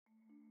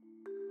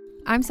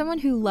I'm someone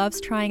who loves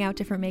trying out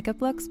different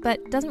makeup looks,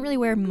 but doesn't really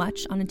wear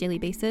much on a daily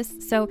basis,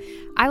 so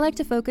I like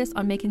to focus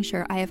on making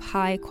sure I have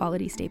high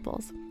quality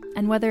staples.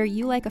 And whether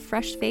you like a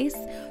fresh face,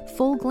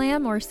 full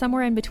glam, or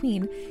somewhere in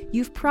between,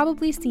 you've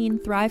probably seen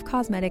Thrive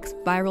Cosmetics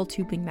Viral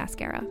Tubing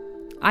Mascara.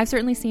 I've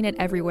certainly seen it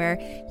everywhere.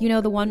 You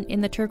know, the one in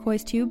the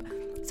turquoise tube?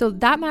 So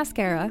that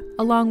mascara,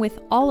 along with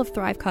all of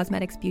Thrive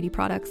Cosmetics beauty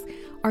products,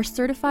 are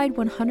certified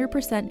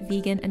 100%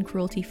 vegan and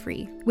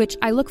cruelty-free, which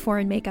I look for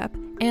in makeup,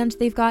 and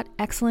they've got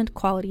excellent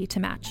quality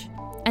to match.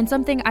 And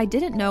something I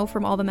didn't know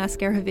from all the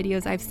mascara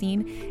videos I've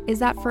seen is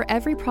that for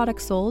every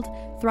product sold,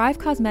 Thrive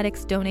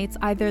Cosmetics donates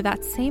either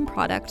that same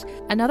product,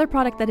 another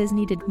product that is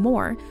needed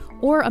more,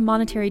 or a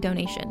monetary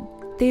donation.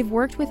 They've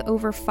worked with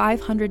over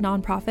 500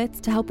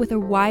 nonprofits to help with a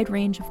wide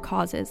range of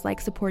causes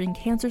like supporting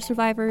cancer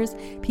survivors,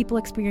 people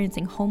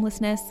experiencing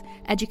homelessness,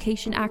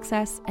 education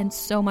access, and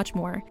so much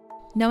more.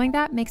 Knowing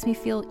that makes me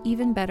feel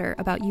even better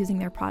about using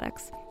their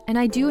products. And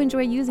I do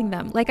enjoy using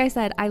them. Like I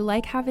said, I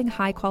like having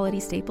high quality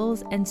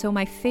staples, and so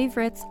my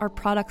favorites are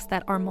products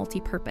that are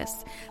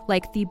multi-purpose,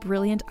 like the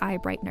Brilliant Eye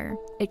Brightener.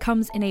 It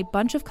comes in a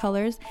bunch of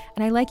colors,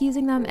 and I like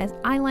using them as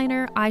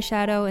eyeliner,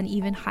 eyeshadow, and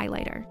even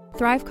highlighter.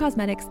 Thrive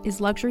Cosmetics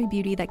is luxury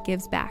beauty that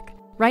gives back.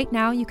 Right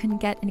now, you can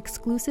get an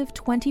exclusive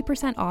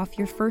 20% off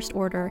your first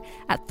order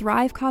at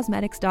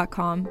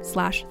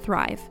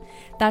thrivecosmetics.com/thrive.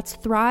 That's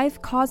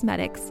Thrive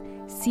Cosmetics,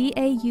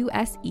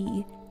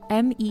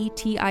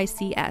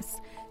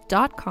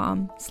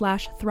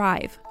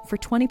 CAUSEMETICS.com/thrive for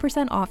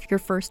 20% off your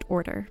first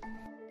order.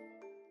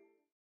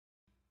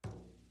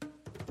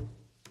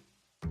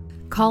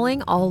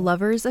 Calling all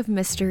lovers of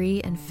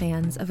mystery and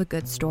fans of a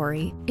good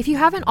story. If you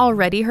haven't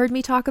already heard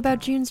me talk about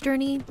June's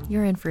Journey,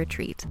 you're in for a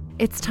treat.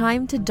 It's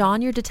time to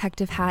don your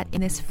detective hat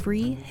in this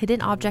free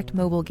hidden object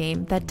mobile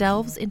game that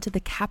delves into the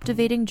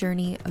captivating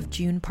journey of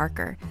June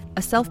Parker,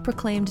 a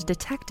self-proclaimed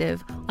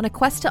detective on a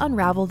quest to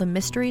unravel the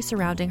mystery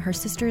surrounding her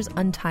sister's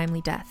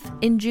untimely death.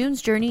 In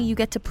June's Journey, you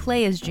get to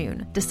play as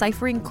June,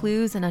 deciphering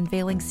clues and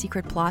unveiling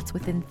secret plots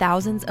within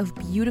thousands of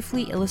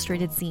beautifully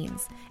illustrated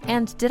scenes.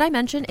 And did I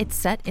mention it's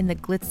set in the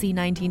glitzy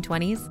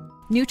 1920s?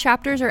 New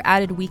chapters are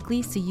added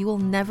weekly, so you will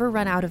never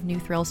run out of new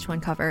thrills to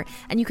uncover,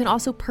 and you can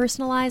also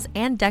personalize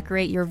and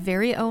decorate your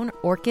very own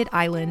Orchid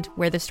Island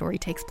where the story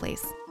takes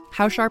place.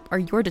 How sharp are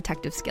your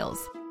detective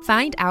skills?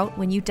 Find out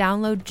when you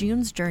download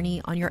June's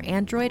Journey on your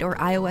Android or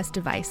iOS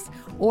device,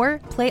 or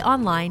play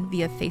online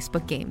via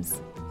Facebook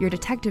Games. Your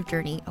detective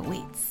journey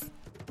awaits.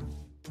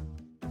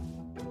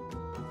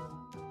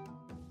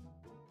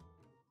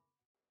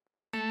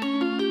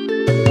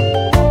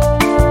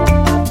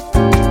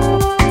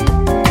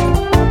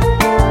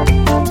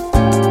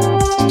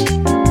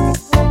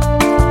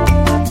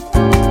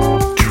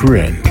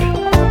 Trend.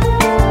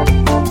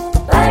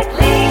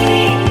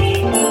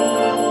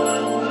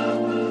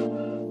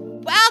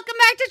 Welcome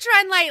back to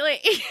Trend Lightly.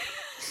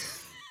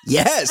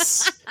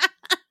 Yes.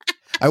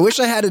 I wish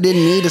I had it in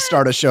me to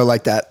start a show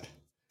like that.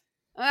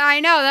 I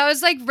know, that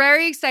was like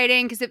very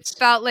exciting because it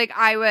felt like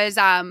I was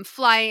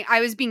flying.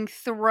 I was being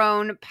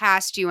thrown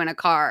past you in a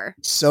car.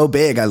 So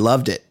big. I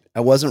loved it.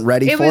 I wasn't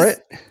ready for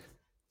it.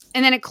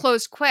 And then it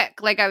closed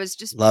quick. Like I was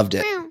just loved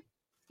it.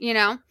 You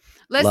know?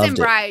 Listen,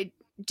 Bride,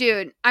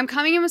 dude, I'm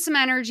coming in with some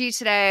energy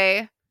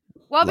today.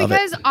 Well,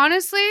 because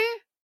honestly,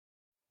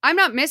 I'm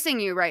not missing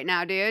you right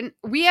now, dude.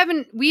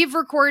 We've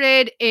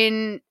recorded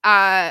in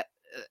the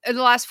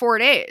last 4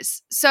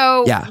 days.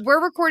 So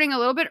we're recording a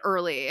little bit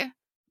early.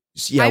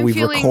 Yeah,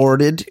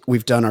 recorded.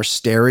 We've done our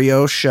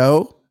stereo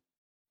show.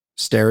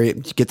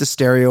 Get the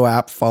stereo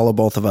app, follow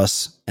both of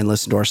us, and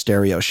listen to our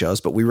stereo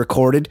shows. But we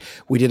recorded.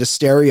 We did a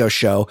stereo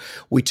show.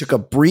 We took a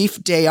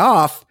brief day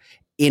off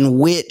in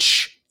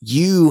which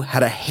you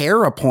had a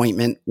hair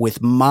appointment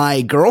with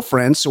my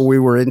girlfriend. So we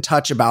were in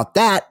touch about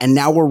that. And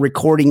now we're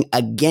recording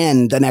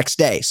again the next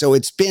day. So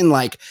it's been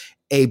like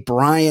a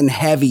Brian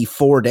heavy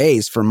 4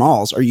 days for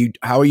Malls.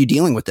 How are you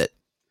dealing with it?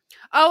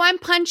 Oh, I'm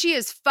punchy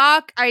as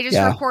fuck. I just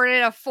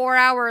recorded a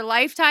 4-hour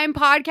Lifetime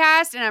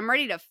podcast and I'm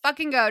ready to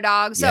fucking go,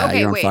 dog. So,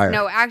 okay, wait.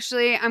 No,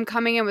 actually, I'm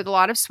coming in with a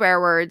lot of swear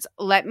words.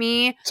 Let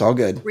me It's all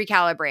good.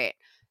 Recalibrate.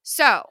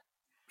 So,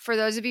 for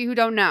those of you who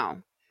don't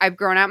know, I've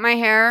grown out my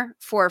hair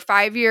for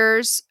 5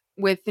 years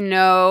with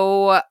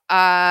no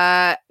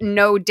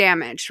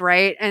damage,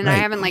 right? And I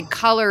haven't like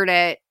colored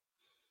it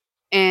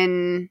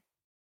in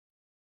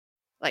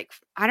like,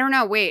 I don't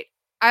know. No.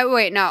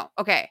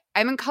 Okay. I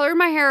haven't colored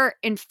my hair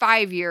in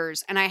 5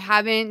 years and I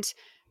haven't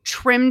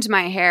trimmed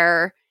my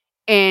hair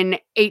in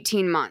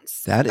 18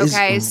 months. That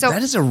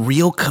is a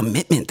real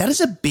commitment. That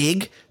is a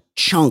big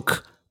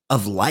chunk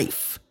of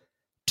life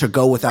to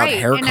go without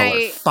hair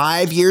color.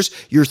 5 years.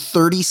 You're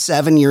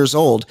 37 years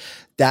old.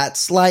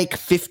 That's like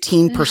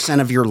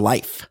 15% of your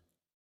life.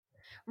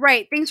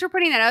 Right. Thanks for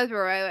putting that out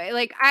there, by the way.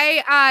 Like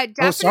I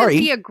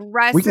definitely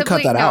aggressively. We can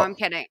cut that out. No, I'm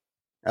kidding.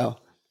 Oh.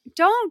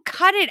 Don't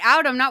cut it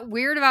out. I'm not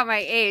weird about my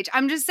age.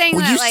 I'm just saying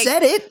that you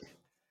said it.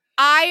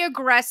 I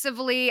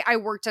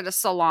worked at a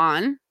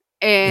salon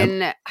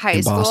in high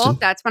In school. Boston?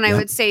 That's when I Yep.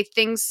 would say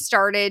things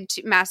started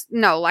to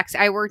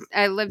I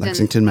lived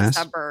Lexington, in the Mass.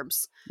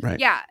 suburbs. Right.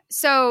 Yeah.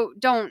 So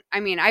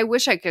I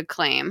wish I could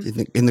claim. You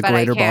think in the but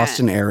I greater can't.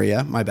 Boston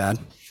area. My bad.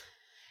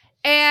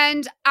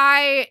 And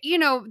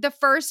the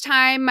first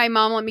time my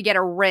mom let me get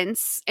a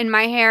rinse in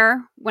my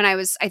hair when I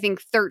was, I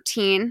think,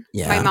 13.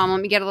 Yeah. My mom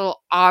let me get a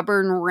little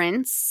auburn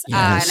rinse.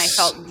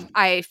 Yes. And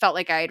I felt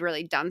like I had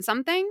really done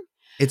something.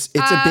 It's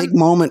a big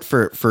moment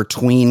for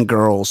tween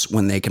girls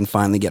when they can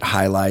finally get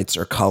highlights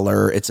or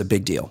color. It's a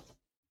big deal.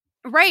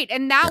 Right.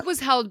 And that was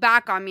held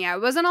back on me. I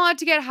wasn't allowed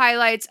to get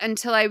highlights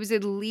until I was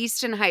at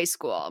least in high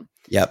school.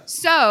 Yep.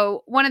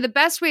 So one of the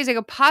best ways I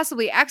could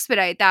possibly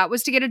expedite that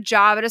was to get a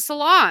job at a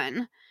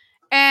salon.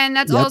 And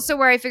that's also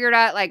where I figured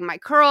out like my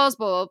curls,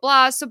 blah, blah,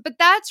 blah. So, but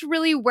that's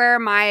really where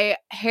my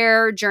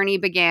hair journey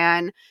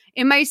began.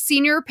 In my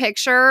senior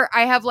picture,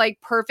 I have like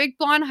perfect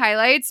blonde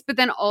highlights, but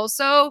then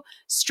also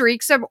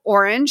streaks of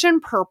orange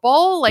and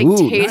purple, like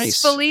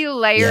tastefully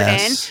layered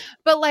in.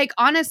 But like,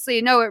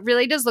 honestly, no, it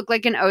really does look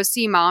like an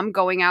OC mom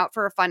going out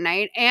for a fun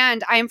night.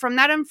 And I'm from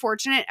that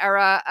unfortunate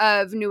era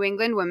of New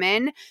England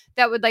women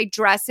that would like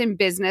dress in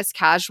business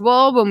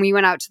casual when we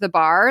went out to the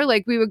bar.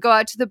 Like we would go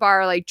out to the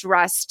bar like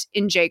dressed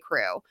in J.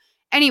 Crew.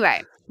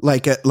 Anyway.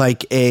 Like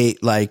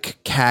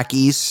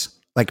khakis,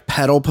 like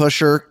pedal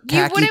pusher,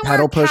 khaki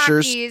pedal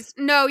pushers. Khakis.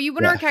 No, you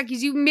wouldn't wear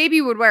khakis. You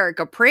maybe would wear a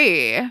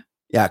capri.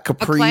 Yeah,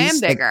 capris. A clam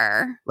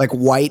digger. Like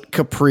white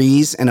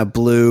capris and a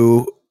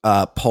blue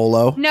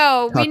polo.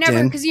 No, we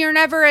never, because you're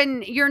never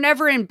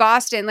in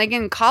Boston. Like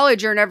in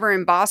college, you're never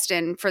in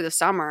Boston for the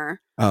summer.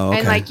 Oh, okay.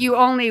 And like you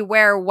only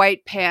wear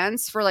white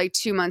pants for like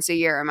 2 months a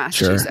year in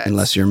Massachusetts. Sure,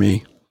 unless you're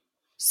me.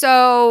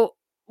 So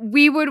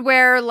we would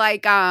wear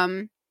like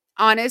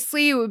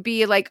honestly, it would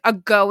be like a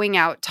going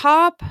out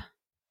top.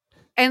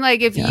 And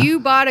like if you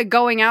bought a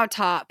going out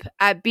top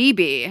at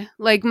BB,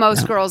 like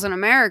most girls in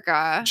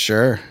America,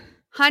 sure,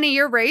 honey,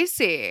 you're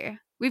racy.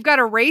 We've got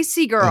a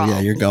racy girl. Oh, yeah,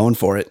 you're going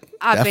for it.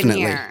 Up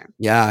Definitely. In here.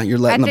 Yeah, you're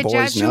letting the boys know.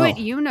 At the Jesuit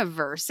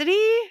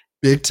University?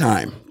 Big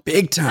time.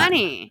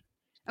 Honey.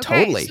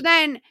 Okay, totally. So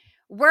then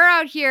we're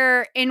out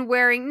here in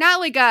wearing not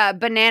like a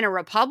Banana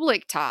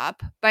Republic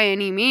top by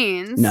any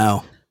means.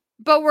 No.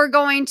 But we're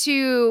going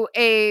to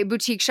a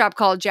boutique shop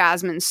called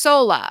Jasmine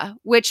Sola,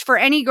 which for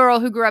any girl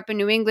who grew up in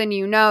New England,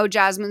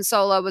 Jasmine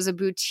Sola was a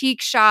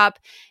boutique shop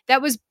that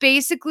was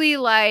basically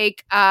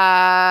like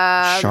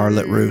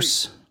Charlotte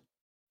Russe.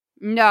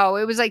 No,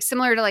 it was like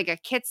similar to like a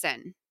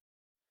Kitson.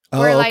 Oh,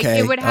 where like okay.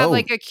 it would have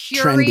like a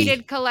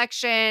curated trendy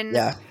collection.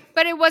 Yeah.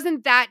 But it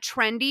wasn't that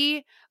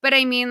trendy. But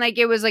I mean, like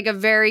it was like a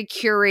very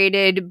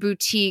curated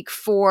boutique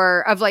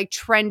of like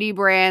trendy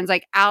brands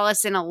like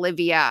Alice and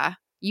Olivia.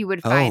 You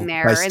would find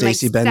there, by and like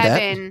Stacey Bendet?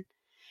 Seven,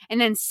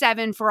 and then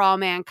Seven for All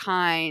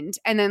Mankind,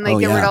 and then like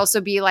there would also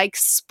be like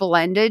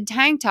splendid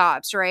tank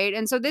tops, right?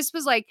 And so this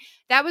was like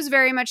that was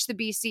very much the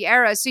BC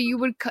era. So you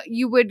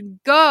would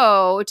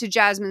go to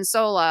Jasmine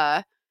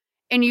Sola,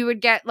 and you would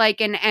get like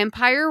an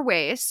Empire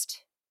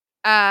waist,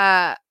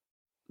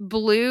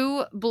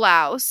 blue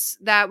blouse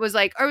that was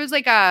like, or it was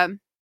like a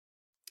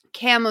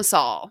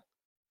camisole.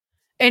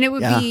 And it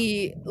would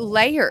be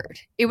layered.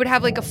 It would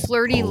have like a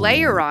flirty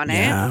layer on it.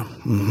 Yeah.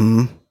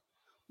 Mm-hmm.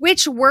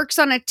 Which works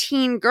on a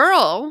teen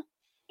girl.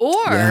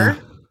 Or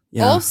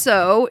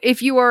also,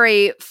 if you are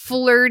a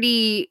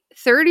flirty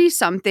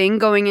 30-something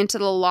going into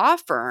the law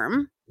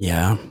firm,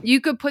 you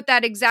could put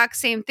that exact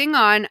same thing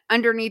on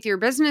underneath your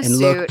business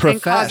suit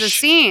and cause a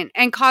scene.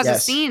 And cause a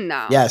scene,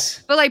 though.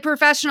 Yes. But like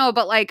professional,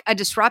 but like a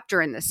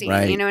disruptor in the scene.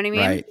 Right, you know what I mean?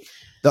 Right.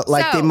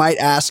 They might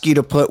ask you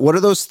to put, what are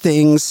those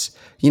things?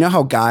 You know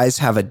how guys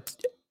have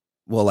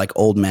like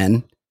old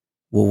men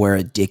will wear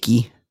a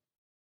dickie?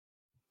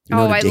 You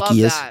know what a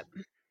dickie is? That.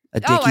 A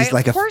dickie's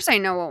like of course I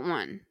know what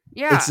one.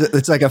 Yeah.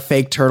 It's like a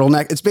fake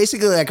turtleneck. It's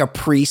basically like a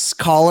priest's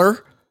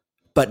collar,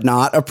 but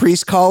not a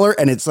priest collar.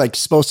 And it's like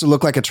supposed to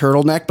look like a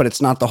turtleneck, but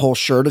it's not the whole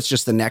shirt. It's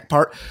just the neck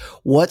part.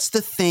 What's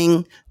the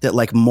thing that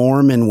like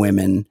Mormon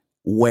women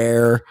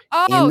wear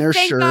in their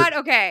shirt? Oh, thank God.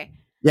 Okay.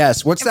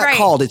 Yes. What's that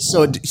called? It's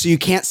so you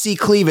can't see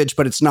cleavage,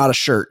 but it's not a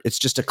shirt. It's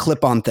just a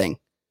clip-on thing.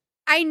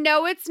 I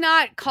know it's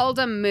not called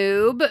a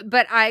moob,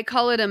 but I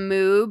call it a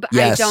moob.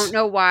 Yes. I don't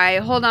know why.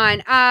 Hold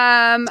on.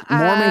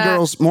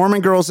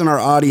 Mormon girls in our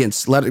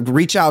audience,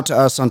 reach out to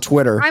us on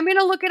Twitter. I'm going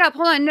to look it up.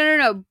 Hold on.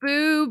 No.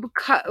 Boob.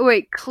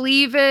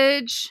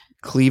 Cleavage.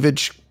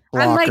 Cleavage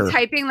blocker. I'm like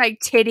typing like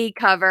titty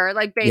cover,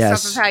 like based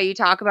off of how you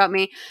talk about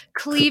me.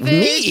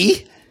 Cleavage.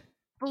 Me?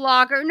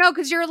 Blocker. No,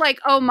 because you're like,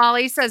 oh,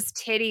 Molly says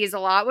titties a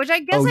lot, which I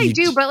guess I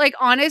do. But like,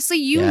 honestly,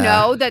 you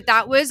know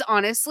that was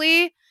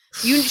honestly...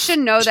 You should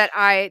know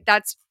that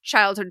that's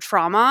childhood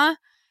trauma.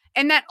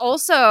 And that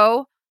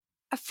also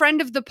a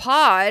friend of the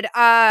pod,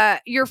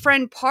 your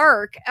friend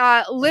Park,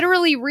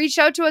 literally reached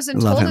out to us and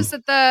told us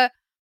that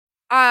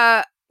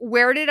the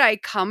Where Did I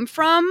Come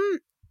From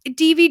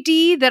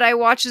DVD that I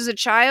watched as a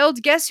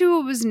child, guess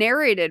who it was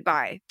narrated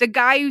by? The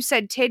guy who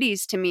said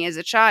titties to me as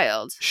a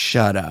child.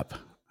 Shut up.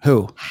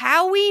 Who?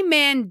 Howie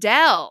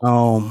Mandel.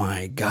 Oh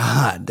my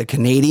God. The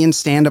Canadian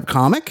stand-up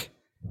comic?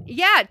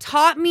 Yeah,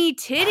 taught me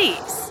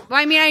titties. Well,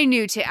 I mean,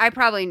 I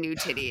probably knew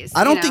titties.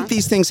 I don't think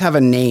these things have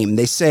a name.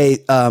 They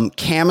say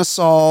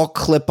camisole,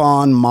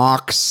 clip-on,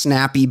 mock,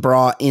 snappy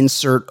bra,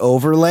 insert,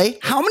 overlay.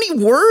 How many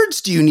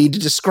words do you need to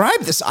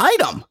describe this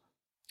item?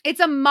 It's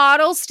a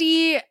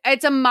modesty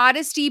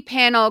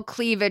panel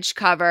cleavage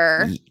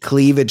cover.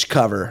 Cleavage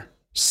cover.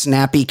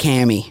 Snappy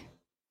cami.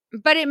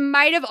 But it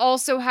might have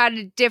also had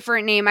a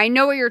different name. I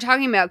know what you're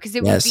talking about because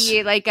it would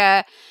be like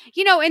a,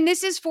 and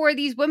this is for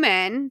these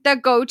women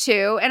that go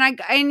to,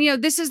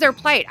 and this is their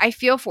plight. I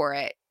feel for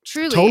it.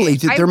 Truly. Totally.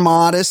 They're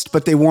modest,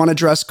 but they want to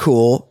dress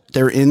cool.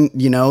 They're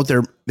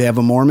they have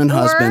a Mormon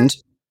husband.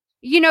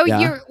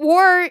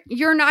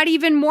 You're not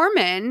even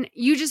Mormon.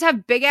 You just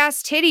have big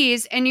ass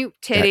titties and you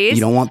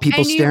don't want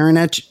people staring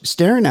at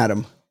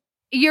them.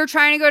 You're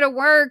trying to go to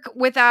work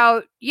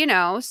without,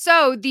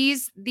 so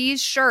these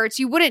shirts,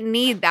 you wouldn't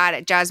need that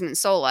at Jasmine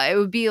Sola. It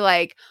would be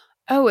like,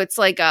 oh, it's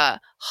like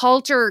a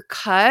halter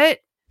cut,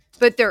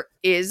 but there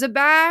is a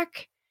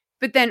back.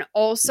 But then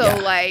also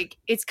like,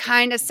 it's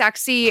kind of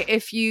sexy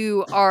if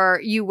you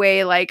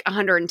weigh like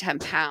 110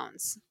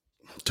 pounds.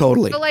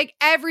 Totally. But like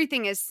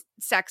everything is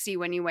sexy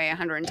when you weigh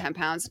 110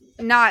 pounds.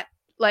 Not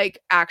like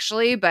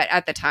actually, but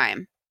at the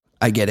time.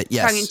 I get it.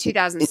 Yes. Talking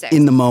 2006.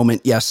 In the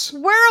moment. Yes.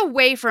 We're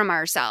away from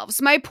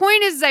ourselves. My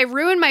point is I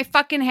ruined my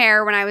fucking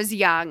hair when I was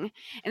young.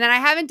 And then I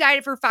haven't dyed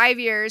it for 5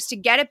 years to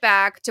get it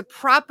back, to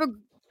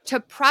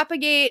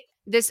propagate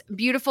this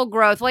beautiful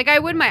growth. Like I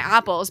would my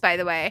apples, by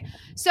the way.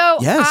 So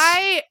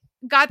I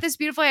got this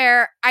beautiful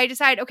hair. I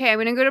decided, okay, I'm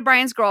going to go to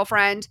Brian's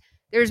girlfriend.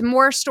 There's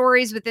more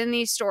stories within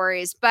these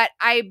stories. But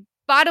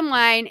bottom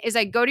line is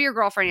I go to your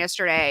girlfriend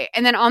yesterday.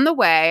 And then on the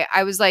way,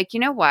 I was like, you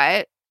know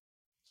what?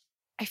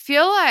 I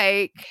feel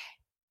like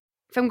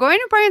if I'm going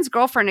to Brian's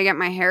girlfriend to get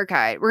my hair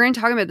cut, we're going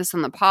to talk about this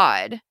on the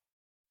pod.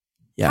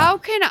 Yeah. How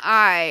can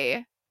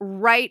I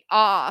write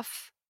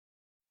off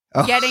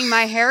getting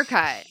my hair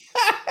cut?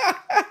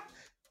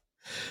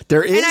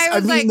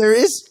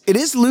 It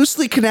is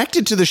loosely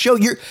connected to the show.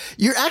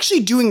 You're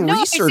actually doing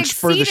research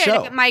for the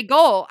show. At my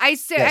goal.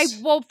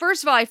 Well,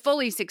 first of all, I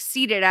fully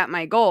succeeded at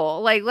my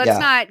goal. Like, let's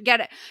not get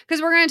it,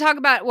 because we're going to talk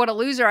about what a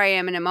loser I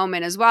am in a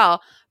moment as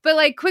well. But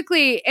like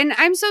quickly, and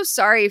I'm so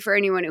sorry for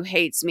anyone who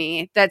hates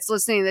me that's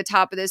listening to the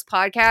top of this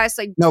podcast.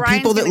 Like, no,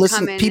 people that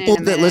listen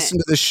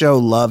to the show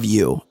love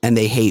you and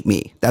they hate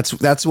me. That's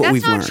what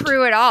we've learned. That's not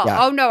true at all.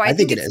 Yeah, oh no, I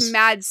think it's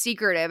mad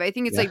secretive. I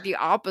think it's like the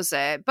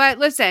opposite. But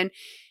listen,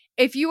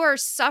 if you are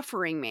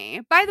suffering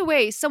me, by the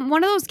way,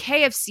 one of those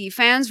KFC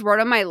fans wrote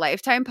on my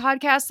Lifetime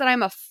podcast that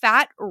I'm a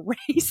fat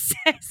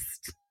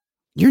racist.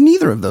 You're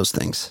neither of those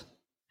things.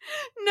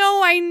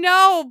 No, I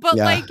know, but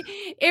like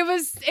it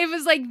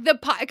was like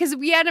because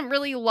we hadn't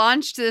really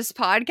launched this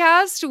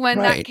podcast when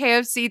that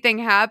KFC thing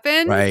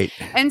happened, right?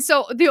 And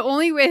so the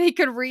only way they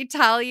could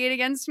retaliate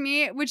against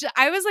me, which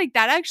I was like,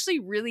 that actually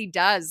really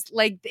does.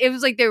 Like it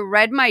was like they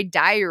read my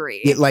diary.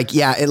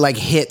 It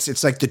hits.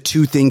 It's like the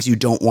two things you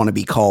don't want to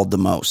be called the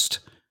most.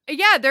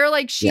 Yeah, they're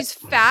like, she's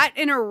fat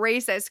and a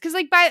racist. Because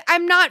like,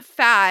 I'm not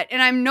fat,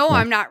 and I'm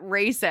not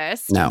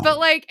racist. No, but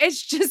like,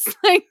 it's just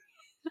like.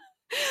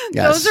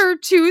 Those are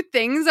two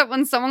things that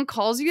when someone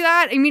calls you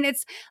that, I mean,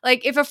 it's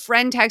like if a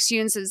friend texts you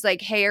and says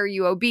like, hey, are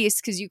you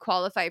obese because you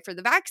qualify for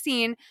the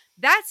vaccine?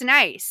 That's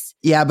nice.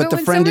 Yeah, but the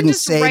friend didn't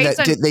say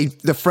that.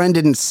 The friend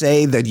didn't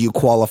say that you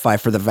qualify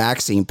for the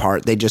vaccine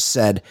part. They just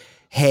said,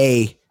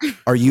 hey,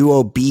 are you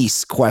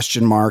obese? ?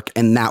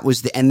 And that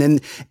was and then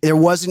there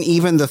wasn't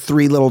even the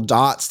 3 little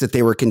dots that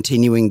they were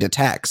continuing to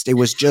text. It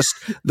was just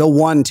the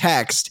one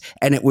text,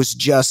 and it was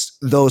just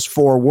those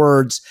 4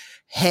 words.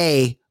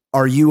 Hey,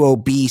 are you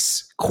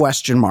obese? ?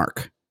 But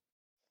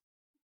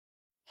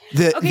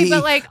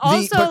like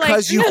also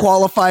because you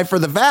qualify for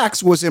the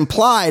vax was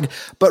implied,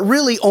 but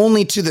really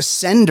only to the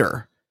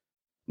sender,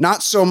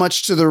 not so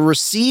much to the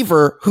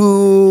receiver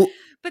who.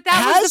 But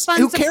that was the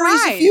fun surprise. Who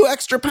carries a few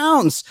extra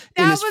pounds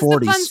in his 40s. That was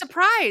the fun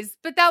surprise.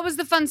 But that was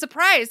the fun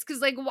surprise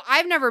because like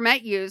I've never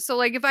met you, so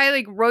like if I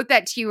like wrote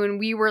that to you and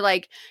we were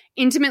like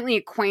intimately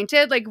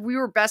acquainted, like we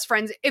were best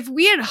friends. If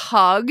we had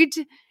hugged.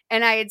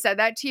 And I had said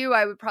that to you,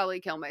 I would probably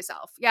kill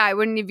myself. Yeah, I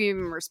wouldn't have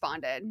even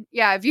responded.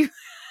 Yeah, if you.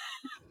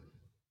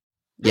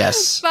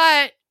 Yes.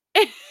 But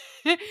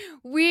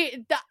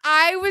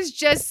I was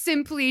just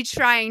simply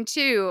trying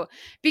to,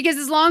 because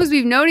as long as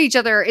we've known each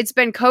other, it's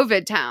been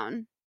COVID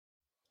town.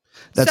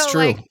 That's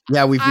true. Like,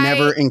 yeah, we've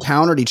never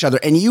encountered each other.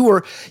 And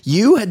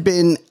you had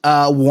been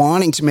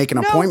wanting to make an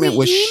appointment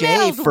with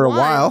Shay for a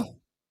while.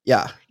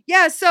 Yeah.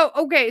 Yeah. So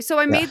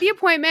I made the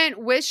appointment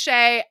with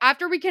Shay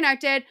after we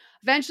connected.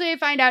 Eventually I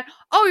find out,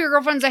 oh, your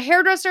girlfriend's a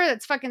hairdresser.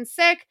 That's fucking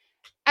sick.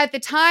 At the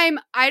time,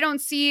 I don't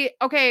see,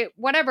 okay,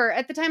 whatever.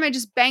 At the time, I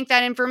just banked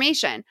that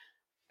information.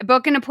 I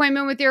book an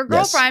appointment with your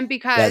girlfriend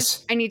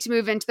because I need to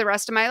move into the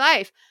rest of my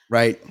life.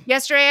 Right.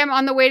 Yesterday, I'm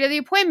on the way to the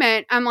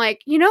appointment. I'm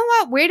like, you know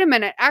what? Wait a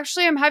minute.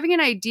 Actually, I'm having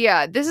an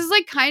idea. This is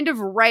like kind of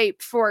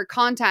ripe for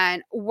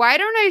content. Why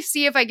don't I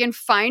see if I can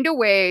find a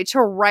way to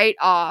write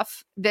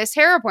off this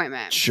hair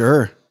appointment?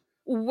 Sure.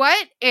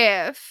 What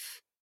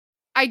if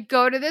I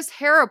go to this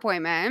hair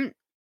appointment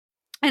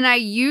and I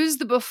use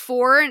the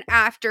before and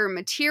after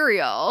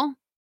material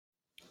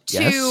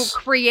to Yes.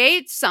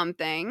 create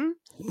something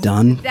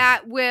Done.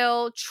 that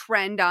will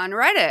trend on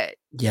Reddit.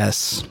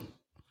 Yes.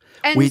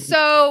 And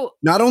so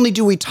not only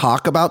do we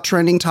talk about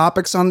trending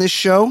topics on this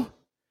show,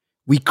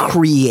 we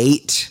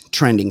create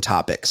trending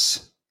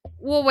topics.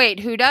 Well, wait,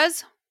 who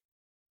does?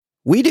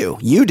 We do.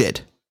 You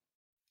did.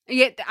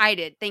 Yeah, I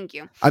did. Thank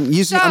you. I'm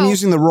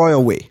using the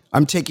royal we.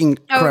 I'm taking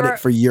credit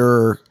for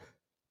your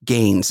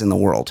gains in the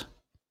world.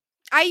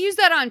 I use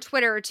that on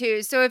Twitter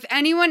too. So if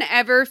anyone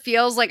ever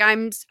feels like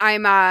I'm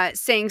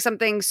saying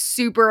something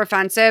super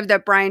offensive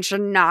that Brian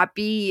should not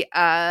be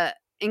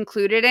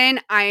included in,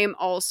 I am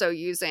also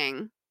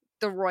using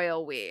the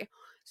royal we.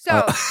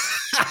 So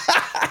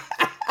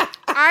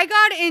I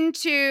got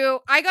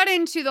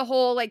into the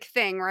whole like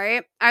thing,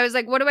 right? I was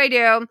like, what do I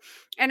do?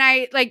 And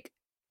I like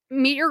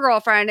meet your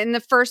girlfriend. In the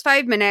first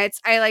 5 minutes,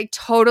 I like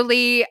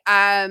totally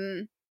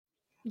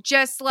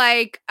just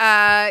like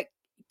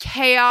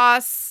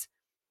chaos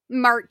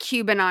Mark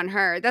Cuban on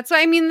her. That's what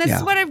I mean. This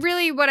is what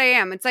I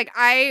am. It's like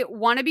I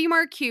want to be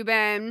Mark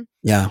Cuban.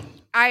 Yeah.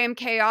 I am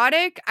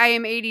chaotic. I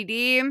am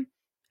ADD.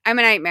 I'm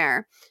a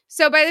nightmare.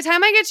 So by the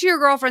time I get to your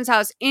girlfriend's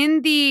house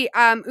in the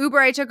Uber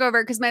I took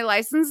over because my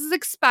license is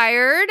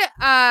expired.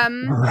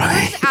 We're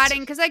just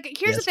adding because like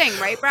here's the thing,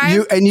 right,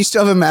 Brian? You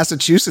still have a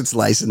Massachusetts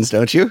license,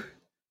 don't you?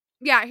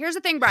 Yeah. Here's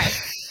the thing, Brian.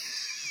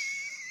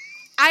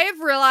 I have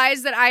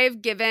realized that I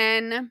have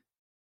given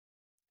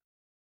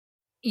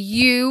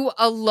you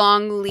a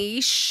long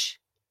leash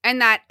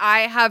and that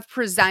I have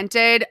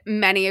presented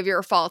many of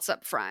your faults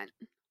up front.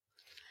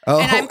 Oh,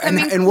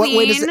 and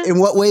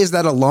what way is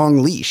that a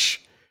long leash?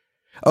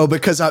 Oh,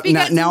 because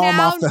now I'm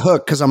off the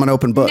hook because I'm an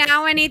open book.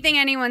 Now anything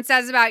anyone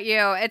says about you,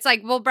 it's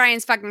like, well,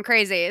 Brian's fucking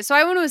crazy. So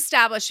I want to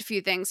establish a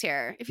few things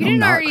here. If you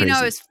didn't already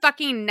know, it's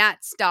fucking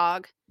nuts,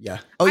 dog. Yeah.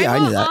 Oh, yeah, I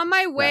knew that. On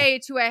my way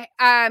to a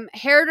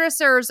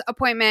hairdresser's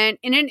appointment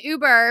in an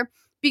Uber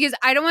because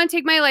I don't want to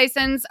take my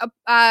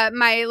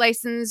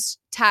license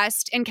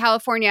test in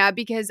California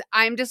because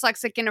I'm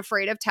dyslexic and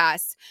afraid of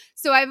tests.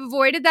 So I've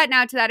avoided that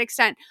now to that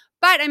extent.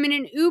 But I'm in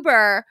an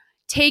Uber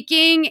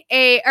taking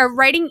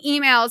writing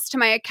emails to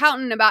my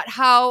accountant about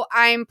how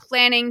I'm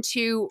planning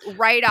to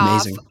write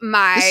off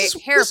my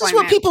hair appointment. This is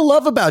what people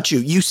love about you.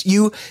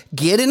 You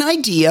get an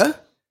idea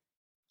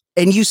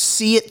and you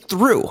see it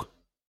through.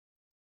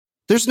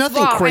 There's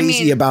nothing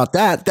crazy about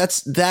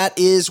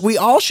that. We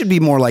all should be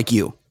more like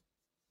you.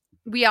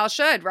 We all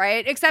should,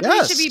 right? Except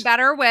we should be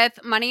better with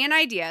money and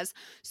ideas.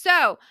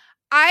 So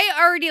I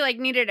already like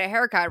needed a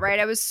haircut, right?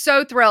 I was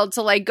so thrilled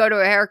to like go to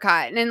a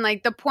haircut. And then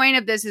like the point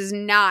of this is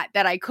not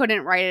that I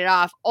couldn't write it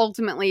off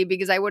ultimately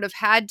because I would have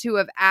had to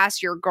have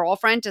asked your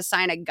girlfriend to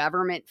sign a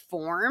government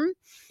form,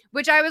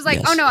 which I was like,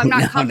 oh no, I'm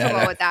not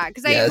comfortable with that.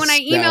 Because when I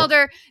emailed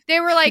her, they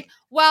were like,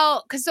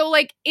 well,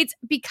 it's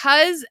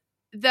because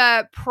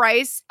the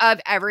price of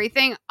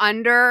everything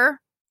because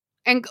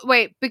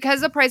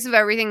the price of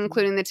everything,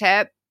 including the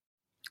tip,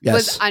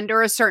 was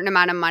under a certain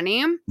amount of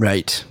money.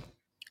 Right.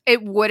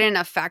 It wouldn't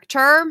affect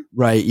her.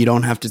 Right. You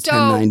don't have to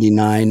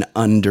 1099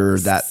 under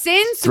that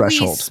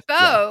threshold. Since we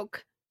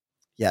spoke,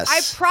 yes.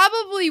 I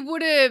probably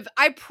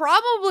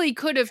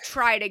could have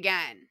tried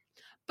again.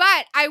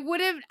 But I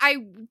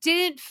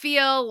didn't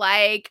feel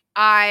like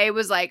I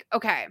was like,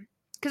 okay.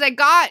 Because I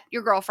got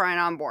your girlfriend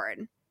on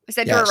board. I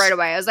said to her right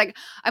away. I was like,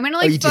 I'm going to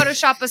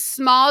Photoshop a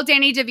small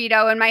Danny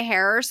DeVito in my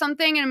hair or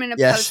something. And I'm going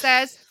to post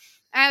this.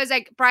 And I was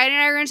like, Brian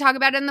and I are going to talk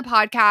about it in the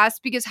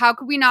podcast because how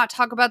could we not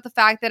talk about the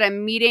fact that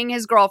I'm meeting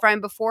his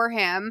girlfriend before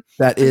him?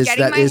 That is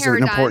an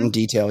important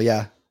detail.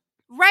 Yeah.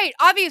 Right.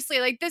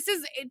 Obviously, like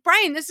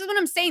Brian, this is what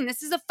I'm saying.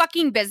 This is a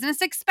fucking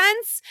business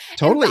expense.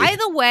 Totally. And by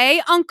the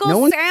way,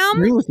 Uncle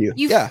Sam,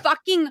 you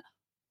fucking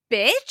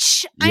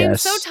bitch. I am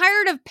so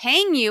tired of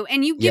paying you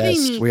and you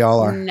giving me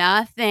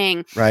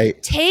nothing.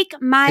 Right. Take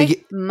my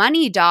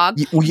money, dog.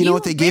 You know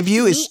what they give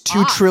you is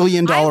 $2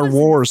 trillion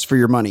wars for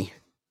your money.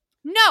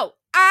 No.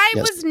 I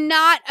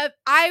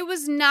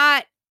was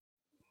not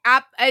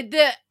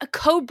the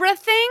Cobra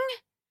thing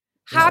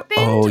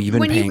happened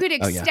when you could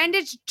extend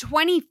it to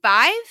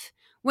 25.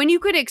 When you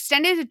could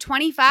extend it to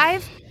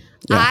 25,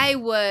 I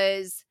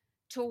was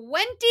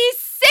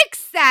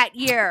 26 that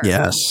year.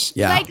 Yes.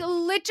 Yeah. Like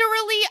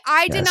literally,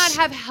 I did not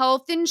have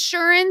health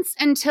insurance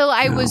until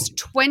I was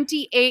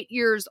 28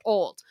 years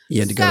old. You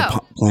had to go to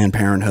Planned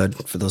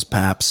Parenthood for those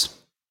PAPs.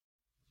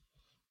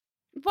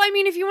 Well, I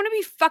mean, if you want to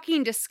be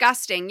fucking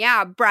disgusting,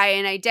 yeah,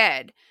 Brian, I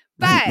did.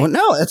 But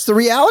no, that's the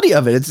reality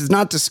of it. It's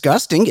not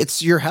disgusting.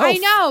 It's your health. I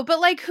know, but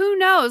like, who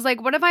knows?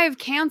 Like, what if I have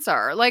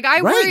cancer? Like,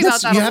 I worry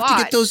about that a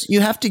lot.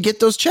 You have to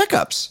get those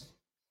checkups.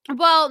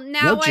 Well,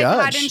 now I've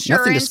had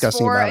insurance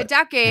for a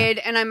decade,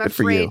 and I'm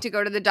afraid to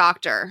go to the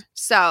doctor.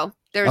 So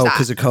there's that. Oh,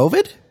 because of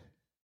COVID?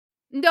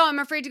 No, I'm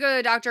afraid to go to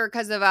the doctor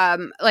because of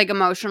like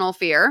emotional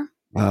fear.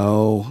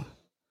 Oh.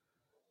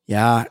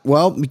 Yeah,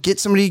 well,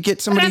 get somebody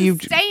you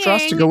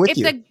trust to go with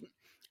you.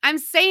 I'm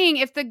saying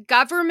if the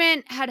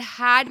government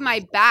had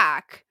my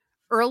back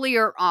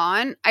earlier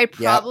on, I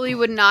probably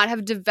would not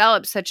have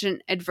developed such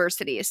an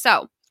adversity.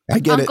 So, I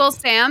get Uncle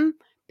Sam,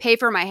 pay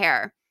for my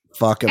hair.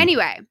 Fuck him.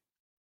 Anyway,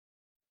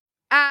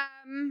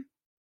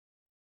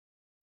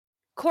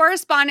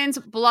 correspondence,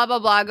 blah, blah,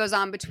 blah, goes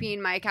on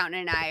between my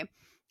accountant and I.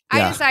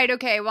 I decide,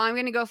 okay, well, I'm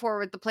going to go forward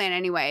with the plan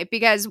anyway,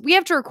 because we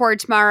have to record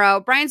tomorrow.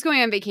 Brian's going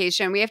on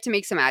vacation. We have to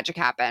make some magic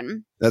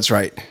happen. That's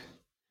right.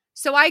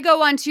 So I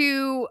go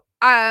onto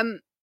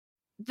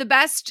the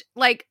best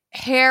like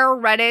hair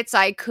Reddits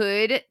I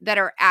could that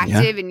are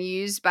active and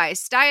used by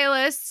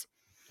stylists.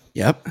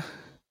 Yep.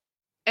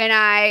 And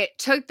I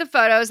took the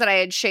photos that I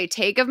had Shay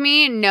take of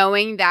me,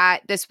 knowing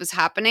that this was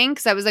happening.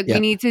 Because I was like, we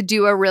need to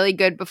do a really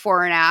good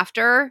before and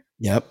after.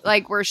 Yep.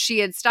 Like where she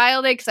had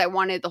styled it, because I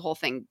wanted the whole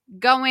thing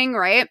going,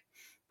 right?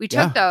 We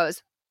took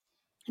those.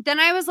 Then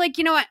I was like,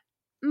 you know what,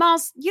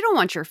 Malls, you don't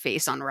want your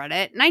face on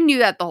Reddit. And I knew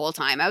that the whole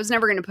time. I was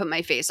never going to put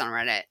my face on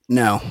Reddit.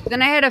 No.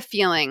 Then I had a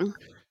feeling.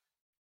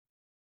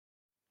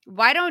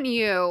 Why don't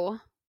you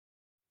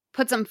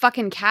put some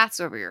fucking cats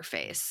over your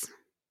face?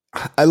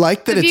 I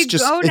like that it's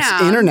just,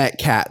 it's internet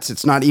cats.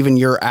 It's not even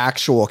your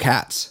actual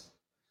cats.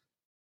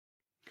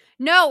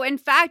 No, in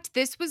fact,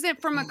 this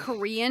wasn't from a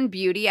Korean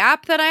beauty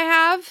app that I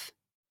have.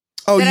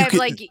 Oh, that you I've could,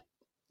 like,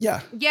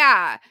 yeah.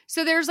 Yeah.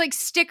 So there's like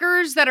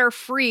stickers that are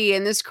free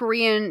in this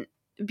Korean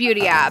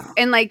beauty app.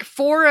 And like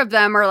 4 of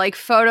them are like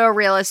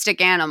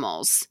photorealistic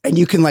animals. And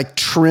you can like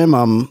trim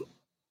them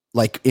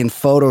like in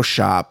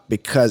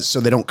Photoshop so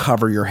they don't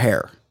cover your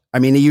hair. I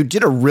mean, you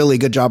did a really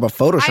good job of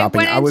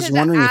photoshopping. I was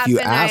wondering if you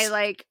asked.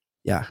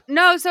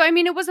 No, so I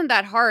mean, it wasn't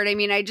that hard. I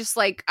mean, I just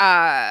like,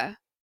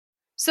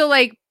 so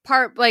like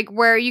part like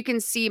where you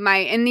can see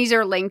and these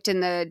are linked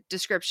in the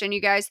description, you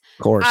guys.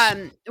 Of course.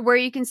 Where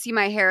you can see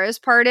my hair is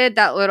parted,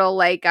 that little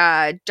like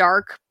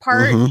dark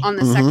part on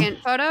the second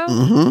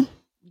photo.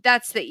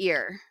 That's the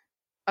ear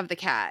of the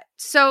cat.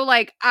 So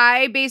like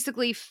I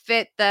basically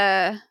fit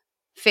the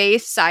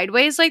face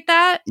sideways like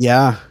that.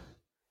 Yeah.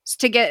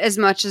 To get as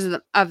much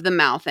of the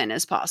mouth in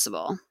as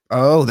possible.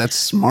 Oh, that's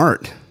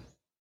smart.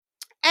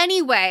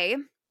 Anyway,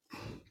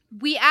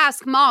 we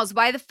ask Malls,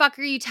 why the fuck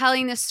are you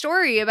telling this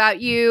story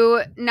about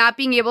you not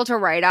being able to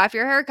write off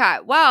your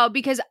haircut? Well,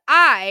 because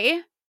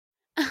I,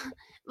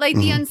 like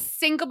the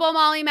unsinkable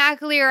Molly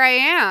McAleer I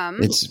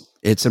am.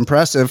 It's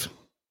impressive.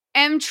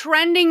 Am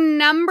trending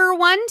number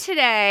 1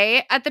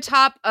 today at the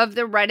top of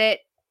the Reddit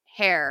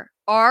hair.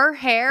 Our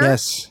hair.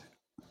 Yes.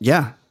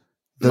 Yeah.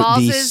 The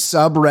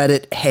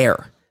subreddit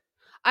hair.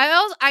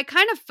 I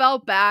kind of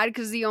felt bad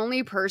because the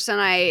only person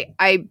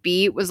I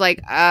beat was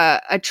like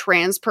a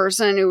trans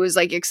person who was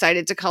like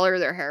excited to color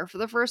their hair for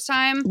the first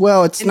time.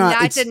 Well, it's not a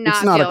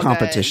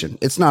competition. Good.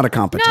 It's not a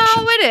competition.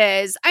 No,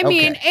 it is. I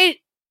mean,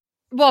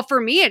 well,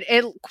 for me,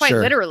 it quite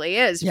literally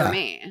is for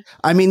me.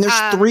 I mean, there's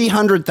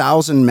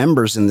 300,000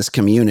 members in this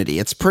community.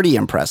 It's pretty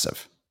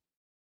impressive.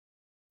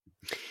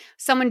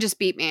 Someone just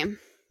beat me.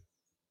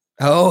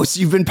 Oh, so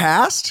you've been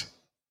passed?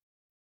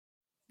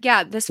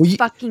 Yeah, this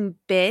fucking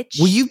bitch.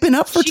 Well, you've been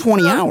up for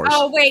 20 hours.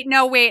 Oh,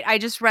 wait. I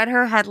just read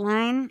her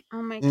headline.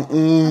 Oh my God.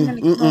 I'm going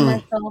to kill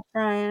myself,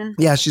 Brian.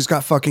 Yeah, she's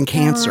got fucking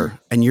cancer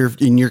and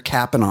you're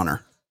capping on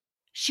her.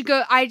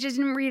 I just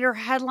didn't read her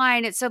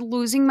headline. It said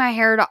losing my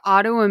hair to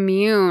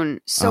autoimmune.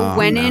 So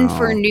went in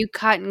for a new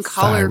cut and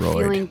color,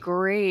 feeling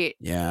great.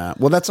 Yeah.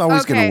 Well, that's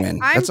always going to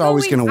win.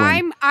 Always going to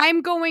win.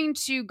 I'm going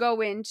to go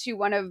into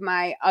one of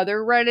my other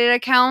Reddit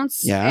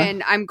accounts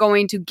and I'm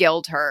going to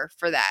gild her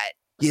for that.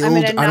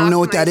 I don't know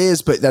what that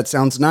is, but that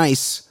sounds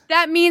nice.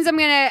 That means I'm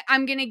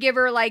gonna give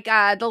her like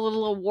the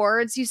little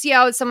awards. You see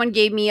how someone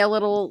gave me a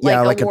little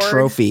like a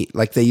trophy,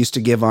 like they used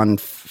to give on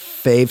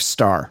Fave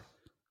Star.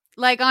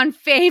 Like on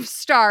Fave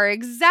Star,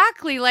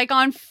 exactly. Like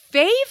on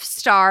Fave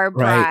Star,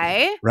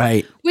 Bri.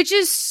 Right. Which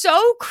is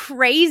so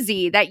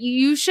crazy that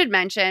you should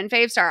mention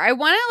Fave Star. I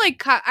want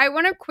to I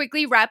want to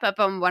quickly wrap up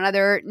on one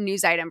other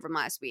news item from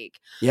last week.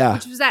 Yeah.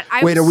 Which was that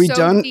are we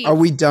done? Are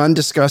we done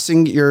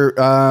discussing your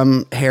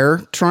hair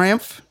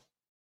triumph?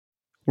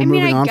 I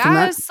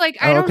guess like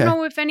I don't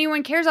know if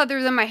anyone cares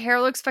other than my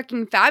hair looks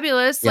fucking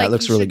fabulous. Yeah, like it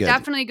looks you really should good.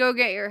 Definitely go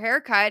get your hair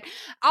cut.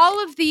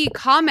 All of the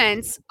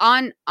comments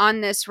on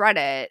this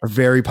Reddit are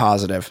very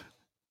positive.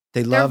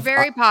 They're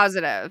very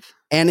positive.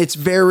 And it's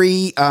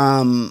very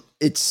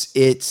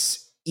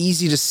it's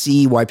easy to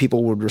see why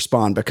people would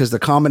respond because the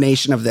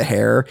combination of the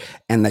hair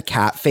and the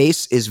cat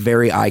face is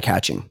very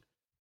eye-catching.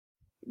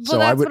 Well, so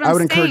I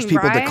would encourage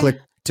people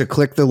to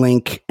click the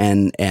link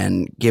and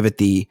give it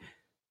the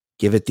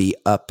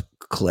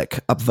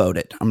upvote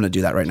it. I'm going to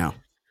do that right now.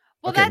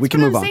 Well, that's what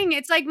I'm saying.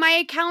 It's like my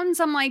accountants,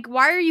 I'm like,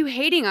 why are you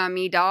hating on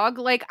me, dog?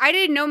 Like, I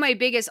didn't know my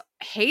biggest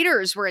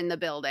haters were in the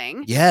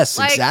building. Yes,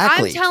 like,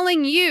 exactly. I'm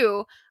telling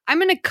you, I'm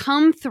going to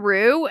come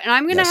through and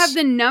I'm going to have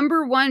the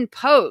number 1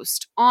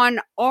 post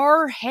on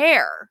our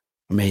hair.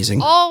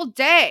 Amazing. All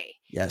day.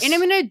 Yes. And I'm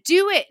going to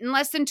do it in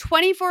less than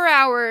 24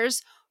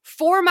 hours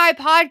for my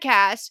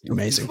podcast.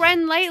 Amazing.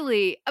 Trend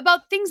Lightly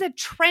about things that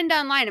trend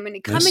online. I'm going to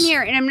come in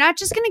here and I'm not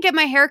just going to get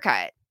my hair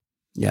cut.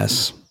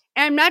 Yes.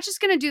 And I'm not just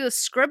going to do the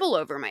scribble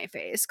over my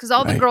face because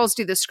all the girls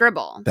do the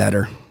scribble.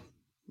 Better.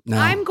 No.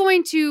 I'm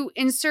going to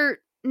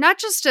insert not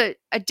just a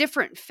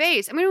different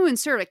face. I'm going to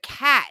insert a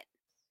cat.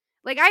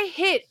 Like, I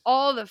hit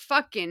all the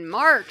fucking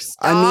marks,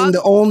 dog. I mean,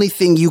 the only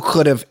thing you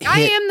could have hit. I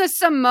am the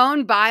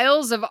Simone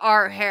Biles of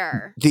our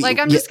hair.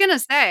 I'm just going to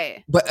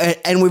say. But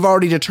and we've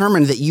already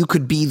determined that you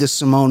could be the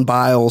Simone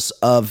Biles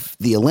of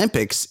the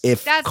Olympics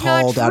if That's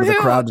called out of the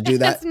crowd to do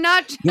that. That's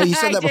not true. No, you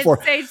said that before.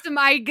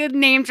 I good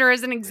named her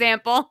as an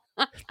example.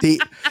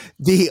 the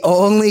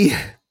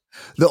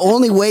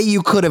only way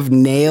you could have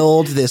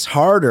nailed this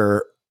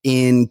harder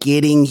in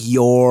getting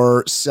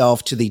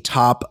yourself to the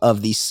top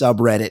of the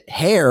subreddit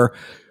hair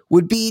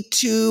would be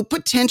to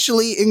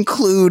potentially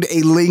include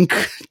a link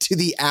to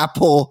the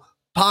Apple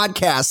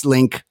podcast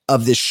link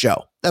of this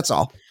show. That's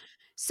all.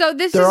 So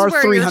there are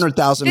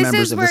 300,000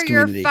 members of this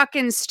community. This is where you're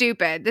fucking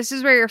stupid. This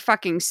is where you're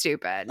fucking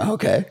stupid.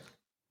 Okay.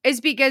 It's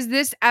because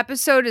this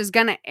episode is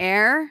going to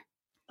air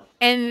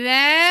and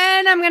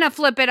then I'm going to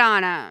flip it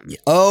on them.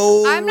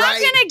 Oh, I'm not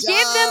going to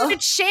give them a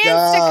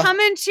chance to come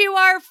into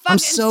our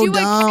fucking a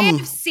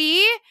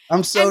KFC.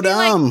 I'm so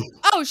dumb. Like,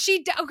 oh,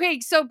 okay.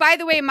 So by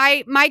the way,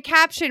 my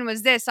caption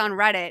was this on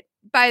Reddit.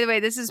 By the way,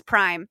 this is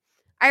Prime.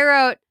 I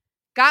wrote,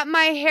 got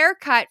my hair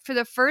cut for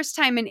the first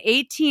time in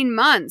 18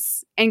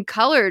 months and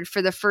colored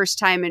for the first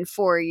time in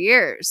 4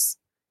 years.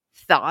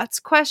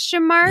 Thoughts? ?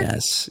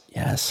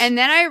 Yes. And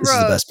then I wrote, this is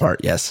the best part.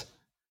 Yes.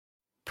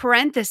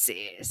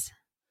 Parentheses.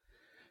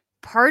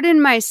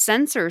 Pardon my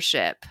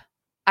censorship.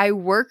 I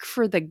work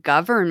for the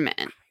government.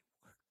 You're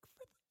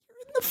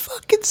in the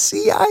fucking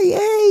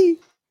CIA.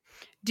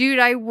 Dude,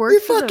 I work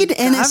for the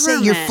NSA.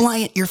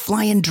 government. You're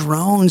flying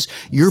drones.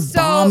 You're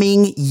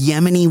bombing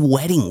Yemeni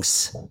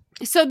weddings.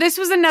 So this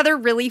was another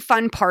really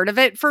fun part of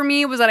it for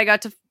me was that I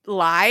got to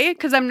lie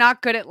because I'm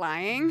not good at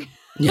lying.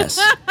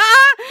 Yes.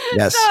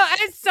 Yes. So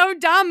it's so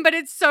dumb, but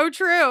it's so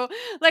true.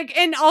 Like,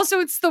 and also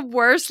it's the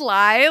worst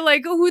lie.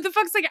 Like, who the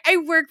fuck's like, I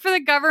work for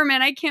the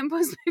government. I can't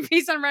post my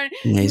face on Reddit.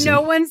 Amazing.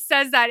 No one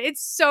says that.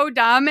 It's so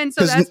dumb. And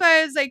so that's why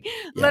I was like,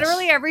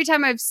 literally every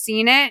time I've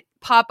seen it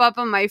pop up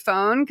on my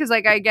phone, because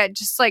like I get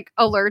just like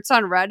alerts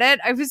on Reddit,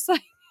 I was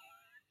like,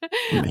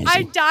 amazing.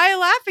 I die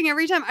laughing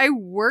every time. I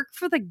work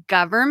for the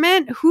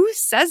government. Who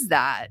says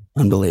that?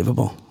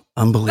 Unbelievable.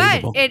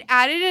 But it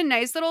added a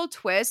nice little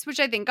twist, which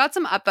I think got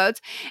some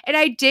upvotes. And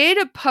I did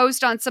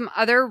post on some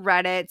other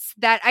Reddits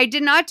that I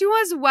did not do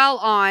as well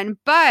on.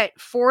 But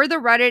for the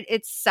Reddit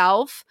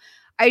itself,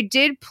 I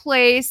did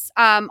place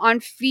on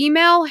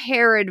female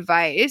hair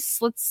advice.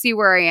 Let's see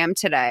where I am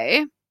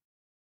today.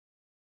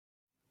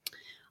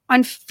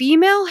 On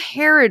female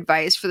hair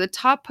advice for the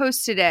top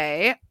post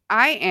today,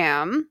 I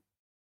am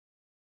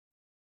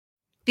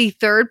the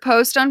third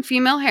post on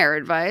female hair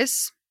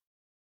advice.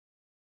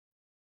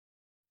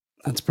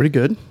 That's pretty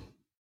good.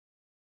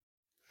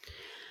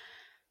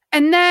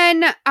 And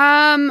then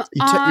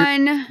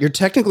you're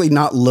technically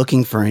not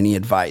looking for any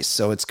advice,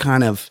 so it's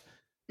kind of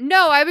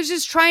no, I was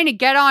just trying to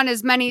get on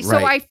as many. So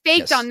right. I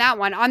faked on that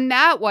one. On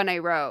that one I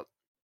wrote.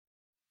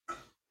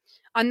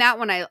 On that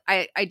one I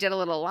did a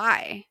little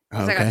lie.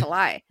 Because I got to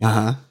lie.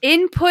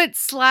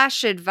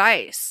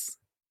 Input/advice.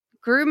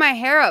 Grew my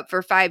hair up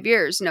for 5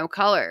 years, no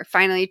color.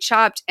 Finally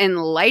chopped and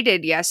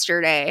lighted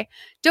yesterday.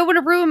 Don't want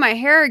to ruin my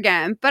hair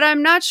again, but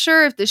I'm not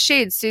sure if the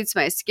shade suits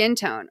my skin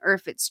tone or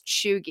if it's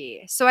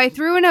chuggy. So I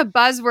threw in a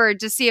buzzword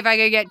to see if I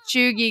could get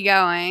chuggy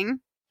going.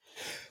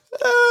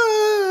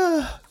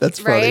 That's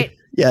funny. Right?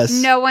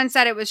 Yes. No one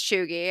said it was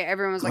chuggy.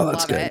 Everyone was like,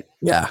 love good. it.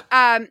 Yeah.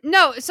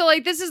 No, so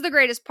like this is the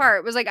greatest part.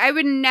 It was like I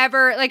would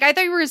never like I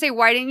thought you were gonna say,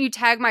 why didn't you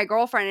tag my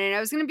girlfriend? And I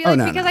was gonna be like,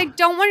 because I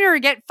don't want her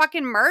to get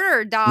fucking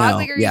murdered, dog. No,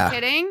 like, are you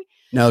kidding?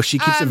 No, she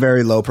keeps a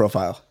very low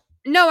profile.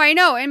 No, I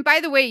know. And by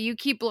the way, you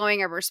keep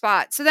blowing up her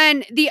spot. So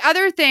then the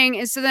other thing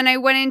is, so then I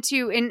went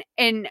into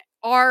an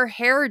our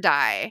hair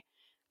dye.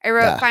 I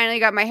wrote, finally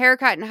got my hair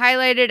cut and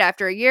highlighted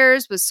after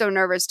years, was so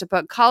nervous to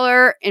put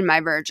color in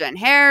my virgin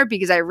hair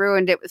because I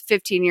ruined it with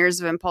 15 years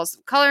of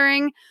impulsive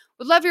coloring.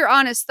 Would love your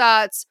honest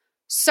thoughts.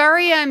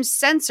 Sorry, I'm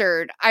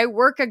censored. I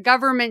work a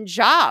government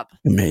job.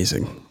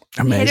 Amazing.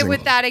 Hit it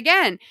with that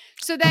again.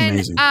 So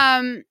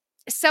then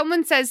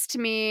someone says to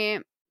me,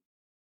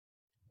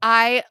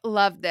 I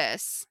love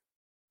this.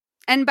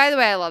 And by the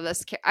way, I love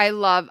this. I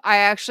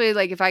actually,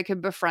 like, if I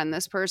could befriend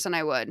this person,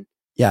 I would.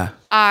 Yeah.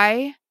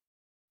 I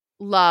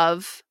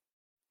love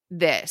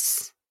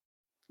this.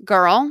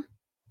 Girl,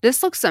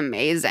 this looks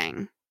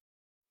amazing.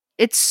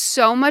 It's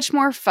so much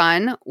more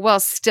fun while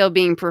still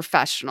being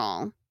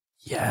professional.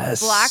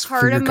 Yes. Black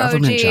heart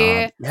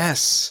emoji.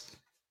 Yes.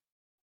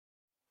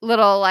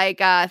 Little like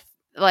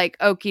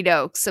okie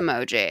dokes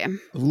emoji.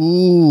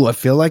 Ooh, I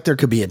feel like there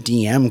could be a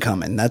DM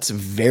coming. That's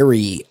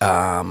very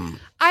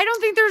I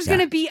don't think there's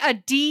gonna be a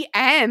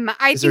DM.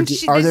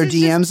 Are there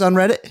DMs on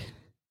Reddit?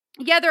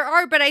 Yeah, there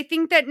are, but I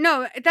think that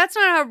no, that's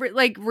not how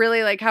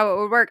really how it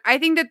would work. I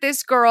think that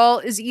this girl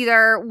is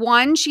either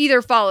she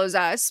either follows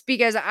us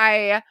because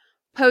I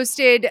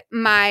posted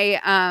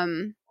my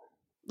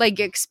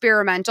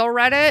experimental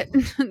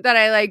Reddit that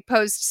I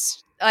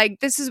post.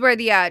 This is where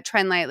the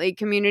Trend Lightly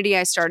community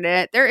I started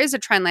it. There is a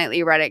Trend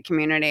Lightly Reddit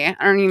community. I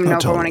don't even know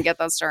if I want to get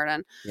that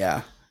started.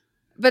 Yeah.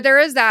 But there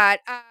is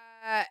that.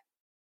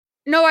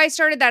 No, I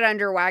started that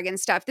under Wagon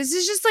stuff. This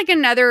is just like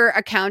another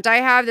account I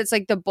have that's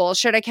like the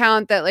bullshit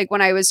account that like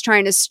when I was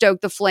trying to stoke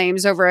the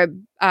flames over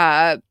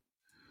a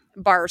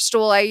bar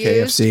stool I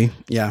used. KFC,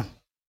 yeah.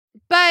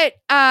 But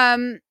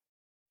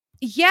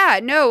yeah,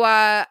 no,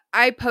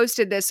 I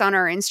posted this on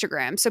our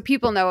Instagram so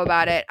people know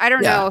about it. I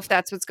don't know if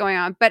that's what's going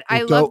on, but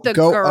I love the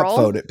girl. Go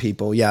upvote it,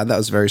 people. Yeah, that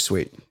was very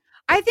sweet.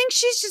 I think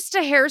she's just a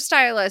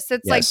hairstylist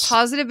that's like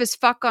positive as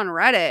fuck on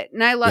Reddit.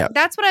 And I love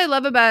that's what I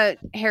love about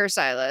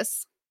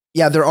hairstylists.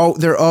 Yeah,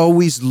 they're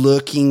always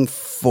looking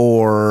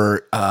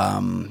for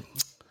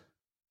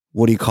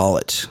what do you call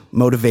it?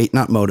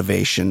 Not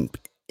motivation,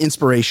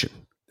 inspiration.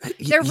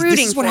 They're rooting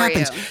this is what for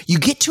happens. You. You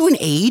get to an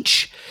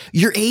age,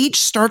 your age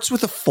starts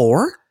with a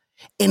 4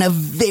 and a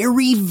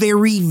very,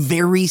 very,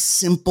 very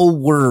simple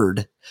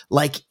word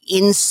like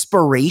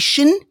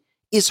inspiration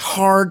is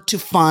hard to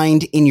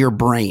find in your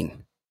brain.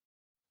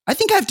 I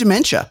think I have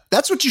dementia.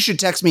 That's what you should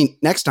text me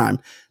next time.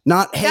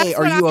 Not, hey,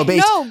 are you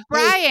obese? No,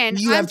 Brian,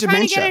 hey, you have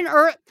dementia.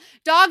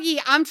 Doggy,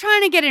 I'm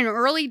trying to get an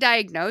early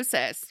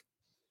diagnosis.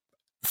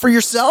 For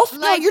yourself?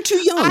 Like, no, you're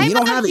too young. You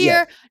don't have it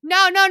yet.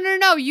 No.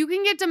 You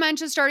can get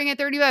dementia starting at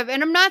 35.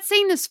 And I'm not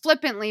saying this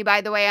flippantly,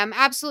 by the way. I'm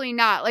absolutely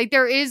not. Like,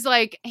 there is,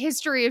 like,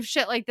 history of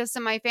shit like this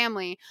in my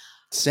family.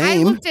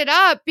 Same. I looked it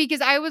up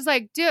because I was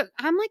like, dude,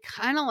 I'm like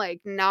kind of like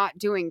not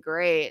doing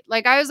great.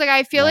 Like, I was like,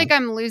 I feel like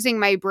I'm losing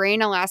my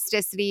brain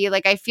elasticity.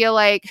 Like, I feel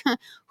like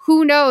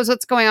who knows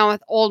what's going on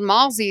with old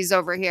Malsies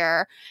over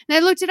here. And I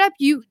looked it up.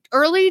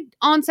 Early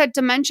onset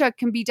dementia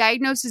can be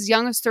diagnosed as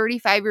young as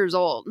 35 years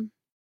old.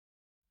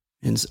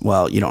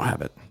 Well, you don't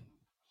have it.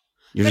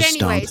 You're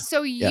just anyway,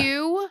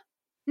 stoned.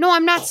 No,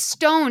 I'm not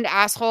stoned,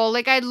 asshole.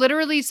 Like, I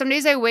literally, some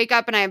days I wake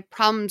up and I have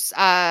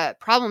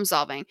problem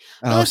solving.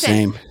 But listen,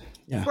 same.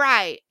 Yeah.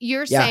 Right.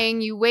 You're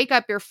saying you wake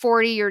up, you're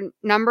 40, your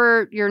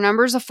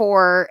number's a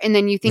 4, and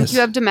then you think you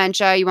have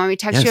dementia. You want me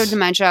to text you have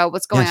dementia.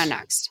 What's going on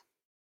next?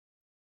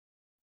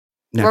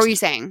 What were you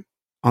saying?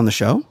 On the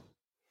show?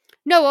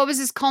 No, what was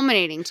this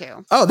culminating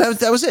to? Oh,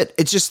 that was it.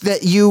 It's just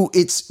that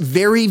it's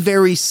very,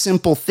 very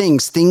simple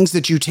things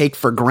that you take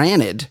for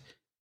granted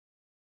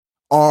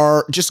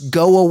are just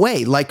go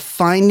away. Like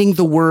finding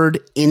the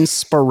word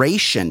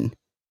inspiration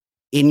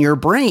in your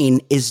brain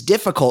is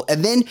difficult.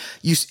 And then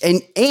you're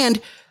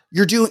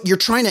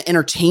trying to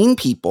entertain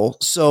people.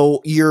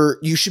 So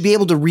you should be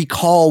able to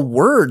recall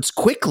words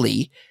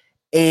quickly.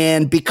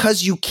 And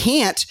because you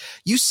can't,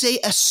 you say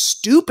a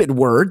stupid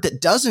word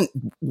that doesn't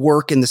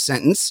work in the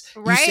sentence.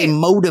 Right. You say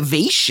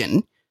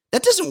motivation.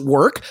 That doesn't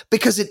work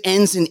because it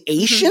ends in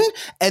Asian,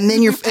 and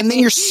then you're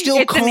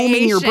still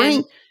combing your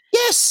brain.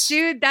 Yes.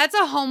 Dude, that's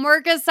a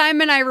homework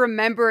assignment I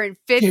remember in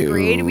 5th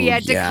grade. We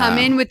had to come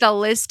in with a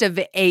list of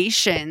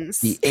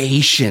Asians. The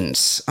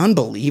Asians.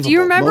 Unbelievable. Do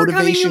you remember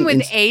coming in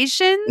with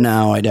Asians?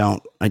 No, I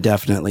don't. I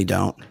definitely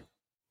don't.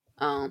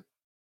 Oh.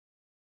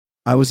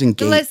 I was in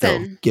GATE,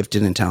 though,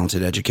 gifted and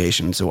talented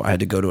education, so I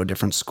had to go to a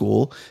different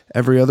school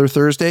every other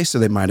Thursday, so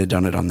they might have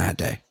done it on that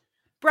day.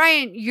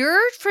 Brian, your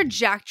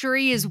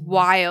trajectory is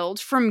wild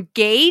from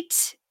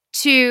GATE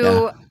to...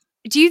 Yeah.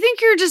 Do you think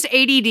you're just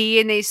ADD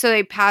and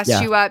they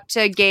passed you up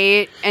to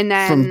GATE and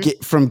then...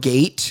 From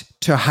GATE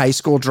to high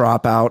school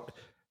dropout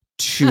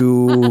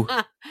to...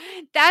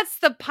 That's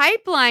the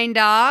pipeline,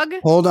 dog.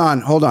 Hold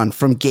on.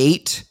 From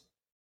GATE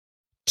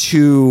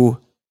to...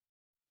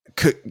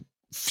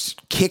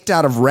 kicked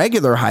out of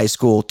regular high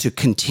school to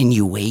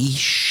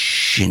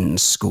continuation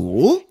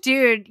school.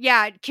 Dude,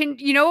 yeah.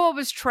 You know what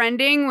was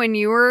trending when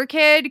you were a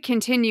kid?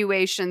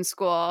 Continuation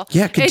school.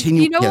 Yeah,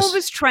 what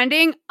was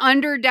trending?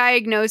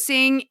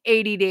 Underdiagnosing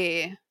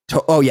ADD.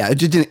 Oh yeah, it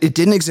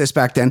didn't exist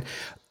back then.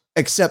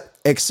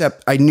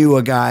 Except I knew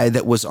a guy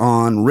that was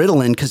on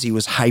Ritalin because he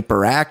was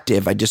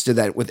hyperactive. I just did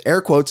that with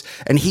air quotes,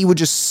 and he would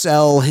just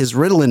sell his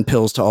Ritalin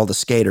pills to all the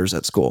skaters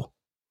at school.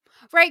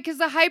 Right, because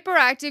the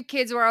hyperactive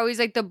kids were always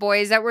like the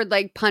boys that would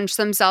like punch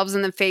themselves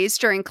in the face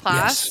during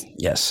class.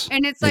 Yes.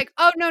 And it's like,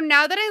 oh no,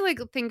 now that I like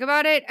think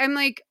about it, I'm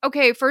like,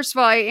 okay, first of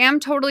all, I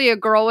am totally a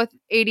girl with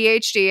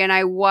ADHD, and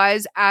I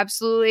was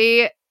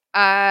absolutely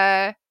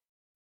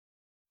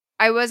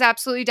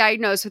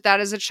diagnosed with that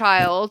as a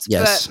child.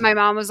 Yes. But my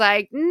mom was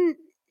like,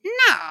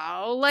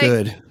 no, like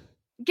good.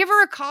 Give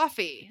her a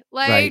coffee.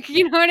 Like,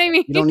 You know what I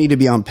mean? You don't need to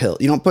be on pills.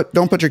 Don't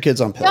put your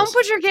kids on pills. Don't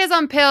put your kids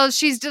on pills.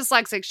 She's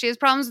dyslexic. She has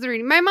problems with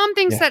reading. My mom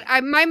thinks that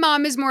my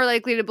mom is more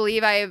likely to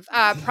believe I have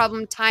a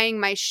problem tying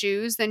my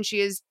shoes than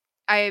she is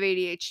I have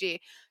ADHD.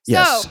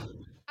 So,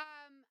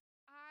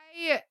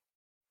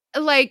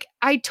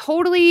 I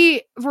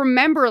totally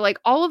remember like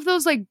all of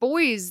those like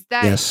boys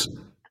that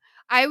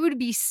I would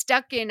be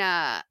stuck in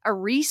a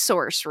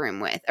resource room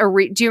with.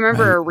 Do you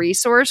remember a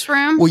resource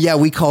room? Well, yeah,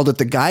 we called it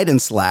the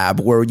guidance lab,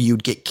 where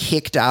you'd get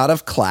kicked out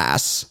of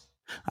class.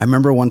 I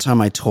remember one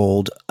time I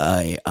told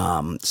a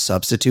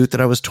substitute that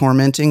I was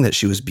tormenting that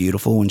she was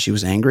beautiful when she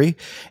was angry.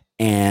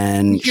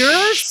 And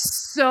you're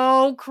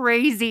so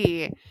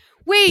crazy.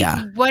 Wait,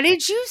 what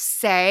did you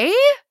say?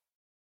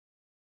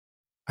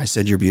 I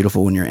said, you're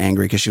beautiful when you're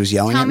angry because she was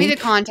yelling at me. Tell me the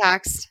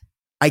context.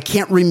 I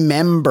can't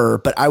remember,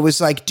 but I was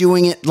like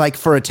doing it like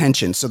for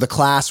attention. So the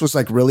class was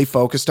like really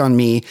focused on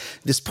me.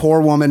 This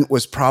poor woman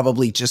was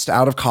probably just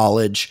out of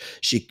college.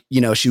 She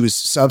was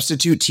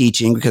substitute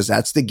teaching because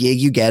that's the gig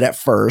you get at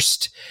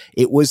first.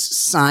 It was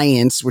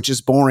science, which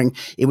is boring.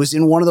 It was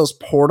in one of those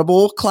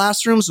portable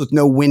classrooms with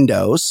no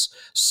windows.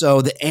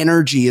 So the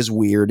energy is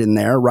weird in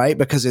there, right?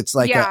 Because it's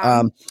like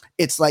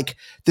it's like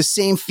the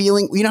same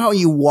feeling. You know how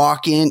you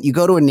walk in, you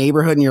go to a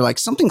neighborhood and you're like,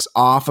 something's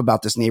off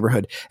about this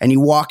neighborhood. And you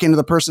walk into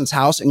the person's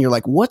house and you're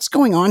like, what's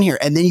going on here?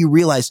 And then you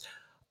realize,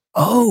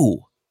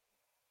 oh,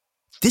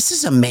 this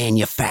is a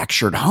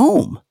manufactured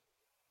home.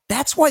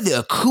 That's why the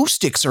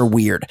acoustics are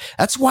weird.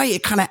 That's why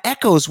it kind of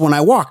echoes when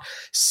I walk.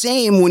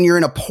 Same when you're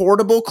in a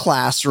portable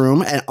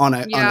classroom on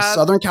a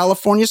Southern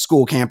California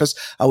school campus.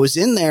 I was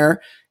in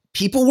there.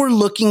 People were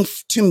looking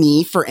to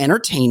me for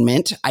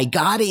entertainment. I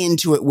got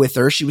into it with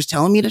her. She was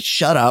telling me to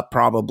shut up,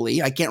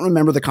 probably. I can't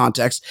remember the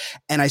context.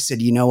 And I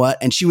said, you know what?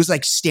 And she was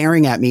like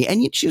staring at me.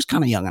 And she was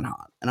kind of young and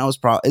hot. And I was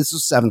this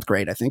was 7th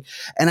grade, I think.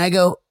 And I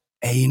go,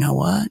 hey, you know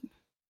what?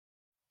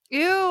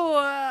 Ew.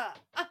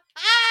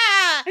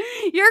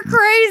 You're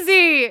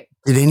crazy.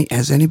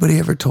 Has anybody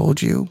ever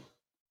told you?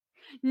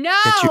 No,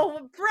 that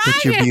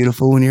you're Brian.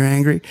 beautiful when you're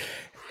angry?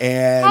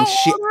 And How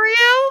old were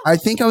you? I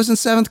think I was in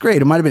 7th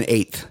grade. It might have been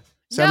 8th.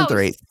 7th or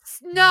 8th.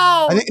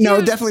 No. I think, no,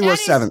 it definitely was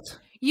 7th.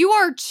 You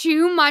are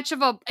too much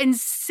of in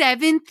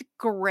 7th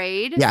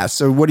grade. Yeah.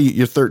 So what are you?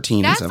 You're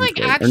 13. That's in 7th like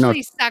grade.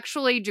 actually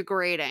sexually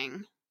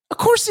degrading. Of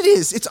course it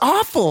is. It's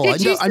awful.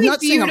 Did you I'm not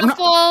beautiful? saying I'm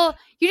not,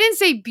 you didn't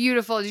say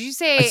beautiful. Did you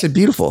say? I said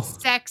beautiful.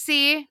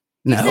 Sexy.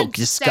 No,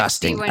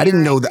 disgusting. I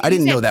didn't know that. I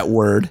didn't know that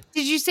word.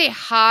 Did you say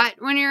hot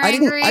when you're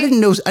angry? I didn't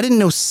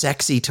know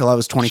sexy till I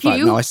was 25.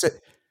 Cute? No, I said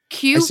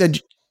cute. I said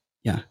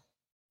yeah.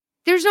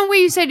 There's no way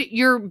you said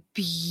you're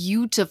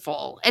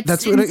beautiful.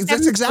 That's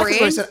exactly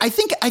what I said. I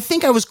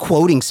think I was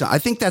quoting I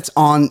think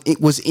it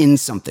was in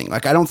something.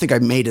 Like I don't think I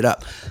made it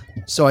up.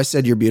 So I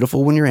said you're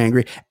beautiful when you're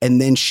angry,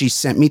 and then she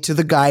sent me to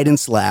the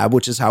guidance lab,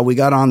 which is how we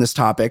got on this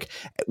topic,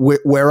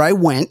 where I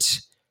went.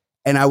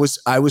 And I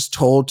was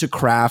told to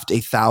craft a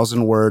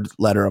 1,000-word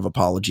letter of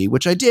apology,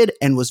 which I did,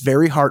 and was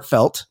very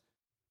heartfelt.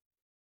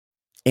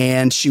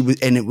 And she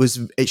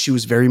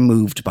was very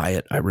moved by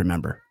it. I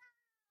remember.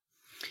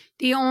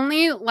 The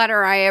only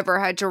letter I ever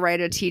had to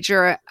write a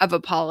teacher of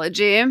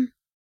apology,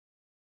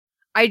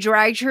 I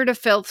dragged her to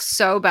filth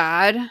so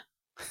bad,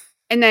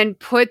 and then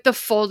put the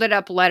folded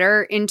up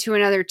letter into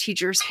another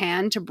teacher's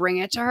hand to bring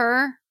it to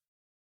her.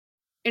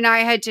 And I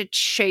had to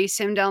chase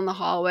him down the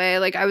hallway.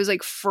 Like I was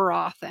like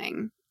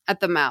frothing at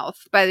the mouth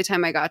by the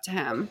time I got to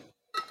him.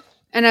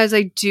 And I was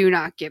like, do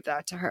not give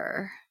that to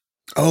her.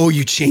 Oh,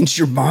 you changed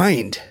your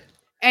mind.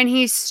 And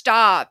he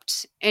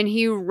stopped and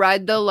he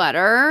read the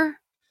letter.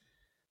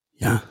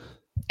 Yeah.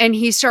 And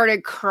he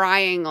started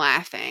crying,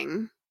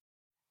 laughing.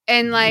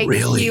 And like,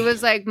 really? He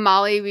was like,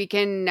 Molly, we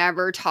can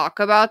never talk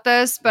about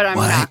this, but I'm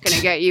not going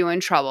to get you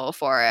in trouble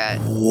for it.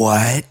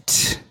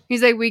 What?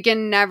 He's like, we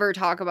can never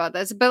talk about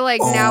this. But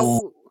like now,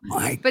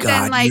 my but God,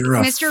 then like you're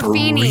Mr.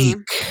 Feeney.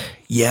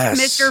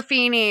 Yes. Mr.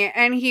 Feeney.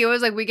 And he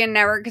was like, we can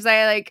never, because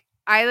I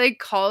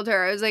called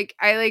her. I was like,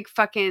 I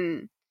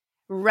fucking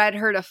read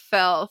her to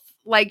filth.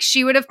 Like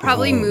she would have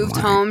probably moved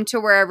home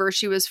to wherever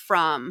she was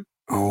from.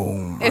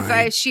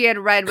 If she had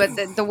read what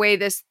the way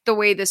this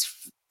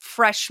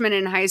freshman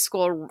in high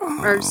school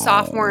or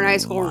sophomore in high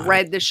school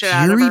read the shit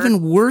out of her. You're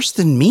even worse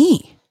than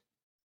me.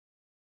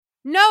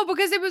 No,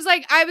 because it was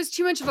like I was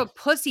too much of a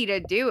pussy to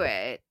do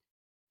it.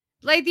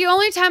 Like the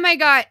only time I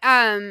got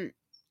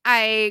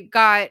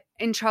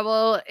in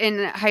trouble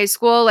in high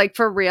school, like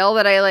for real,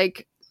 that I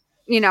like,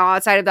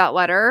 outside of that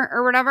letter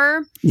or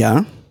whatever.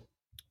 Yeah.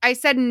 I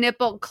said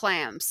nipple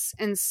clamps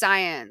in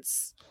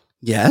science.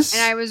 Yes.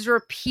 And I was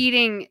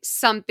repeating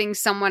something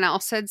someone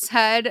else had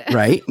said.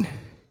 Right.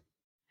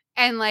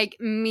 And like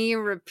me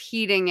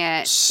repeating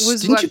it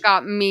was what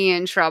got me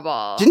in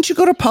trouble. Didn't you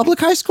go to public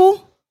high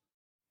school?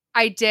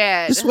 I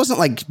did. This wasn't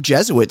like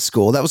Jesuit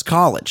school. That was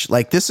college.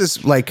 Like this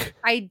is like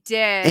I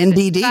did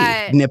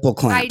NDD nipple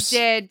clamps. I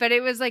did, but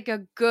it was like a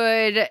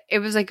good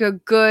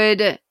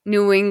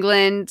New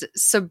England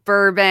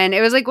suburban. It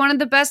was like one of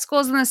the best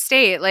schools in the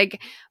state.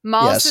 Like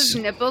Mollis's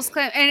nipples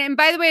clamp. And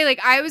by the way, like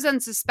I was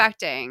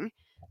unsuspecting,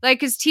 like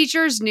because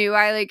teachers knew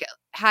I like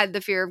had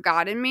the fear of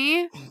God in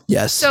me.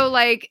 Yes. So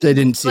like they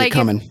didn't see it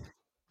coming.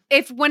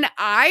 If when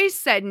I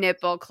said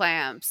nipple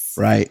clamps,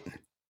 right.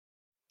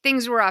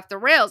 Things were off the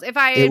rails. If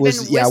I had been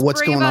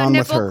whispering about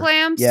nipple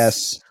clamps,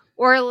 yes,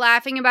 or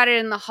laughing about it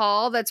in the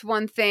hall, that's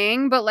one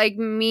thing. But like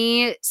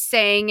me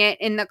saying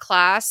it in the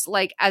class,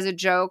 like as a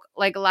joke,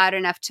 like loud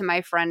enough to my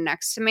friend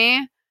next to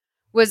me,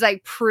 was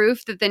like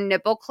proof that the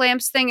nipple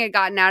clamps thing had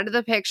gotten out of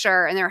the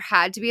picture, and there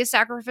had to be a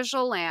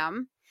sacrificial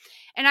lamb.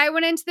 And I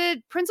went into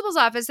the principal's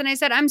office and I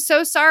said, "I'm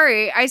so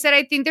sorry." I said,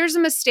 "I think there's a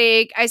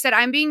mistake." I said,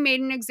 "I'm being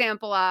made an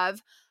example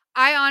of."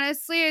 I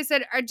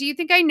said, do you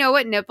think I know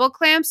what nipple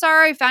clamps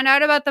are? I found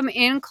out about them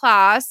in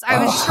class.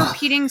 I was just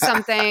repeating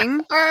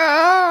something.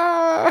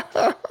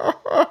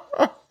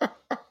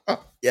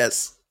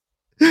 Yes.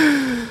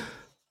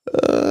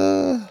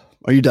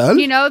 Are you done?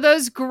 You know,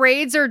 those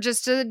grades are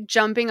just a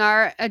jumping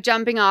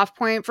off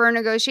point for a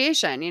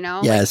negotiation, you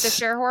know, Yes. like the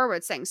Cher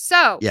Horowitz thing.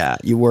 So yeah,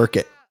 you work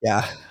it.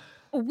 Yeah.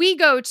 We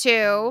go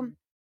to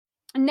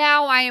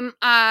now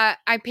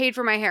I paid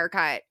for my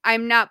haircut.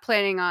 I'm not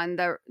planning on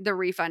the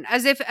refund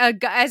as if a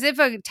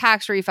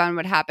tax refund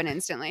would happen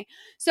instantly.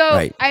 So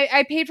Right.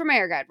 I paid for my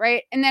haircut,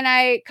 right? And then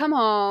I come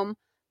home,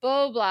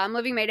 blah, blah, blah. I'm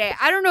living my day.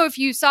 I don't know if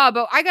you saw,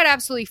 but I got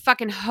absolutely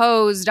fucking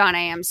hosed on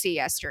AMC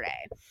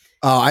yesterday.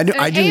 Oh, I do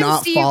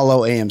not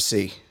follow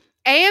AMC.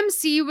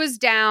 AMC was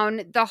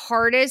down the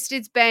hardest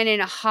it's been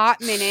in a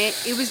hot minute.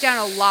 It was down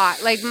a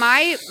lot. Like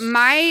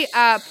my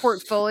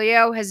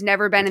portfolio has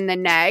never been in the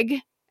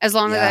neg as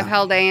long as I've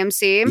held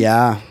AMC.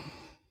 Yeah.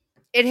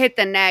 It hit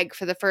the neg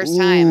for the first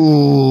time.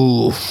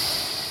 Ooh.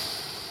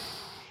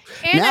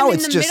 And now I'm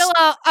in the middle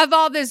of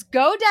all this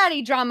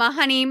GoDaddy drama,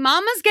 honey.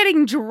 Mama's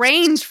getting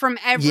drained from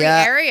every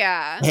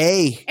area.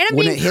 Hey, and I'm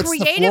when being it hits the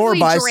creatively floor,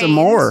 buy drained. some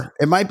more.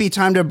 It might be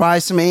time to buy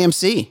some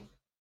AMC.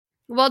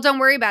 Well, don't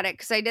worry about it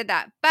because I did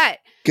that. But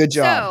good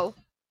job. So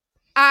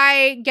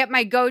I get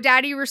my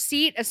GoDaddy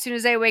receipt as soon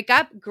as I wake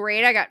up.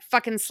 Great. I got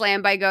fucking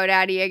slammed by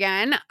GoDaddy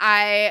again.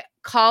 I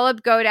call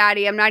up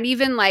GoDaddy. I'm not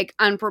even like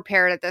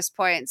unprepared at this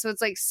point. So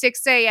it's like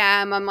 6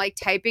 a.m. I'm like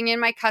typing in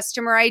my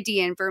customer ID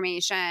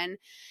information.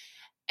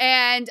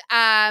 And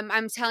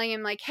I'm telling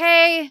him like,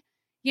 hey,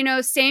 you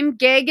know, same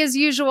gig as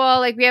usual.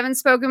 Like we haven't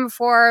spoken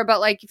before, but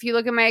like if you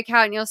look at my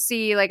account, you'll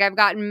see like I've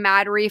gotten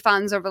mad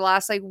refunds over the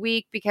last like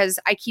week because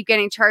I keep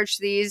getting charged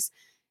these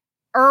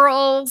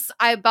Earls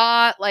I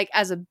bought like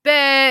as a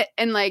bit.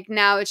 And like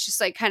now it's just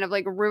like kind of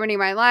like ruining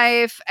my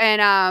life.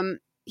 And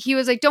he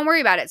was like, don't worry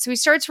about it. So he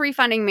starts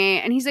refunding me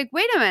and he's like,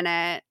 wait a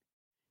minute.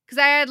 Cause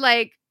I had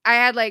like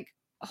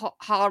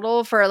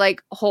HODL for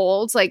like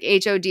holds, like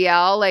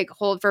HODL, like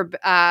hold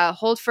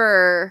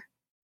for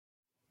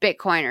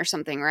Bitcoin or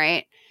something,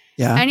 right?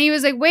 Yeah. And he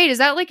was like, wait, is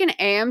that like an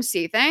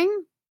AMC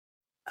thing?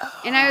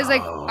 And I was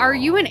like, are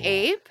you an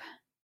ape?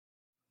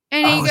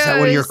 And he goes, is that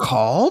what you're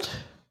called?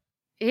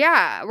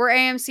 Yeah, we're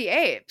AMC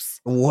apes.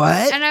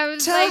 What? And I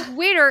was like,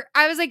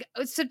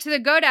 so to the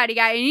GoDaddy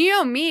guy, and you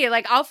know me,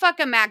 like I'll fuck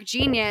a Mac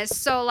genius.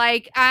 So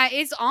like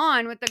it's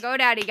on with the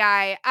GoDaddy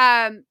guy.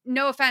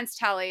 No offense,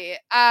 Telly.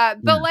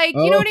 But like,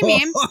 you know what I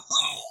mean?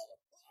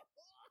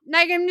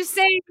 Like, I'm just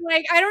saying,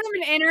 like, I don't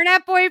have an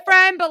internet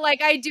boyfriend, but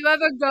like I do have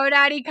a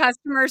GoDaddy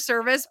customer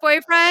service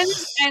boyfriend.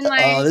 And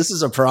like, this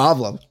is a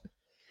problem.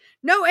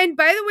 No, and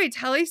by the way,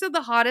 Telly said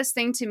the hottest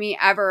thing to me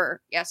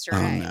ever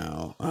yesterday.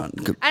 Oh no!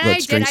 And I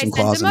did. I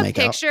sent him a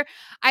picture.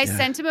 I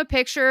sent him a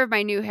picture of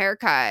my new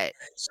haircut.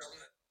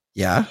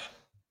 Yeah.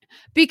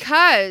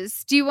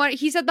 Because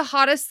he said the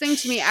hottest thing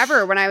to me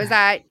ever when I was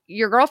at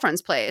your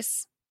girlfriend's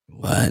place.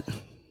 What?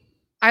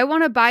 I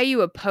want to buy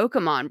you a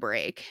Pokemon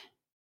break.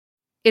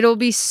 It'll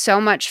be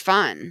so much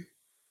fun.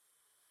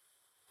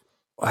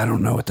 I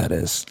don't know what that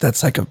is.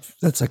 That's like a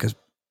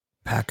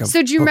pack of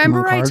So do you Pokemon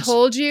remember cards? I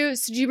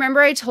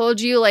told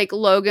you like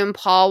Logan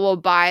Paul will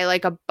buy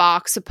like a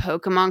box of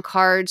Pokemon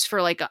cards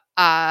for like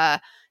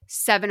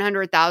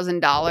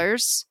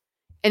 $700,000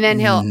 and then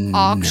he'll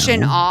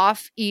auction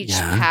off each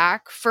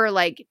pack for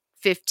like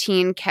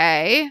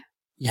 $15K.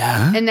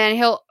 Yeah. And then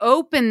he'll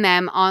open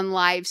them on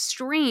live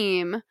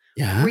stream,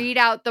 read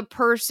out the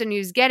person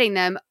who's getting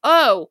them.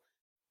 Oh,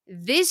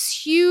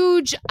 this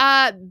huge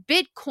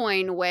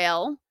Bitcoin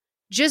whale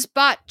just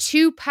bought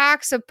 2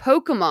 packs of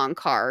Pokemon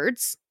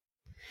cards.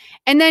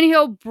 And then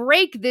he'll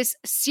break this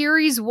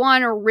Series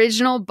 1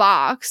 original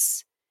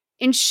box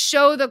and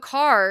show the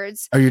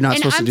cards. Are you not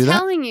supposed to do that? I'm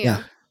telling you.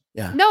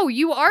 Yeah. No,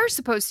 you are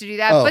supposed to do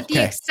that. But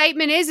the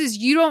excitement is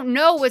you don't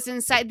know what's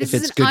inside. This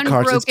is an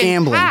unbroken it's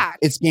gambling. pack.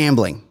 It's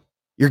gambling.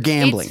 You're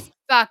gambling. It's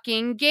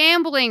fucking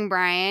gambling,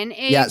 Brian.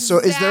 Exactly. Yeah. So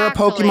is there a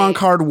Pokemon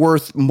card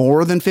worth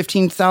more than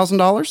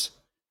 $15,000?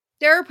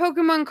 There are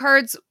Pokemon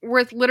cards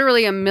worth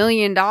literally $1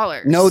 million.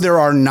 No, there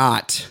are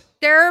not.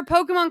 There are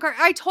Pokemon cards.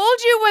 I told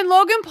you when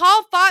Logan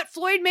Paul fought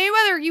Floyd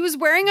Mayweather, he was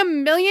wearing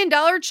 $1 million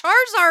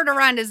Charizard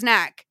around his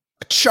neck.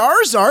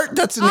 Charizard?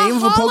 That's the name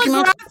of a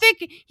Pokemon?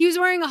 He was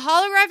wearing a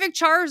holographic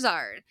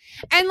Charizard.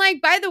 And like,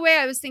 by the way,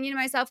 I was thinking to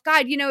myself,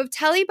 God, you know, if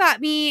Telly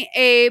bought me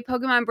a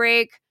Pokemon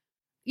break,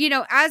 you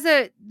know, as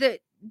the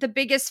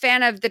biggest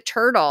fan of the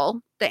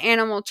turtle, the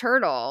animal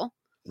turtle,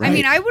 right. I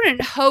mean, I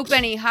wouldn't hope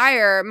any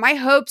higher. My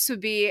hopes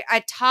would be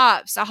at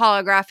tops a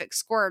holographic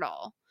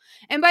Squirtle.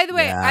 And by the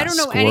way, I don't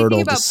know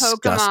anything about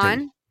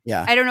Pokemon.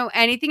 Yeah. I don't know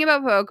anything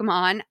about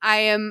Pokemon. I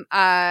am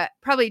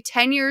probably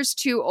 10 years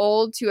too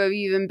old to have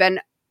even been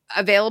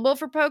available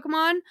for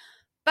Pokemon.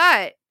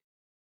 But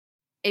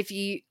if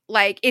you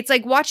like, it's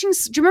like watching,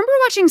 do you remember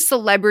watching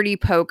Celebrity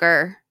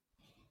Poker?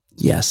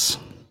 Yes.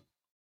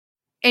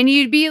 And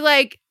you'd be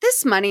like,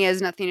 this money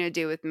has nothing to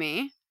do with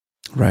me.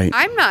 Right.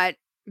 I'm not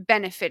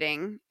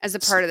benefiting as a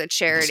part of the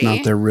charity. It's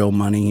not their real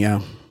money,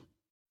 yeah.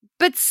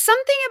 But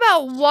something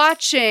about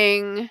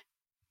watching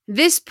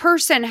this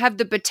person have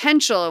the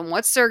potential and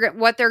what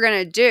they're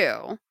going to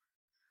do.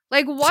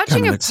 Like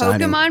watching a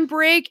Pokemon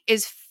break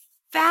is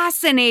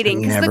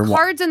fascinating because the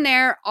cards in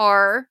there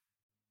are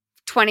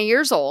 20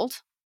 years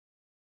old.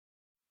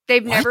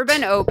 They've never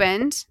been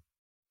opened.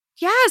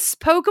 Yes,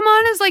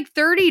 Pokemon is like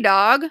 $30,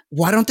 dog.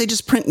 Why don't they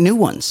just print new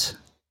ones?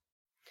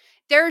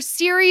 They're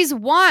series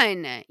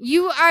 1.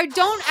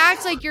 Don't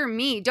act like you're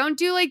me. Don't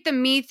do like the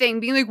me thing,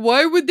 being like,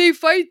 why would they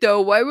fight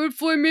though? Why would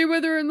Floyd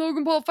Mayweather and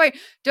Logan Paul fight?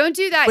 Don't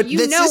do that. But why.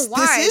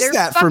 This is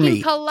that for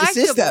me. Collectibles,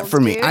 this is that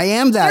for me. dude. I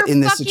am that They're in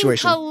this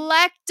situation.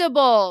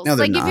 Collectibles. No,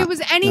 they're like not. if it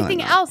was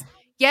anything else.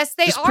 Yes,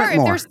 they are.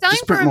 If they're selling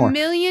for $1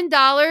 million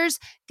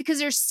because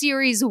they're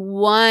series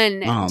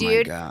 1, oh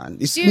dude. My God.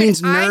 This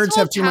means nerds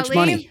have too much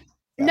money.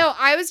 Yeah. No,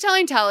 I was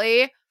telling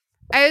Telly,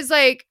 I was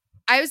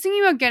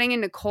thinking about getting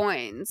into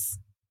coins.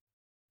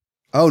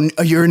 Oh,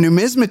 you're a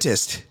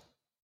numismatist.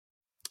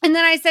 And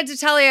then I said to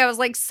Telly, I was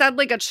like, said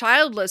like a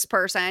childless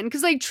person.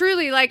 Because like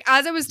truly, like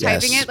as I was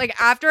typing it, like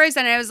after I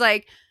sent it, I was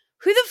like,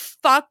 who the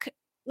fuck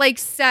like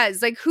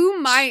says, like who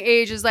my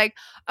age is like,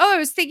 oh, I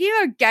was thinking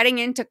about getting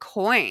into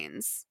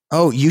coins.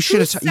 Oh, you should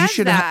have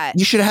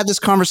had this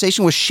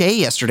conversation with Shay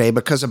yesterday,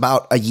 because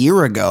about a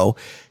year ago,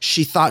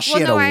 she thought she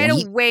had I had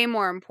a way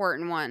more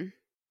important one.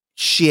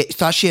 She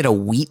thought she had a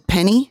wheat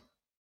penny.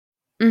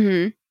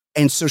 Mm-hmm.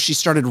 And so she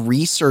started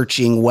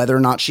researching whether or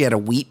not she had a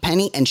wheat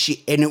penny, and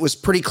it was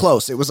pretty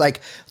close. It was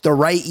like the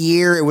right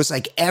year. It was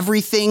like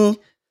everything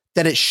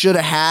that it should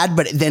have had,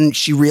 but then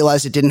she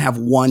realized it didn't have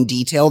one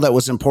detail that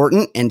was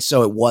important. And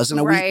so it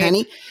wasn't a wheat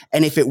penny.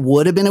 And if it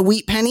would have been a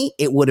wheat penny,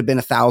 it would have been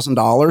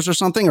 $1,000 or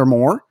something or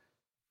more.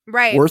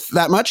 Right. Worth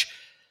that much.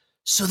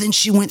 So then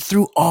she went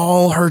through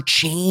all her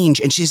change,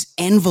 and she has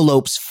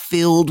envelopes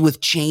filled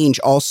with change,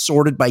 all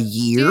sorted by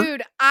year.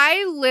 Dude,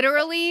 I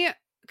literally,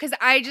 because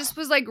I just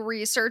was like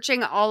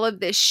researching all of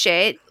this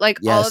shit, like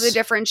all of the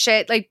different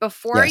shit. Like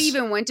before I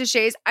even went to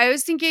Shay's, I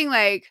was thinking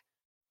like,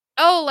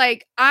 oh,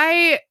 like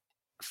I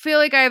feel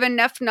like I have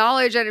enough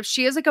knowledge that if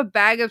she has like a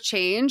bag of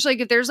change, like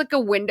if there's like a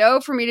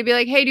window for me to be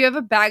like, hey, do you have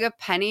a bag of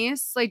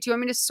pennies? Like, do you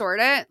want me to sort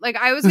it? Like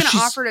I was going to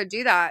offer to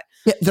do that.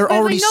 Yeah, they're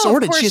already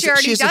sorted. She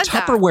has a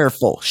Tupperware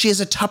full. She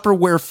has a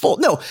Tupperware full.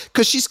 No,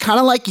 because she's kind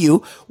of like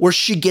you, where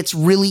she gets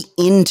really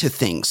into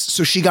things.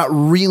 So she got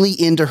really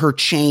into her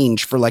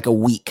change for like a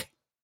week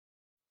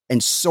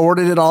and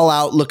sorted it all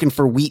out looking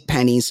for wheat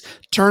pennies.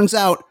 Turns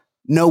out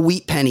no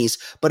wheat pennies.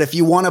 But if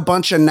you want a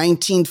bunch of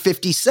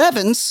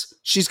 1957s,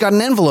 she's got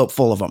an envelope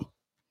full of them.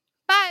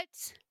 But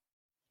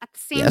at the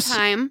same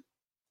time,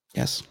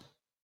 yes,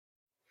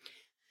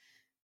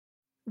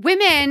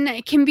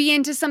 women can be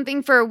into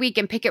something for a week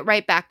and pick it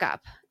right back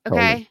up. Okay.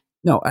 Totally.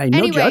 No,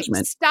 no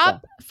judgment.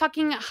 Stop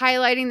fucking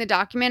highlighting the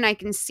document. I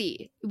can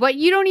see. What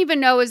you don't even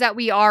know is that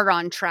we are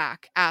on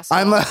track, asshole.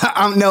 I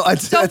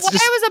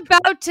was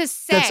about to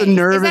say that's a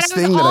nervous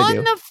thing that I do.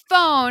 On the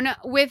phone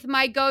with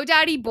my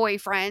GoDaddy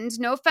boyfriend.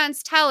 No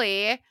offense,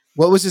 Telly.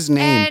 What was his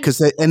name? Because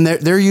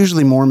they're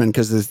usually Mormon,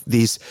 because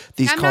these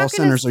call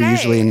centers are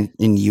usually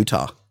in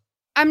Utah.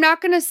 I'm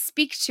not going to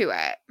speak to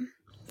it.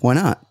 Why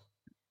not?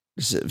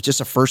 Just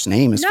a first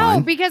name is fine.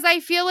 No, because I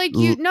feel like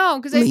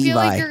because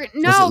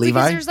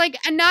there's like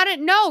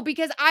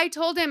because I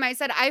told him, I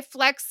said I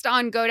flexed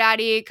on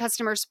GoDaddy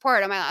customer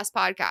support on my last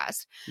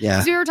podcast.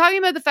 Yeah. So we were talking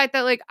about the fact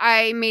that like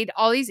I made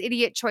all these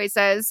idiot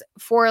choices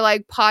for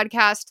like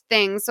podcast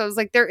things. So I was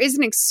like, there is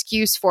an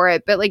excuse for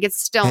it, but like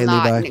it's still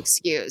not an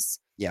excuse.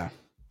 Yeah.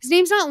 His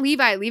name's not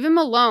Levi. Leave him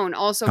alone.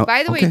 Also,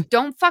 by the way,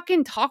 don't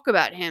fucking talk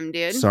about him,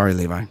 dude. Sorry,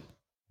 Levi.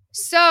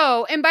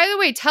 So, and by the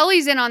way,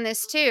 Telly's in on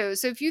this too.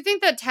 So if you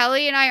think that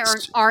Telly and I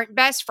aren't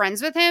best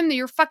friends with him, then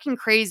you're fucking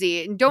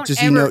crazy. And don't ever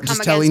come against our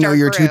Does Telly know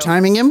you're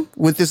two-timing him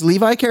with this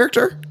Levi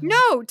character?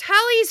 No,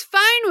 Telly's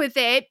fine with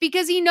it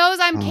because he knows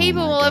I'm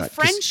capable of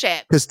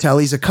friendship. Because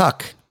Telly's a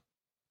cuck.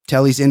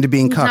 Telly's into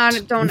being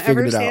cucked. Don't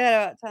ever say that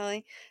about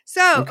Telly.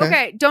 So,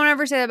 okay, don't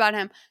ever say that about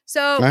him.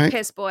 So,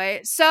 piss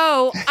boy.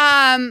 So,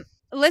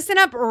 listen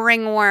up,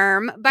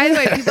 Ringworm. By the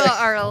way, people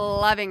are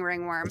loving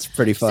Ringworm. It's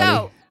pretty funny.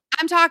 So,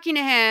 I'm talking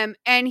to him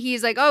and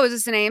he's like, oh, is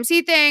this an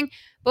AMC thing?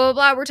 Blah,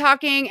 blah, blah. We're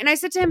talking. And I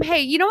said to him,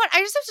 hey, you know what?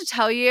 I just have to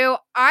tell you,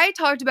 I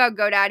talked about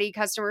GoDaddy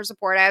customer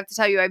support. I have to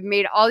tell you, I've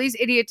made all these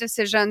idiot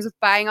decisions with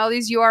buying all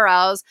these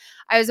URLs.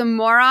 I was a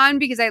moron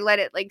because I let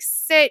it like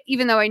sit,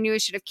 even though I knew I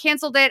should have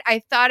canceled it.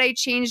 I thought I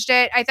changed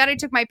it. I thought I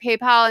took my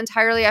PayPal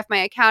entirely off my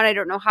account. I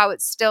don't know how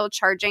it's still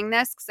charging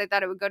this because I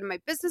thought it would go to my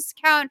business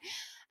account.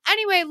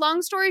 Anyway,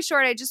 long story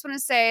short, I just want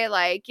to say,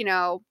 like, you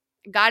know,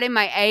 got in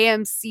my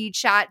AMC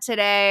chat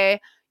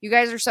today. You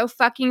guys are so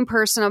fucking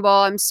personable.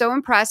 I'm so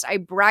impressed. I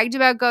bragged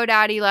about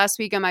GoDaddy last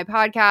week on my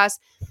podcast.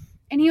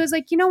 And he was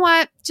like, you know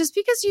what? Just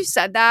because you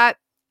said that,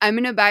 I'm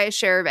going to buy a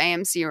share of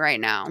AMC right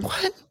now.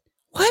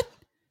 What?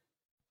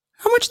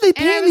 How much are they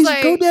paying these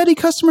GoDaddy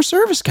customer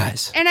service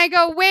guys? And I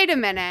go, wait a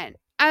minute.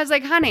 I was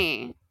like,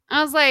 honey.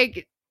 I was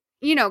like,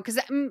 you know, because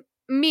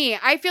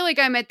I feel like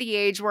I'm at the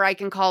age where I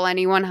can call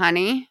anyone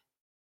honey.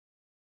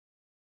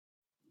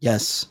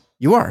 Yes,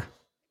 you are.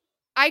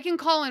 I can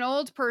call an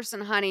old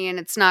person honey and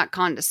it's not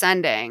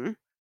condescending.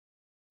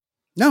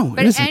 No,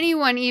 but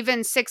anyone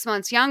even 6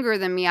 months younger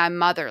than me, I'm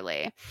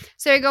motherly.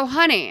 So I go,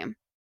 honey,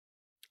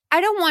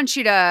 I don't want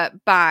you to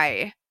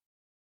buy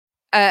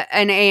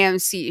an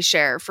AMC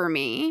share for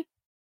me.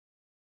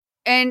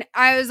 And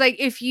I was like,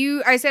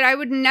 I said, I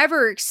would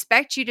never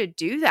expect you to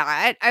do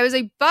that. I was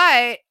like,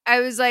 but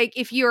I was like,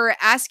 if you're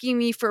asking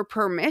me for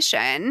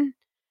permission,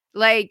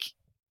 like,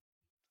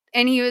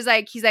 and he's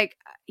like,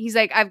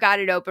 I've got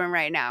it open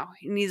right now.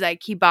 And he's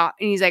like,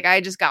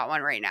 I just got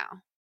one right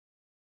now.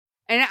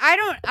 And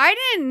I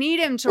didn't need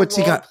him to What's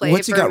he got? play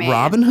What's he for got? me.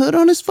 Robin Hood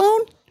on his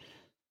phone?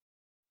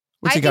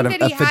 What's he got? think A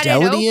that he had it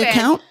Fidelity open.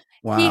 account?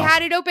 Wow. He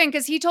had it open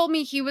because he told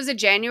me he was a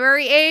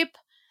January ape,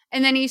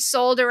 and then he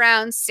sold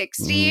around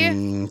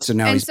 60. So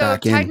now he's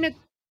back in.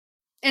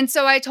 And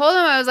so I told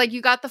him, I was like,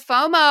 you got the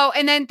FOMO.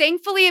 And then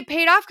thankfully it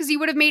paid off because he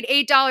would have made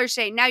 $8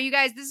 today. Now, you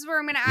guys, this is where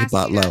I'm going to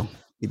ask you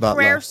to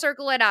prayer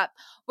circle it up.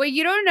 What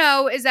you don't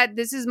know is that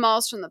this is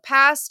Malls from the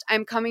past.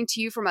 I'm coming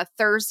to you from a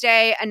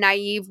Thursday, a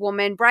naive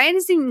woman. Brian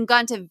hasn't even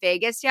gone to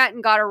Vegas yet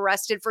and got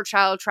arrested for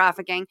child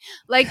trafficking.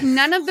 Like,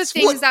 none of the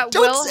things that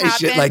will happen. Don't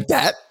say shit like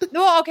that.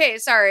 No, okay,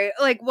 sorry.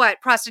 Like what?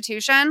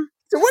 Prostitution?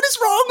 What is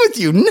wrong with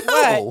you? No.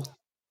 What?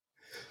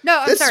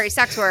 No, I'm sorry.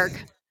 Sex work.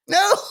 No.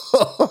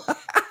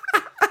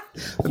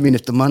 I mean,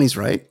 if the money's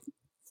right.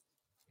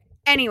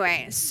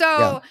 Anyway,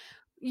 so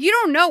you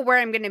don't know where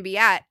I'm going to be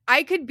at.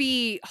 I could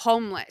be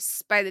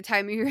homeless by the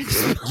time you hear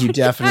this podcast. You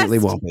definitely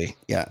won't be.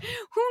 Yeah.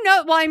 Who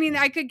knows? Well, I mean,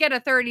 I could get a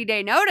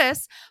 30-day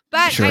notice,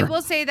 but I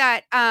will say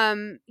that,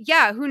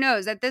 who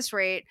knows at this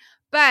rate.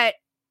 But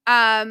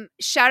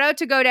shout out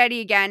to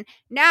GoDaddy again.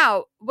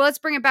 Now, let's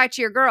bring it back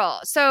to your girl.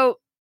 So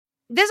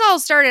this all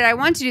started, I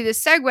want to do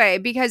this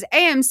segue because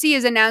AMC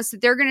has announced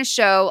that they're going to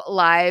show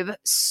live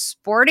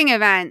sporting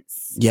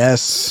events.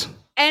 Yes.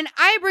 And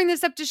I bring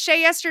this up to Shay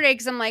yesterday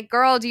because I'm like,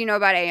 girl, do you know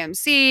about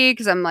AMC?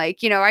 Because I'm like,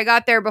 I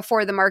got there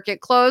before the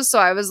market closed. So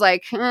I was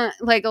like a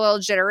little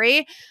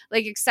jittery,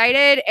 like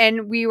excited.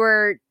 And we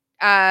were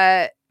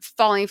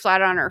falling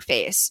flat on our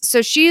face.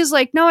 So she's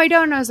like, no, I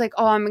don't. And I was like,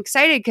 oh, I'm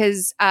excited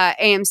because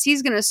AMC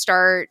is going to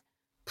start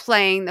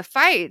playing the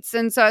fights.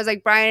 And so I was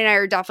like, Brian and I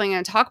are definitely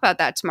going to talk about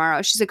that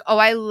tomorrow. She's like, oh,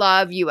 I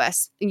love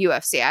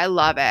UFC. I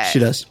love it. She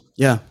does.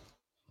 Yeah.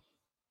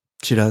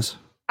 She does.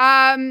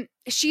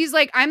 She's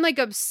like, I'm like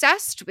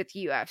obsessed with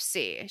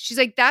UFC. She's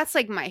like, that's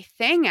like my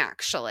thing,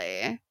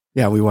 actually.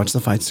 Yeah, we watch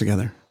the fights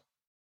together.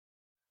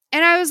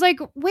 And I was like,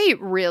 wait,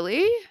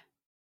 really?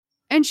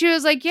 And she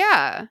was like,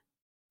 yeah.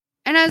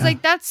 And I was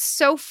like, that's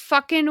so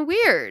fucking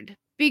weird.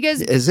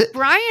 Because is it?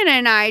 Brian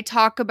and I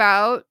talk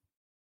about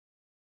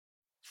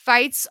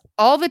fights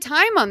all the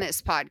time on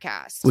this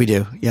podcast. We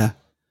do, yeah.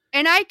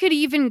 And I could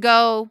even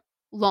go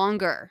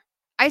longer.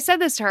 I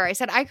said this to her. I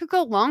said, I could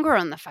go longer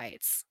on the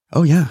fights.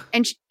 Oh, yeah.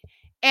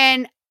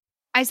 And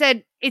I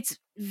said, it's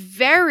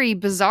very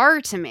bizarre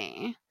to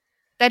me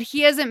that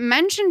he hasn't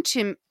mentioned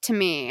to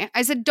me.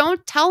 I said,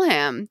 don't tell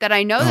him that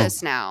I know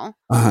this now.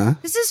 Uh-huh.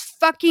 This is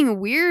fucking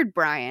weird,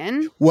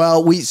 Brian.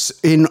 Well,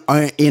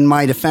 in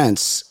my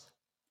defense,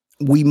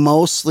 we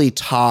mostly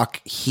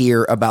talk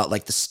here about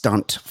like the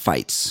stunt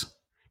fights.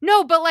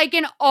 No, but like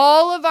in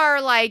all of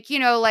our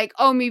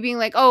me being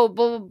like, oh,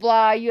 blah, blah,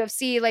 blah,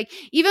 UFC, like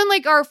even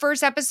like our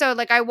first episode,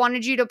 like I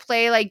wanted you to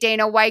play like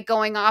Dana White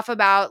going off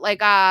about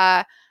like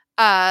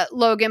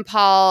Logan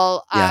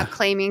Paul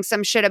claiming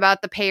some shit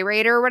about the pay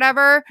rate or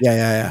whatever.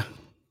 Yeah.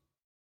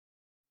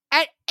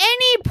 At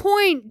any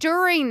point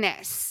during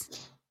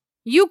this,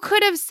 you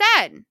could have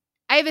said,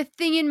 I have a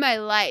thing in my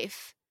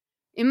life.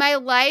 In my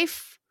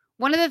life,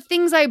 one of the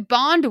things I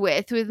bond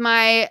with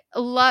my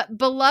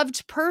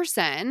beloved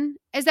person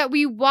is that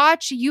we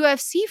watch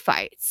UFC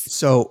fights.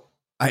 So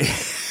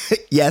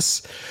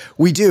yes,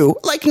 we do.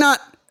 Like not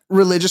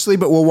religiously,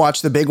 but we'll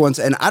watch the big ones.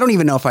 And I don't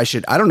even know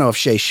I don't know if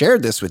Shay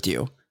shared this with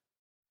you.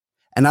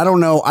 And I don't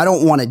know. I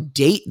don't want to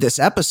date this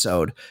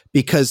episode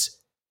because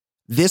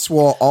this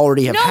will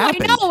already have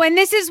happened. No, I know. And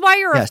this is why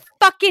you're a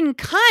fucking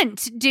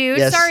cunt, dude.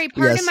 Yes, sorry,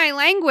 pardon my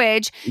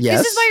language. Yes.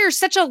 This is why you're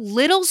such a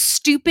little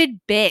stupid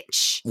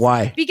bitch.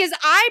 Why? Because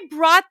I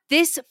brought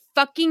this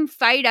fucking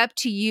fight up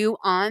to you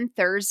on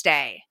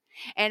Thursday.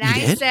 And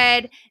I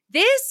said,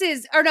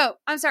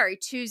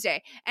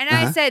 Tuesday. And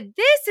I said,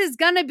 this is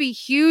going to be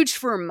huge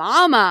for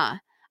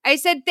mama. I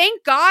said,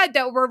 thank God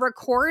that we're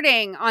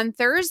recording on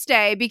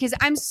Thursday because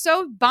I'm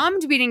so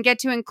bummed we didn't get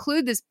to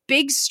include this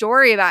big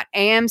story about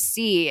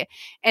AMC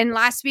in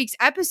last week's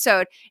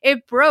episode.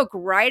 It broke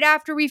right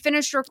after we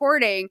finished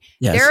recording.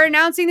 Yes. They're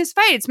announcing this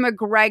fight. It's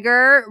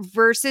McGregor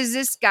versus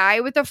this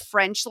guy with a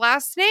French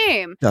last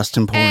name.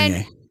 Dustin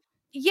Poirier.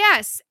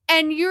 Yes.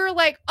 And you're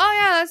like, oh,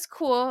 yeah, that's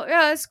cool.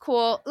 Yeah, that's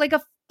cool. Like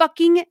a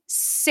fucking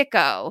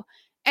sicko.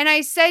 And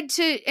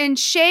and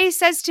Shay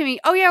says to me,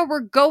 oh, yeah, we're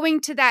going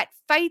to that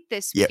fight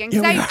this weekend.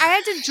 Because I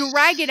had to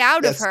drag it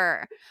out of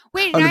her.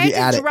 Wait, and I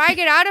had to drag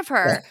it out of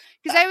her.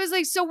 Because I was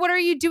like, so what are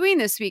you doing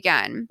this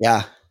weekend?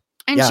 Yeah.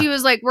 And she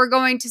was like, we're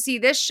going to see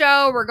this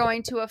show. We're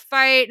going to a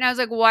fight. And I was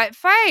like, what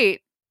fight?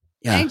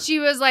 Yeah. And she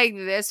was like,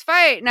 this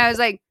fight. And I was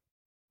like,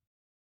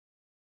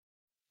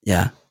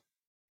 yeah.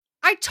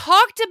 I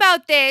talked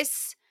about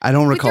this. I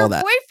don't recall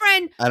that.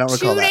 Boyfriend I don't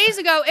recall 2 days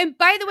ago. And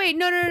by the way,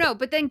 no.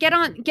 But then get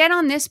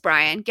on this,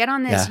 Brian. Get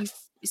on this. Yeah.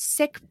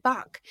 sick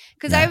fuck.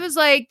 Because I was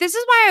like, this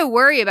is why I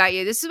worry about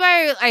you. This is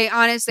why I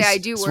honestly, I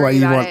do worry about it.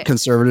 That's why you want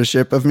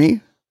conservatorship of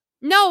me?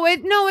 No,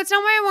 it's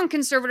not why I want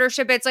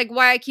conservatorship. It's like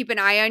why I keep an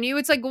eye on you.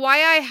 It's like why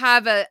I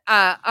have a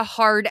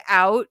hard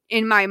out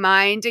in my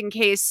mind in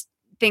case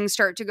things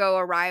start to go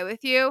awry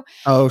with you.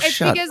 Oh, it's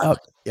shut up.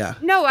 Yeah.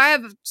 No, I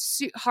have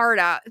hard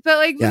out. But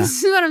like,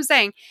 this is what I'm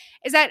saying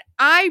is that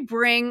I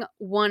bring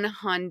one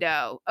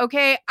hundo.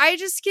 Okay. I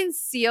just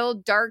conceal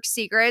dark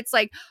secrets.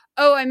 Like,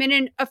 oh, I'm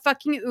in a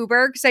fucking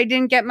Uber because I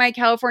didn't get my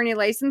California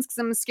license because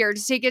I'm scared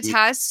to take a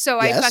test. So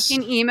I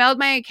fucking emailed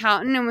my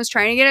accountant and was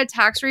trying to get a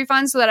tax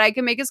refund so that I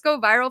could make us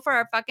go viral for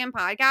our fucking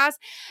podcast.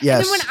 Yes.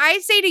 And then when I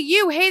say to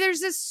you, hey,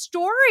 there's this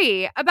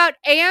story about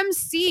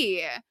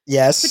AMC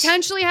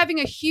potentially having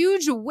a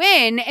huge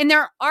win and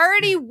they're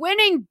already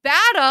winning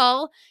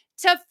battle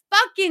to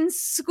fucking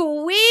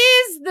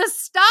squeeze the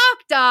stock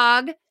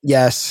dog.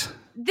 Yes.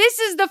 This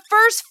is the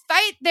first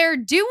fight they're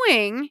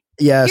doing.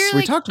 Yes,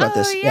 we talked about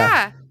this.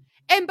 Yeah.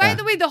 And by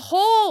the way, the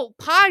whole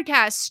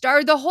podcast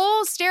the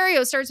whole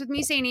stereo starts with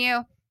me saying to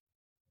you,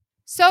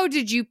 so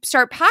did you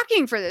start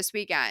packing for this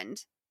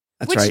weekend?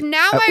 That's which right.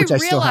 now I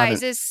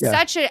realize is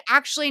such a,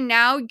 actually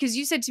now, because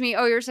you said to me,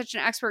 oh, you're such an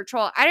expert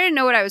troll. I didn't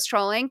know what I was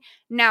trolling.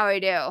 Now I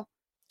do.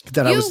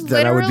 That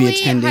I would be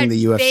attending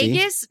the UFC.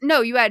 Vegas?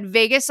 No, you had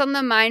Vegas on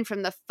the mind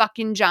from the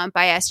fucking jump.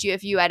 I asked you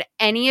if you had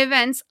any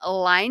events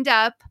lined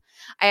up.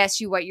 I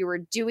asked you what you were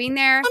doing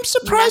there. I'm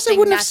surprised I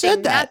wouldn't have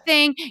said that.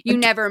 Nothing. You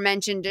never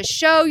mentioned a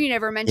show. You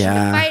never mentioned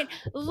a fight.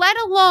 Let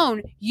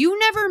alone, you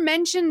never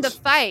mentioned the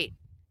fight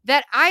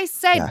that I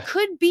said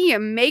could be a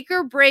make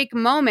or break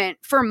moment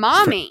for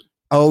mommy.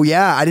 Oh,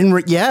 yeah. I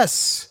didn't.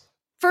 Yes.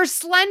 For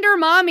slender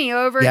mommy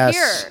over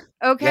here.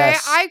 Okay.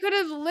 Yes. I could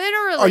have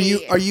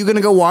literally. Are you going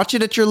to go watch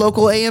it at your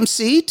local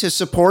AMC to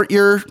support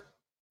your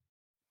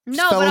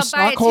No, but I'll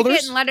buy a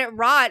ticket and let it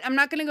rot. I'm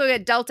not going to go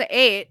get Delta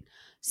 8.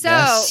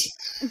 So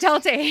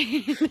Delta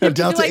 8. No,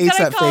 Delta 8's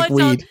that fake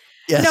weed.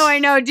 Yes. No, I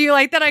know. Do you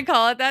like that I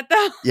call it that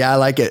though? Yeah, I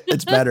like it.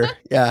 It's better.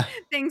 Yeah.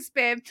 Thanks,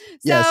 babe.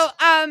 So,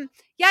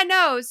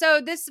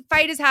 so this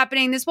fight is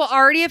happening. This will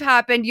already have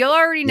happened. You'll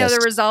already know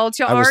the results.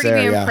 You'll already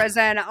be in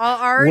prison. I'll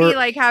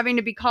already having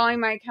to be calling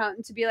my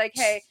accountant to be like,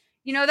 hey,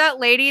 you know that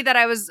lady that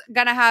I was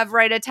going to have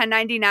write a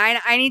 1099?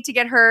 I need to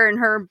get her and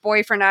her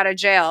boyfriend out of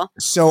jail.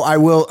 So I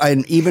will,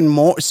 and even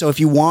more. So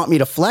if you want me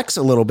to flex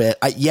a little bit,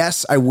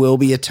 I will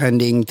be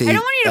attending the. I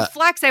don't want you to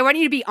flex. I want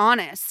you to be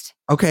honest.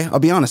 Okay, I'll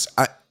be honest.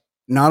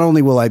 Not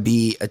only will I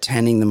be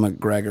attending the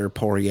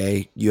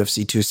McGregor-Poirier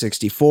UFC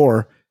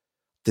 264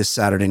 this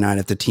Saturday night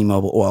at the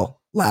T-Mobile,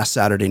 last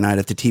Saturday night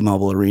at the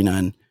T-Mobile Arena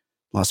in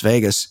Las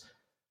Vegas,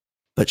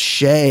 but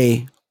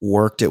Shay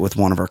worked it with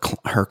one of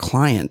her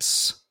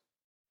clients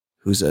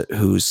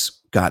who's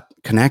got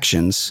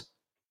connections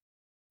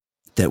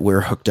that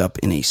we're hooked up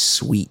in a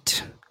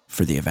suite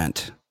for the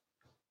event.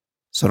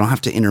 So I don't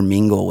have to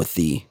intermingle with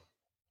the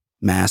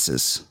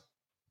masses.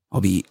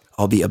 I'll be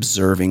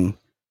observing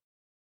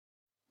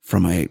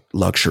from a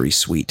luxury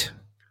suite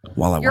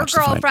while I watch the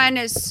fight. Your girlfriend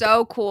is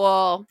so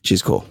cool.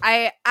 She's cool.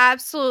 I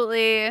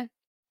absolutely.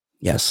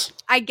 Yes.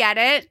 I get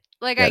it.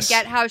 Like, I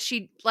get how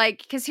she,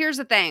 because here's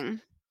the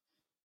thing.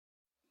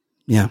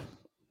 Yeah.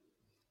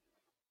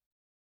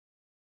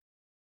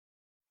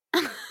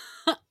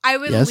 I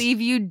would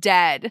leave you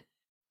dead.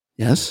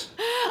 Yes.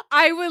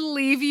 I would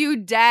leave you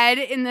dead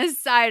in the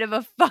side of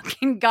a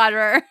fucking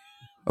gutter.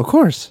 Of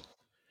course.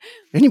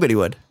 Anybody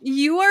would.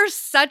 You are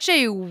such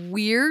a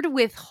weird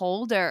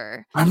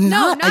withholder. I'm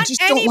not. No, not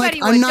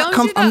anybody would.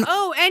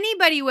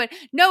 Anybody would.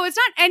 No, it's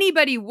not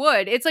anybody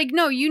would. It's like,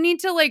 no, you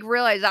need to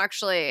realize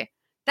actually.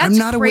 That's I'm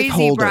not crazy, a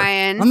withholder.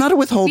 Brian. I'm not a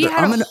withholder.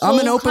 I'm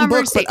an open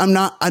book, but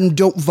I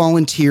don't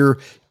volunteer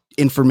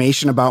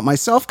information about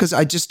myself because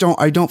I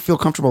don't feel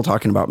comfortable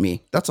talking about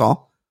me. That's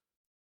all.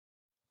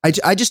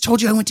 I just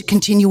told you I went to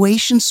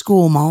continuation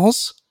school,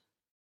 Malls.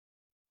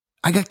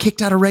 I got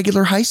kicked out of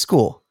regular high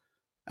school.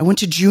 I went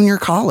to junior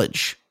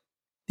college.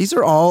 These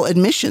are all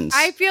admissions.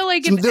 I feel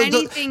like if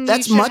anything,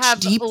 that's you should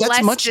have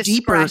less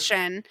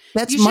discretion.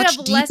 That's much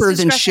deeper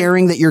than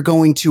sharing that you're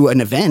going to an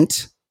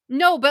event.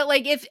 No, but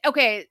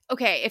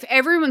if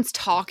everyone's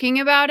talking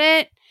about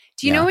it,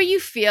 do you know what you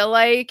feel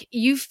like?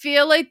 You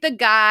feel like the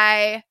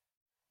guy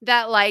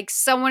that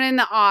someone in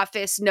the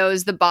office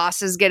knows the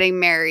boss is getting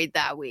married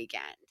that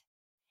weekend.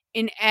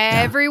 And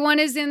everyone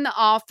is in the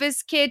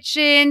office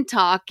kitchen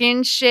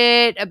talking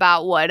shit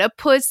about what a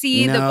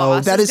pussy the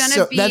boss is going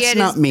to be at his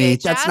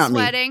bitch-ass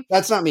wedding.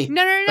 That's not me.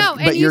 No.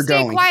 And you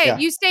stay quiet. Yeah.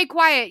 You stay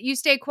quiet. You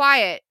stay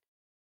quiet.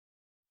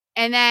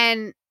 And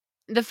then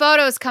the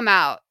photos come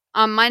out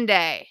on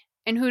Monday.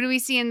 And who do we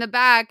see in the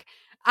back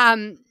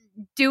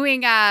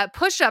doing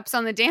push-ups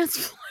on the dance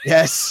floor?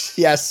 Yes.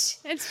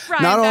 It's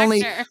Brian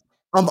Beckner.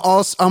 I'm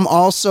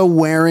also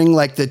wearing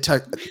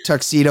the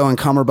tuxedo and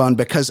cummerbund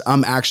because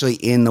I'm actually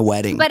in the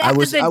wedding. But I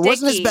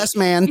wasn't his best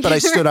man, but I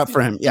stood up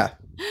for him. Yeah.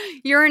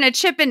 You're in a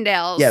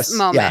Chippendales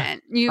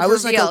moment. Yeah. You've I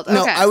was revealed.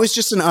 Okay. I was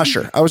just an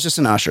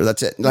usher.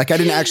 That's it. Like I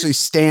didn't actually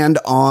stand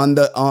on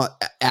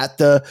at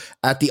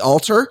the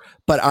altar,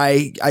 but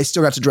I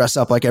still got to dress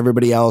up like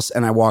everybody else,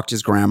 and I walked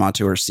his grandma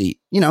to her seat.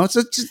 It's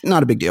just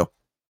not a big deal.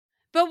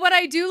 But what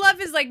I do love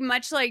is like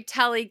much like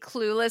Telly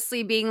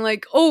cluelessly being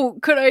like, "Oh,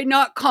 could I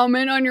not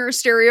comment on your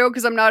stereo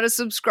because I'm not a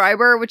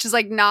subscriber?" Which is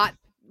like not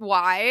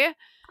why.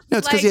 No,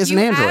 it's because he has an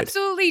Android. You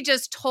absolutely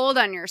just told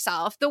on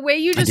yourself. The way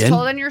you just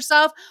told on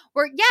yourself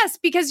yes,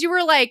 because you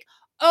were like,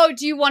 "Oh,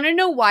 do you want to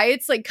know why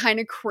it's like kind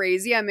of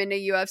crazy I'm into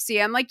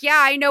UFC?" I'm like, "Yeah,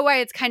 I know why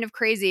it's kind of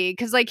crazy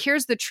because like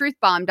here's the truth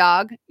bomb,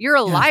 dog. You're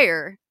a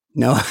liar."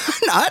 No,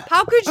 I'm not.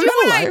 How could you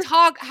and I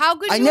talk? How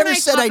could you and I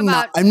talk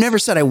about? I never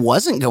said I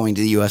wasn't going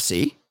to the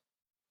UFC.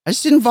 I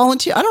just didn't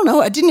volunteer. I don't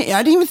know. I didn't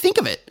even think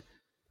of it.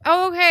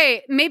 Oh,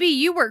 okay. Maybe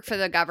you work for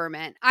the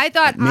government. I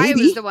thought I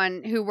was the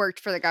one who worked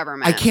for the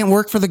government. I can't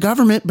work for the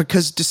government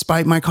because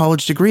despite my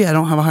college degree, I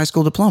don't have a high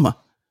school diploma.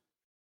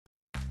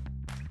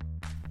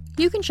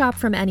 You can shop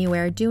from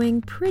anywhere doing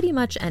pretty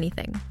much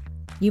anything.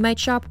 You might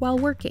shop while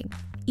working,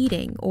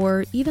 eating,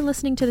 or even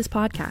listening to this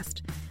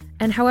podcast.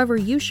 And however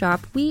you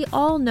shop, we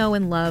all know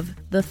and love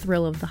the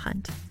thrill of the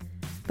hunt.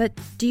 But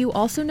do you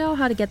also know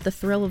how to get the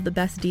thrill of the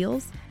best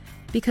deals?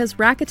 Because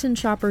Rakuten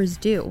shoppers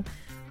do.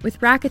 With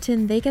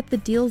Rakuten, they get the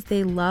deals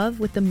they love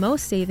with the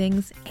most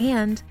savings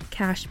and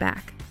cash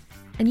back.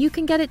 And you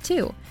can get it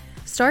too.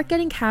 Start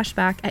getting cash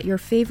back at your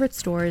favorite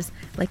stores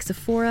like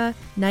Sephora,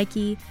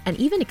 Nike, and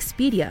even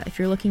Expedia if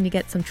you're looking to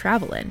get some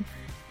travel in.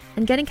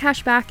 And getting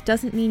cash back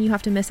doesn't mean you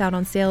have to miss out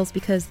on sales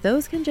because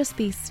those can just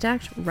be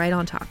stacked right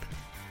on top.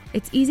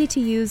 It's easy to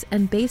use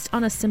and based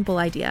on a simple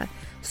idea.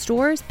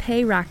 Stores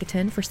pay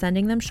Rakuten for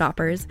sending them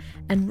shoppers,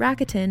 and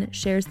Rakuten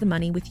shares the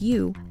money with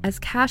you as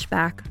cash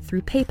back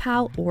through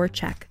PayPal or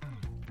check.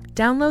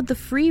 Download the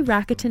free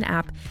Rakuten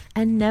app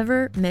and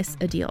never miss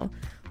a deal.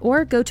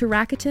 Or go to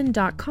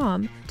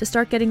Rakuten.com to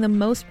start getting the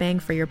most bang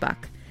for your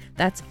buck.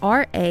 That's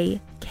Rakuten.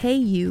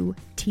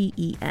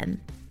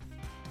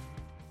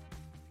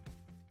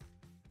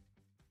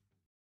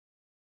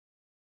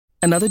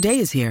 Another day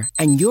is here,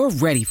 and you're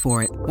ready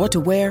for it. What to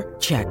wear?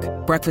 Check.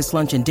 Breakfast,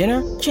 lunch, and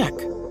dinner? Check.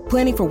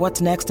 Planning for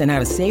what's next and how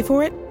to save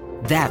for it?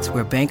 That's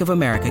where Bank of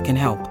America can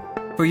help.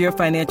 For your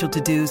financial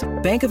to-dos,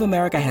 Bank of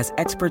America has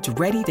experts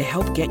ready to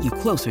help get you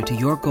closer to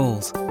your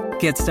goals.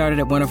 Get started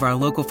at one of our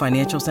local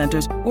financial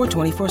centers or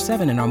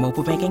 24/7 in our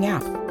mobile banking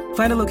app.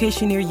 Find a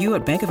location near you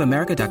at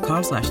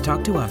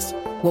bankofamerica.com/talktous.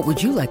 What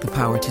would you like the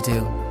power to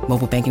do?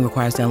 Mobile banking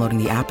requires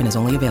downloading the app and is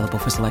only available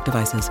for select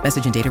devices.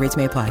 Message and data rates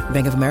may apply.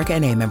 Bank of America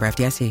NA, member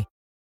FDIC.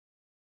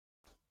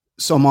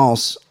 So,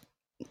 Malls,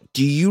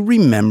 do you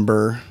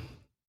remember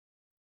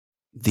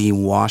the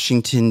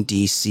Washington,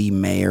 D.C.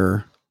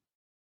 mayor,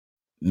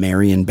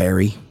 Marion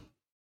Barry?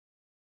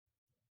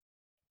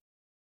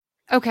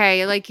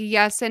 Okay, like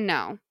yes and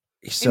no.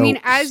 So, I mean,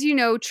 as you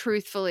know,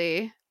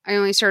 truthfully, I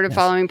only started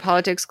following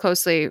politics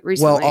closely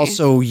recently. Well,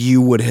 also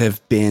you would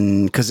have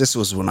been, because this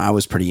was when I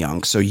was pretty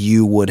young, so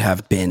you would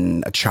have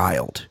been a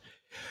child.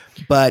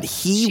 But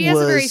she has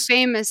a very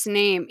famous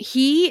name.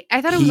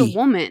 I thought it was a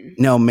woman.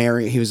 No,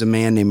 he was a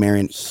man named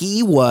Marion.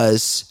 He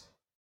was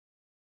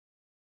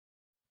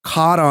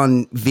caught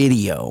on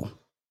video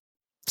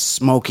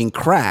smoking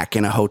crack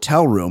in a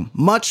hotel room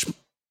long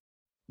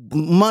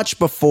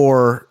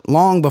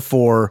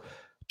before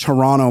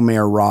Toronto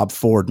Mayor Rob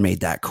Ford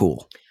made that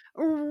cool.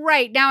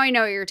 Right. Now I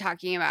know what you're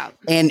talking about.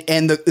 And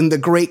the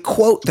great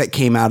quote that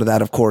came out of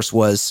that, of course,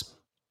 was,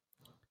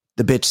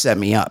 "The bitch set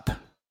me up."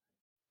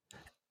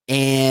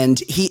 And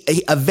he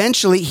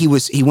eventually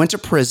went to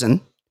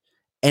prison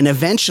and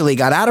eventually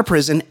got out of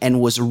prison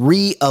and was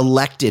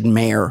re-elected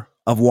mayor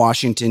of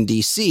Washington,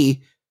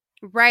 D.C.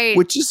 Right.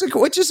 Which is a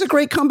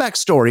great comeback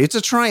story. It's a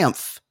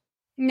triumph.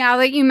 Now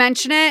that you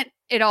mention it,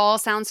 it all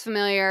sounds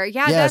familiar.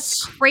 Yeah, yes.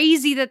 That's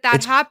crazy that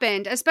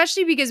happened,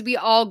 especially because we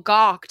all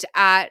gawked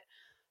at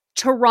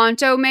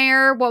Toronto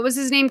mayor. What was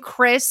his name?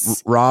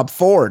 Chris? Rob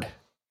Ford.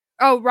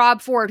 Oh,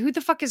 Rob Ford. Who the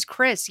fuck is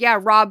Chris? Yeah,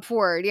 Rob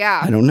Ford.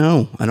 Yeah. I don't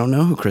know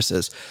who Chris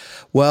is.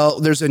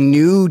 Well, there's a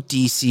new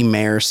DC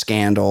mayor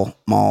scandal,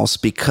 Malls,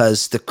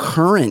 because the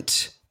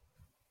current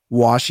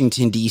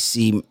Washington,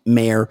 D.C.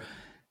 mayor,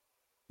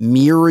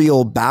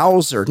 Muriel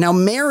Bowser. Now,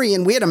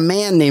 Marion, we had a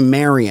man named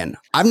Marion.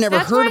 I've never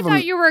heard of him. I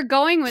thought you were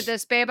going with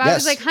this, babe. I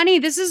was like, honey,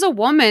 this is a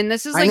woman.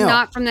 This is like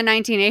not from the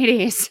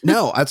 1980s.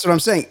 No, that's what I'm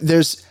saying.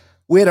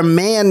 We had a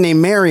man named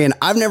Marion.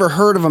 I've never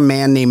heard of a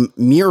man named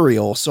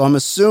Muriel, so I'm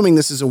assuming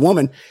this is a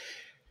woman.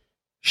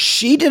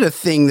 She did a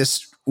thing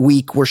this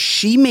week where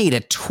she made a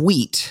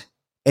tweet,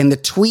 and the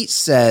tweet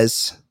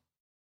says,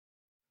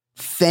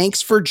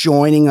 "Thanks for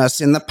joining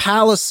us in the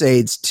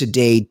Palisades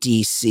today,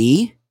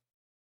 DC."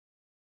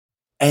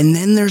 And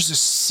then there's a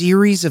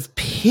series of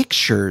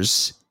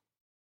pictures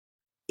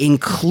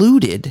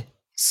included.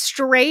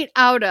 Straight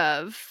out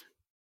of,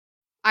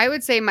 I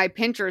would say, my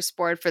Pinterest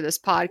board for this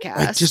podcast.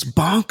 Like just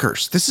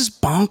bonkers. This is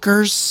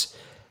bonkers.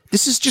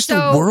 This is just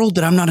a world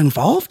that I'm not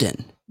involved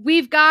in.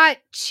 We've got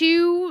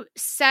two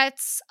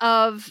sets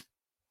of,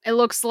 it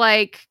looks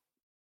like,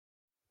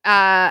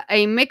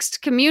 a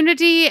mixed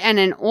community and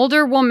an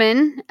older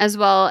woman, as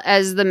well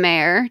as the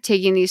mayor,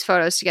 taking these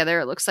photos together.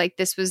 It looks like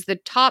this was the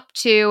top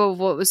 2 of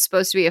what was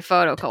supposed to be a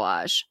photo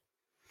collage.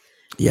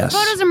 Yes.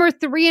 Photos number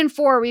 3 and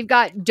 4, we've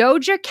got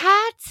Doja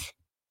Cat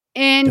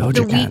and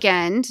The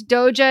Weeknd.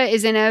 Doja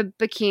is in a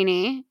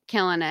bikini,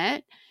 killing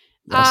it.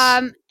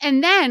 Yes.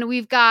 And then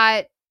we've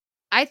got,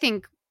 I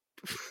think,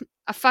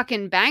 a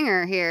fucking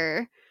banger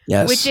here,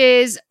 which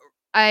is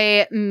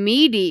a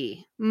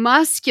meaty,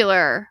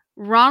 muscular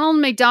Ronald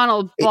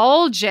McDonald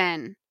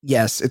bulging.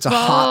 Yes, it's a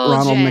hot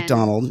Ronald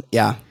McDonald.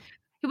 Yeah.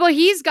 Well,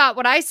 he's got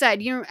what I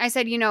said. I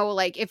said,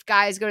 like if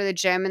guys go to the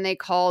gym and they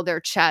call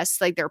their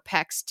chest, like their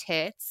pecs,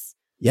 tits.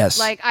 Yes.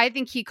 Like I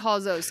think he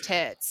calls those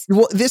tits.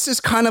 Well, this is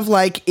kind of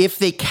like if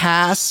they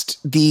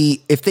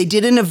if they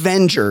did an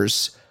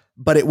Avengers,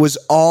 but it was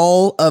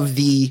all of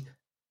the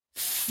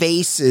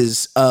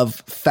faces of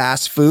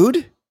fast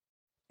food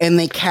and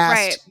they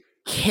cast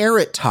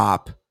Carrot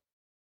Top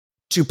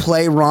to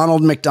play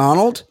Ronald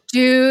McDonald.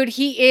 Dude,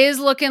 he is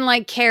looking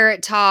like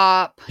Carrot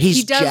Top.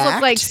 He does jacked.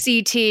 Look like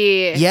CT.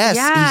 Yes,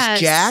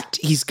 he's jacked.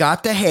 He's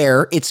got the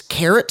hair. It's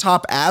Carrot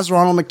Top as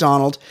Ronald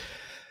McDonald.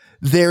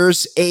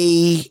 There's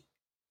a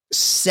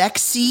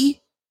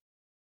sexy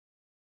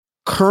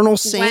Colonel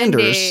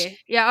Sanders. Wendy.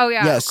 Yeah. Oh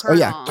yeah. Yes. Colonel. Oh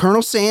yeah.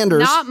 Colonel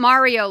Sanders. Not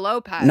Mario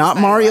Lopez. Not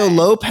Mario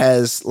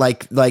Lopez.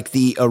 Like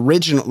the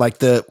original, like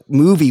the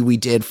movie we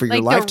did for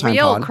your Lifetime the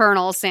real pod.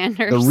 Colonel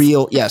Sanders. The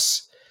real.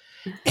 Yes.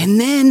 And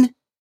then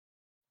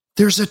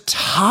there's a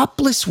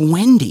topless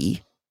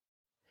Wendy,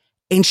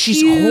 and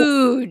she's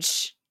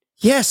huge.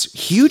 Yes,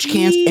 huge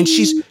cans, and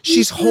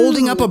she's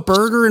holding up a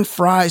burger and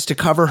fries to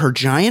cover her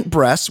giant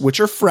breasts, which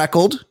are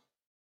freckled.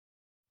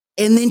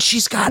 And then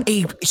she's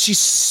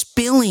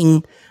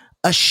spilling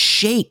a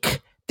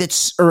shake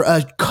or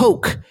a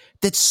Coke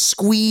that's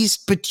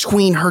squeezed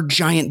between her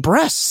giant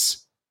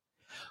breasts.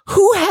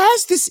 Who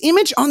has this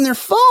image on their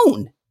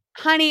phone?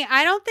 Honey,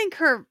 I don't think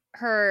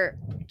her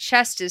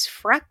chest is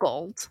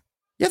freckled.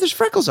 Yeah, there's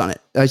freckles on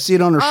it. I see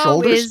it on her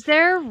shoulders. Is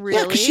there really?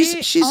 Yeah,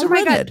 because she's a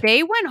redhead. God,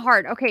 they went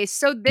hard. Okay,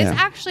 so this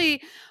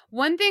actually,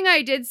 one thing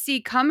I did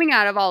see coming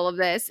out of all of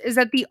this is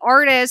that the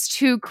artist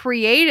who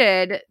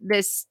created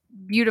this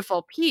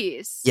beautiful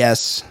piece,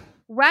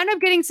 wound up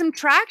getting some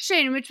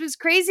traction, which was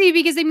crazy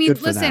because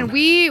listen,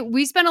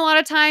 we spent a lot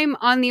of time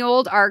on the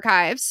old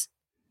archives.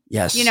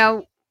 Yes,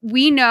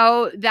 we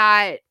know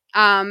that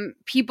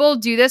people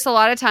do this a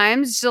lot of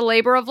times. It's a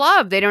labor of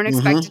love. They don't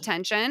expect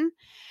attention.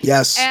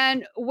 Yes.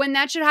 And when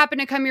that should happen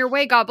to come your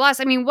way, God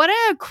bless. I mean, what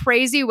a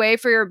crazy way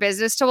for your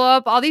business to blow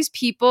up. All these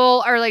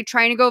people are like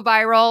trying to go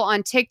viral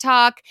on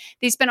TikTok.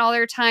 They spend all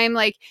their time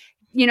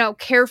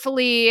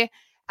carefully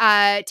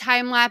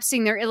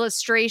time-lapsing their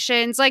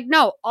illustrations. Like,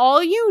 no,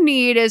 all you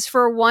need is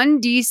for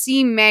one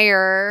DC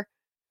mayor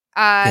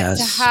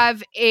to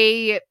have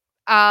a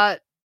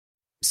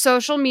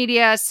social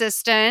media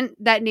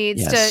assistant that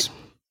needs to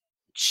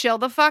chill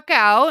the fuck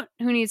out,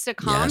 who needs to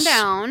calm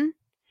down.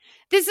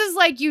 This is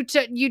like you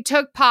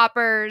took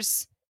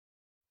poppers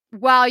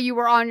while you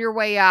were on your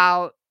way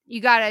out.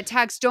 You got a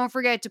text, don't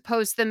forget to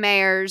post the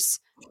mayor's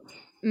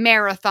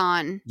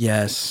marathon.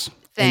 Yes.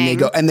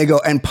 Thing. And they go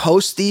and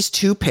post these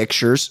 2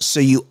 pictures. So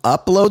you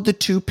upload the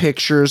 2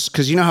 pictures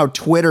because you know how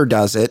Twitter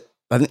does it.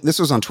 I think this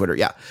was on Twitter.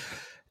 Yeah.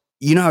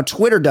 You know how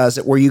Twitter does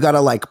it where you got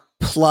to like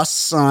plus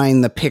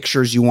sign the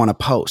pictures you want to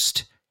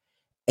post.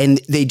 And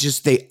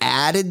they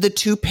added the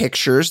 2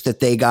 pictures that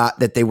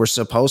they were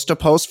supposed to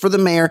post for the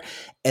mayor.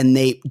 And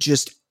they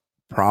just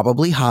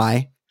probably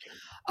high.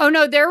 Oh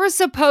no, there was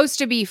supposed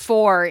to be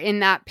 4 in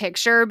that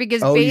picture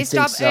because based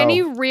off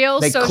any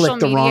real social media, they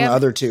clicked the wrong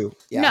other 2.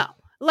 Yeah. No,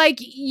 like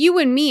you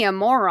and me, a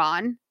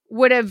moron,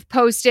 would have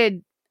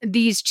posted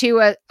these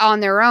 2 on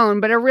their own,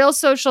 but a real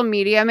social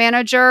media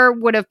manager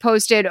would have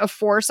posted a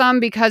foursome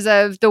because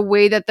of the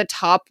way that the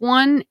top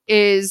one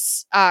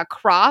is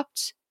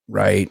cropped.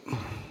 Right.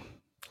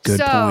 Good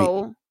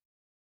point.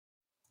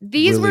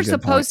 These really were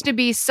supposed to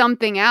be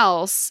something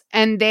else.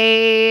 And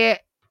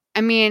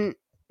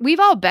we've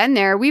all been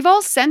there. We've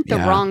all sent the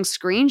wrong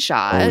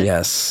screenshot. Oh,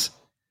 yes.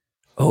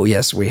 Oh,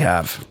 yes, we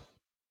have.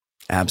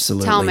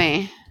 Absolutely. Tell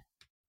me.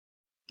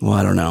 Well,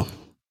 I don't know.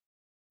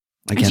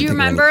 Do you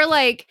remember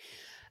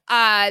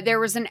there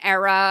was an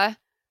era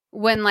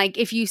when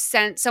if you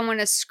sent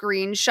someone a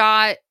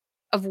screenshot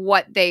of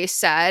what they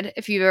said,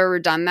 if you've ever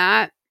done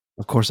that?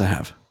 Of course I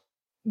have.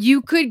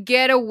 You could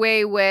get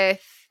away with,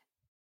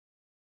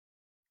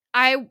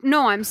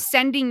 I'm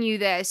sending you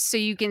this so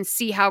you can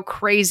see how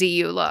crazy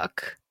you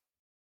look.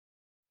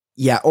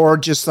 Yeah, or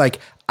just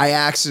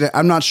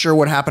I'm not sure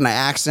what happened. I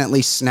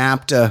accidentally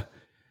snapped a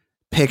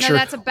picture. No,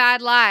 that's a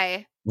bad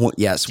lie. Well,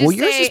 yes. Just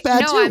yours is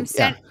bad too.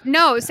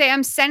 Say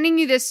I'm sending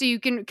you this so you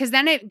can, because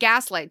then it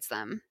gaslights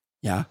them.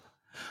 Yeah.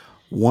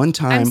 One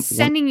time. I'm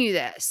sending you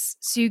this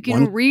so you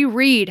can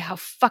reread how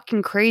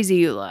fucking crazy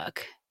you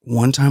look.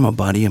 One time a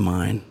buddy of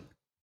mine,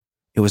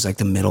 it was like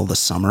the middle of the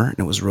summer and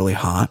it was really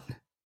hot.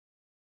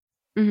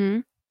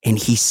 Mm-hmm. And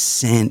he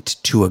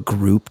sent to a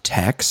group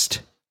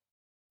text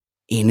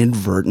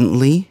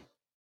inadvertently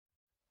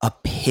a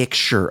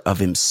picture of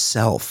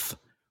himself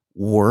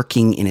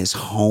working in his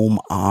home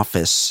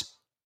office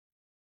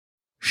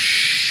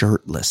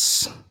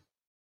shirtless.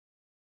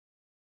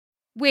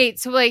 Wait,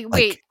 so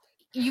wait.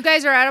 You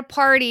guys are at a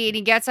party and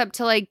he gets up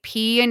to like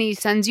pee and he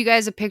sends you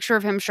guys a picture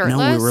of him shirtless?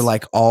 No, we were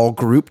like all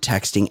group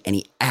texting and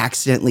he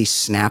accidentally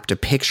snapped a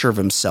picture of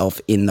himself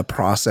in the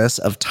process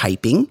of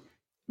typing.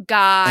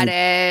 Got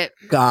it.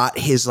 Got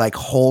his like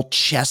whole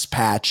chest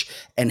patch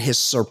and his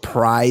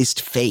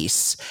surprised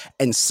face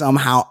and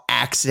somehow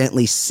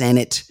accidentally sent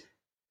it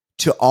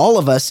to all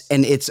of us.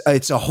 And it's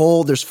a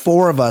whole, there's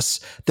 4 of us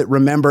that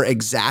remember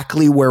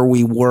exactly where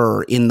we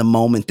were in the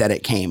moment that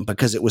it came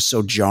because it was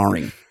so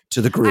jarring to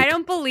the group. I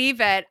don't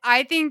believe it.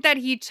 I think that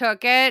he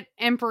took it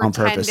and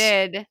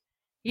pretended.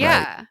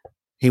 Yeah. Right.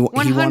 He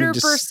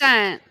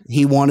 100%.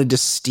 He wanted to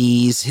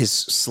steeze his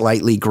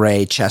slightly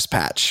gray chest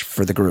patch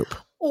for the group.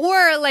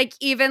 Or like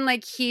even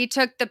like he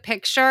took the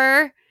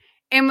picture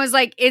and was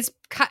like,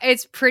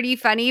 it's pretty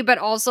funny, but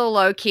also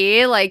low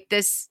key. Like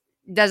this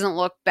doesn't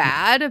look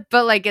bad,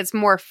 but like it's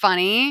more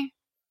funny.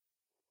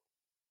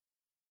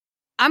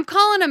 I'm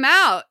calling him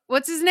out.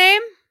 What's his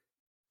name?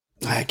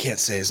 I can't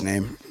say his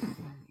name.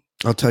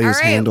 I'll tell you his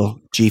handle.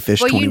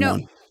 GFish21. Well,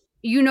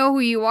 you know who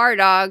you are,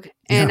 dog.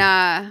 And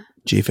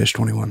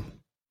GFish21.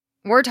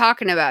 We're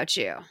talking about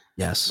you.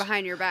 Yes.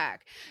 Behind your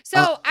back.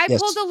 So I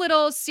pulled a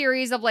little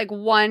series of like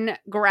one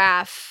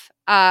graph,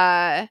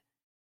 paragraph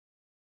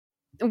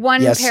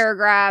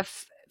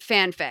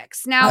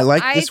fanfics. Now I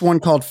like this one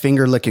called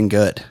Finger Licking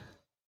Good.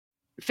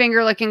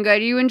 Finger Licking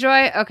Good. You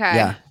enjoy? Okay.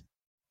 Yeah.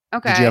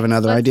 Okay. Did you have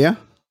another idea?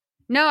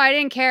 No, I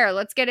didn't care.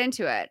 Let's get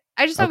into it.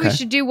 I just thought we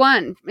should do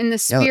one in the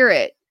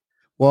spirit.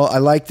 Well, I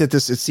like that it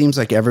seems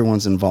like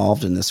everyone's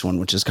involved in this one,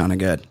 which is kind of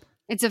good.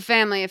 It's a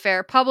family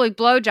affair. Public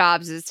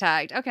blowjobs is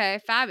tagged. Okay,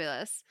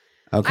 fabulous.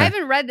 Okay. I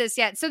haven't read this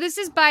yet. So this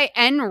is by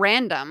N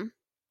Random.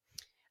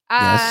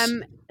 Yes.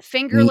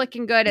 Finger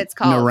Licking Good, it's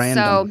called.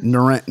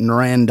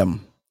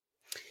 Random.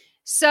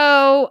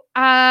 So,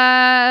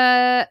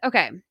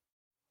 okay.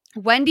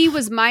 Wendy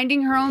was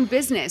minding her own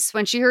business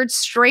when she heard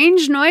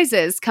strange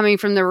noises coming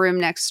from the room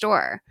next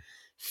door.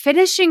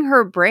 Finishing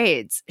her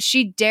braids,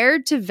 she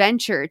dared to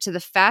venture to the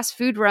fast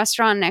food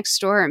restaurant next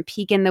door and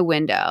peek in the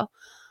window.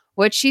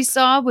 What she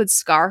saw would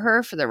scar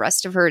her for the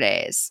rest of her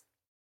days.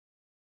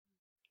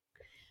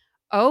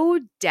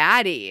 Oh,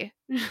 daddy.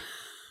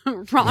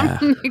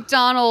 Ronald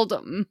McDonald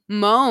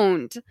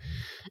moaned.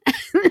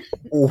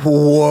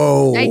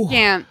 Whoa. I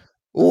can't.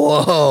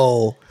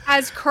 Whoa.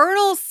 As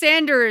Colonel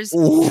Sanders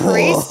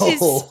traced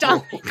his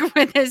stomach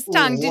with his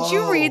tongue. Whoa. Did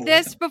you read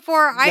this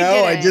before I did?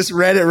 No, I just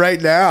read it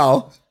right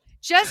now.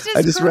 Just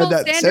as Colonel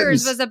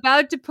Sanders was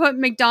about to put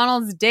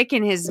McDonald's dick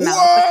in his mouth,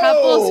 the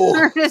couple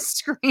heard a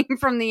scream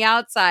from the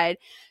outside.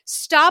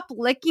 Stop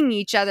licking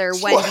each other,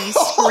 Wendy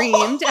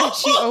screamed as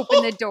she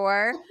opened the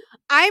door.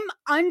 I'm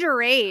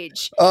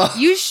underage.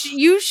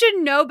 You should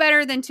know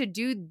better than to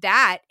do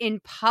that in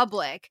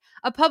public.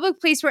 A public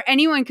place where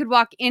anyone could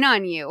walk in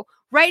on you.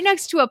 Right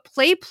next to a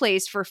play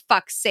place, for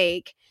fuck's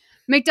sake.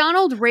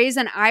 McDonald raised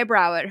an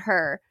eyebrow at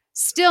her,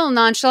 still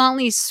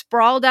nonchalantly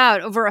sprawled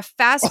out over a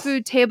fast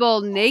food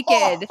table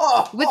naked,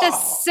 with a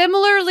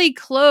similarly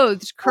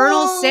clothed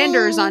Colonel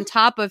Sanders on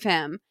top of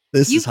him.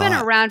 You've been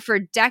around for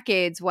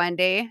decades,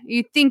 Wendy.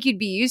 You'd think you'd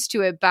be used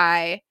to it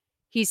by,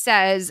 he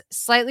says,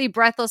 slightly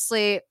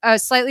breathlessly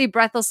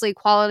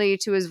quality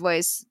to his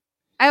voice.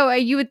 Oh,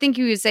 you would think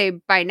you would say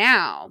by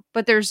now,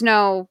 but there's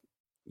no.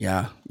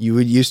 Yeah, you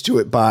would used to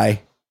it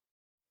by.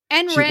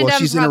 And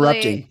she's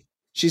interrupting.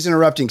 She's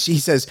interrupting. She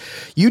says,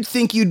 you'd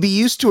think you'd be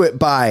used to it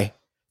by.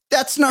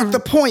 That's not the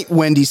point,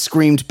 Wendy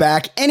screamed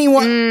back.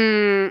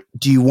 Anyone?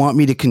 Do you want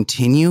me to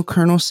continue?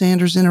 Colonel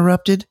Sanders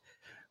interrupted,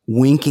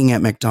 winking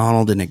at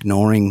McDonald and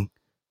ignoring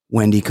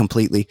Wendy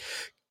completely.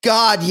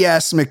 God,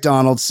 yes,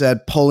 McDonald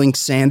said, pulling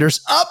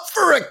Sanders up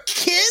for a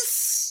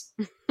kiss.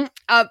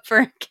 Up for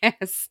a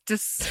kiss.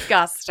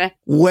 Disgusting.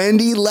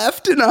 Wendy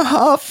left in a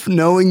huff,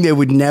 knowing they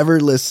would never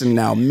listen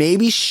now.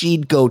 Maybe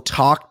she'd go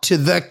talk to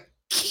the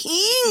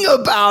king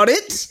about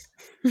it.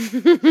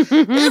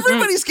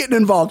 Everybody's getting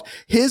involved.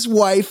 His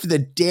wife, the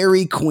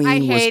Dairy Queen. I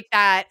hate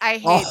that.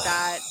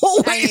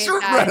 Always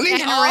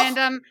running off.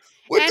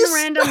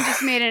 Random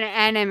just made an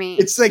enemy.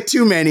 It's like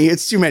too many.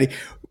 It's too many.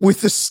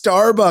 With the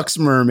Starbucks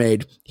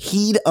mermaid,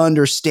 he'd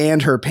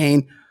understand her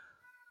pain.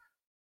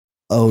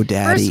 Oh,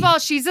 daddy. First of all,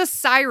 she's a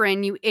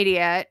siren, you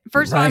idiot.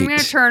 First of all, I'm going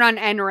to turn on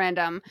N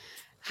Random.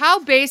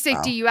 How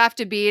basic do you have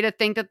to be to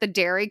think that the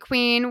Dairy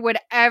Queen would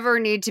ever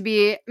need to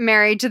be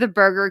married to the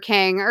Burger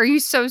King? Are you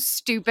so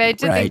stupid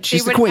to think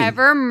She's they would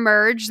ever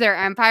merge their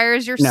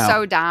empires? You're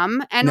so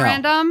dumb. N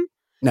Random?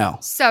 No.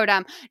 So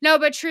dumb. No,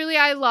 but truly,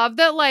 I love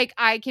that, like,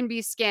 I can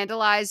be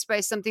scandalized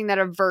by something that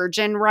a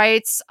virgin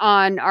writes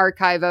on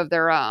Archive of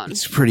Their Own.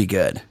 It's pretty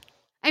good.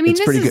 I mean,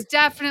 this is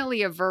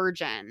definitely a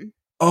virgin.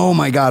 Oh,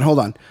 my God. Hold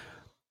on.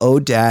 Oh,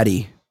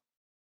 daddy,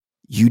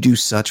 you do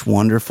such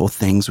wonderful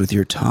things with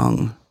your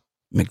tongue,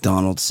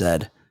 McDonald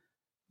said,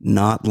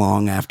 not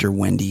long after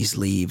Wendy's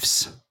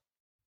leaves.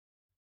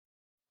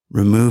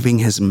 Removing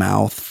his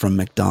mouth from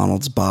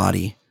McDonald's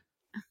body,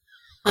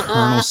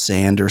 Colonel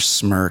Sanders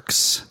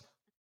smirks.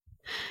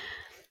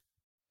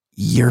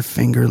 Your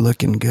finger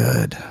looking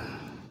good.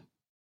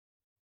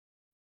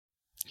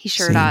 He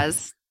sure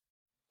does.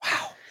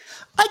 Wow.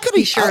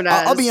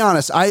 I'll be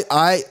honest.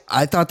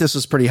 I thought this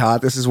was pretty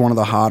hot. This is one of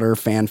the hotter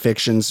fan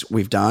fictions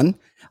we've done.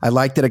 I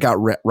like that it got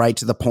right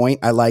to the point.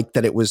 I like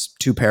that it was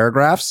 2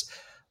 paragraphs.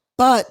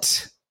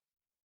 But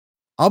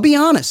I'll be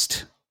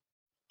honest.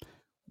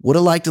 Would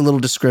have liked a little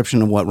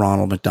description of what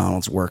Ronald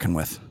McDonald's working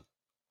with.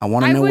 I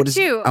want to know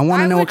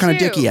what kind of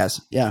dick he has.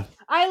 Yeah.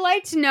 I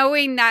liked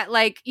knowing that,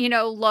 like, you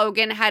know,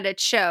 Logan had a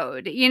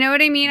chode. You know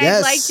what I mean?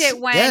 Yes. I liked it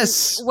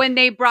when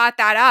they brought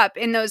that up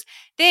in those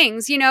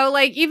things, you know,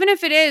 like, even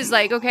if it is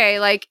like,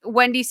 okay, like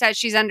Wendy says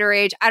she's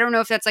underage. I don't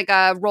know if that's like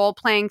a role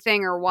playing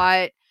thing or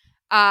what.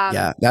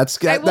 Yeah, that's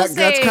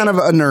kind of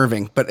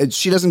unnerving, but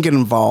she doesn't get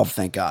involved.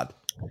 Thank God.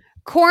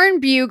 Corn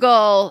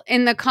Bugle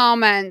in the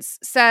comments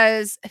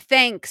says,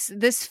 thanks.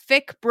 This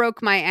fic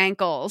broke my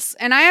ankles.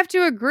 And I have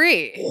to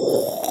agree.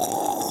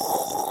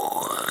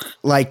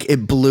 Like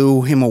it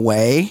blew him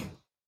away.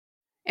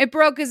 It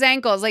broke his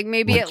ankles. Like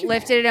maybe it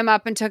lifted him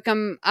up and took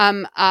him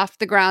off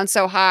the ground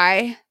so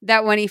high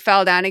that when he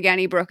fell down again,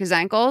 he broke his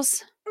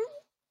ankles.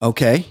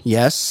 Okay.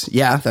 Yes.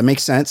 Yeah, that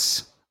makes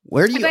sense.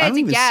 Where do you? I don't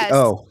even see.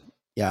 Oh,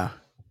 yeah.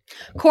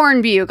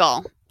 Corn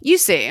Bugle. You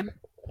see.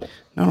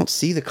 I don't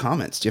see the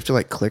comments. Do you have to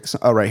like click?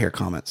 Oh, right here,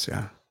 comments.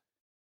 Yeah.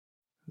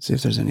 Let's see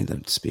if there's any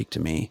that speak to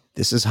me.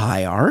 This is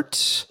high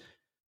art.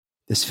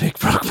 This fic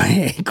broke my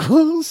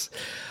ankles.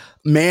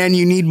 Man,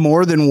 you need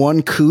more than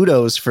one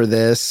kudos for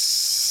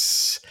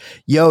this.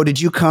 Yo, did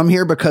you come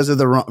here because of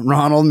the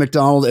Ronald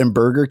McDonald and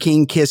Burger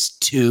King kiss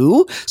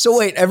too? So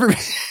wait,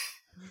 everybody's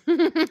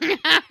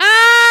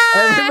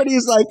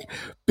like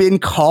been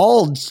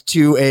called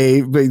to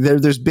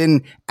there's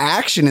been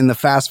action in the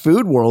fast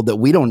food world that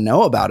we don't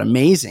know about.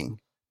 Amazing.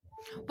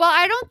 Well,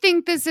 I don't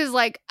think this is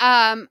like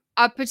a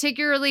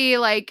particularly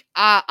like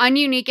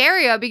ununique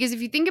area, because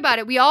if you think about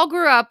it, we all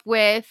grew up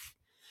with,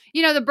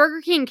 you know, the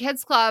Burger King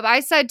Kids Club. I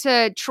said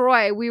to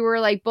Troy, we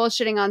were like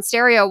bullshitting on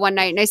Stereo one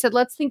night, and I said,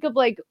 let's think of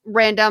like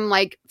random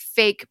like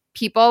fake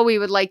people we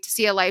would like to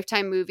see a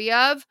Lifetime movie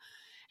of.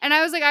 And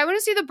I was like, I want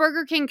to see the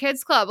Burger King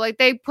Kids Club. Like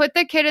they put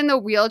the kid in the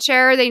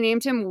wheelchair. They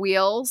named him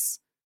Wheels.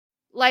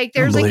 Like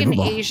there's like an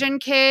Asian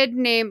kid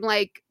named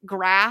like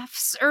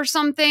Graphs or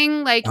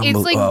something. Like it's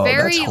like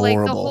very like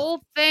the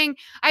whole thing.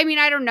 I mean,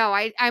 I don't know.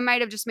 I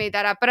might have just made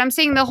that up, but I'm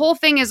saying the whole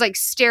thing is like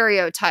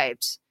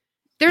stereotyped.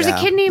 There's a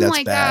kid named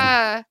like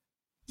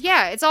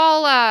it's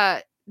all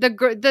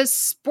the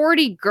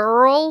sporty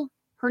girl.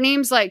 Her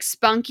name's like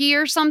Spunky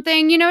or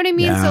something. You know what I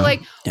mean? Yeah, so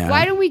like,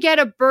 why don't we get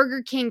a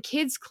Burger King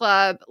Kids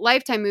Club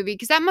Lifetime movie?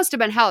 Because that must have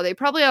been hell. They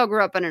probably all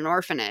grew up in an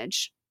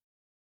orphanage.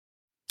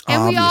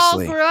 And we all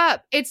grew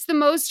up. It's the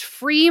most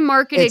free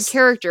marketed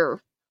character.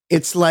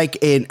 It's like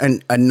a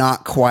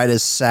not quite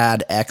as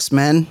sad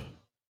X-Men.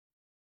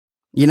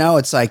 You know,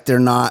 it's like they're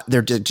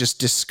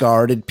just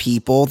discarded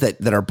people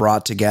that are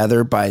brought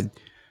together by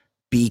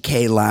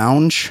BK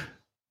Lounge.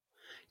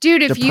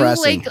 Dude, if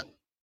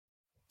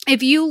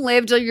you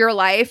lived your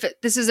life,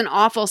 this is an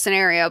awful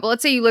scenario, but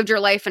let's say you lived your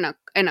life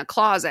in a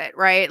closet,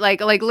 right? Like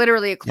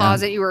literally a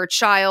closet. Yeah. You were a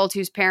child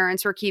whose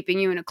parents were keeping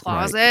you in a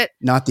closet. Right.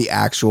 Not the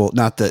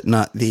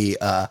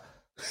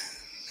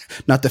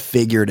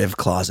figurative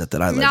closet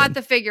that I live in. Not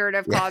the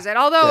figurative closet.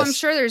 Although I'm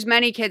sure there's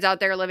many kids out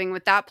there living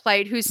with that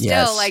plight who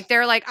still like,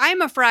 they're like,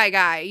 I'm a fry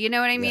guy. You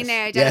know what I mean? They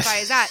identify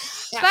as that.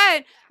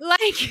 But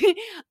like,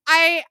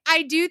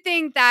 I do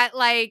think that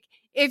like,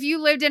 if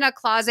you lived in a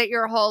closet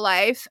your whole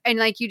life and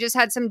like you just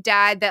had some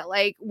dad that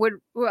like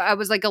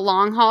was like a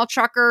long haul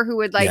trucker who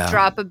would like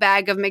drop a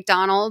bag of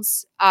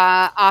McDonald's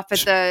off at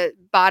the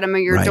bottom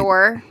of your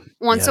door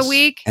once a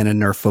week and a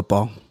Nerf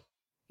football,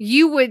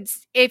 you would,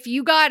 if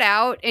you got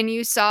out and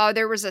you saw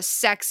there was a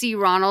sexy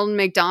Ronald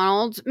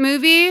McDonald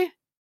movie,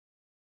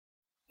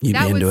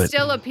 that would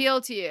still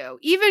appeal to you.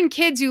 Even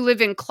kids who live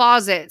in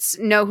closets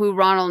know who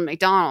Ronald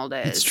McDonald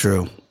is.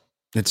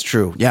 It's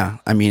true. Yeah.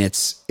 I mean,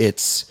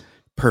 it's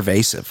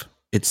pervasive.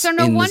 It's so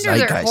no wonder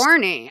they're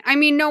horny. I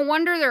mean, no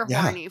wonder they're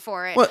horny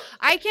for it. Well,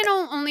 I can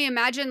only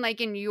imagine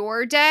like in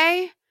your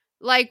day,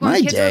 like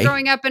when kids were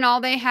growing up and all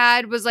they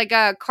had was like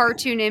a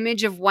cartoon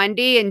image of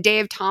Wendy and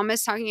Dave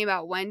Thomas talking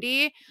about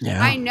Wendy.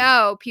 Yeah. I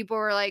know people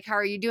were like, how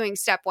are you doing,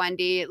 Step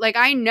Wendy? Like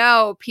I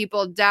know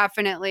people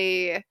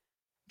definitely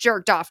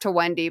jerked off to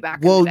Wendy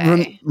back in the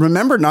day.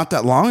 Remember not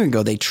that long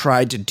ago, they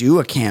tried to do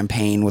a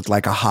campaign with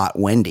like a hot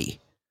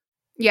Wendy.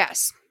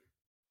 Yes.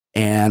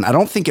 And I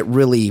don't think it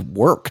really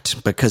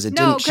worked because it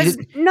didn't. She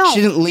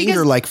didn't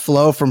linger like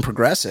Flo from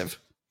Progressive.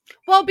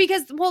 Well,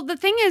 the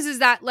thing is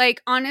that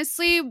like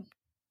honestly,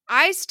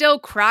 I still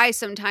cry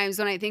sometimes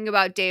when I think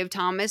about Dave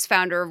Thomas,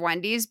 founder of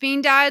Wendy's,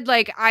 being dead.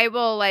 Like I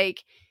will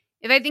like,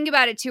 if I think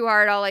about it too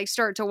hard, I'll like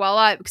start to well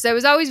up because I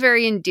was always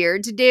very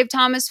endeared to Dave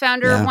Thomas,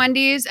 founder of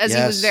Wendy's, as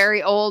he was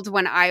very old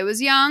when I was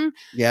young.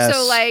 Yes.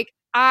 So like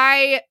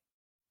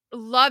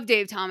love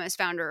Dave Thomas,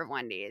 founder of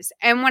Wendy's.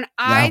 And when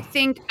I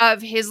think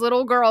of his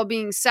little girl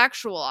being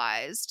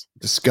sexualized,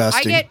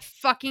 disgusting. I get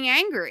fucking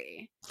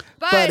angry.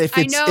 But if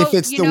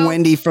it's the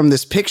Wendy from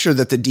this picture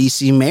that the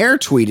DC mayor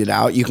tweeted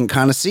out, you can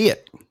kind of see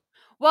it.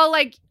 Well,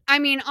 like, I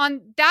mean,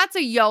 that's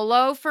a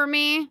YOLO for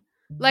me.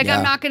 Like,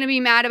 I'm not going to be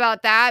mad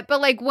about that.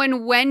 But like when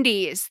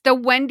the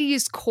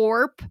Wendy's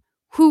Corp,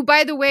 who,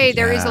 by the way,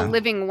 there is a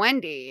living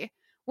Wendy,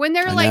 when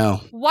they're why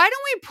don't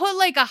we put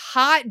like a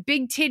hot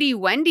big titty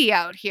Wendy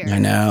out here? I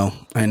know.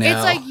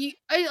 It's like,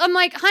 I'm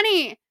like,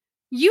 honey,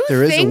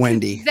 there is a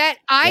Wendy. That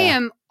I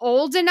am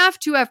old enough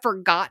to have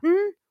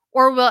forgotten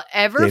or will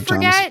ever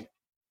forget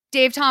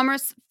Dave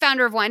Thomas,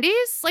 founder of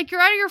Wendy's? Like, you're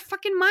out of your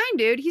fucking mind,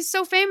 dude. He's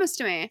so famous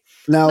to me.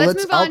 Now let's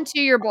move on to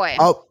your boy.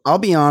 I'll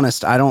be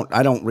honest. I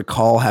don't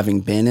recall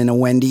having been in a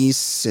Wendy's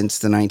since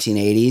the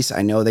 1980s.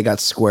 I know they got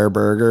square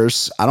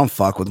burgers. I don't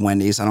fuck with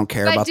Wendy's. I don't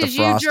care about the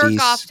Frosties. Did you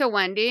jerk off to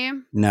Wendy?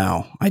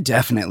 No, I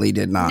definitely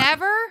did not.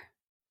 Never?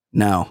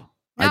 No,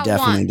 I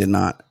definitely did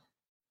not.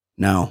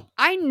 No.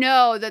 I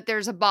know that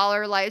there's a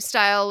baller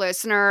lifestyle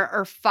listener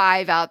or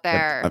 5 out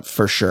there.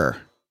 For sure.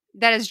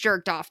 That has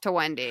jerked off to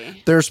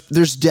Wendy.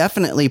 There's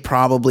definitely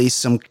probably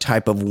some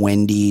type of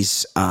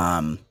Wendy's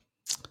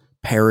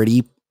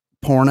parody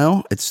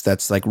porno.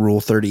 That's like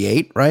Rule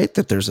 38, right?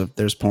 That there's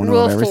porno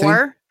Rule of everything.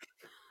 4.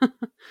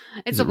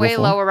 It's way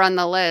lower on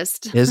the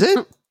list. Is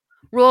it?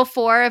 Rule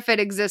 4, if it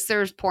exists,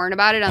 there's porn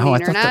about it on the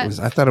internet.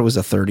 I thought it was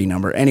a 30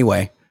 number.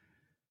 Anyway,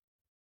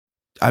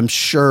 I'm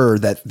sure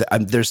that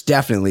there's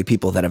definitely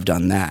people that have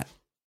done that,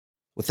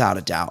 without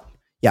a doubt.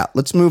 Yeah,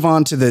 let's move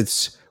on to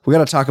this. We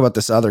got to talk about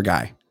this other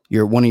guy.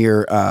 You're one of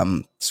your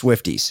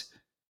Swifties.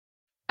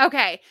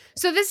 Okay.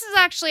 So this is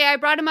actually, I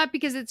brought him up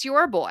because it's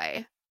your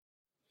boy.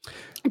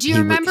 Do you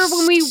remember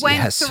when we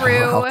went through?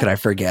 How could I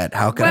forget?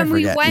 When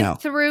we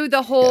went through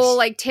the whole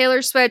like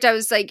Taylor Swift, I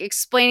was like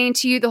explaining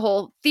to you the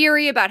whole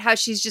theory about how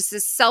she's just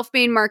this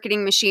self-made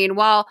marketing machine.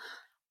 While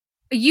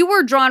you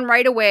were drawn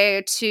right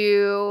away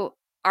to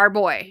our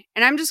boy,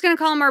 and I'm just going to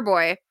call him our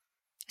boy,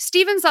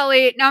 Stephen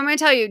Sully. Now I'm going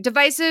to tell you,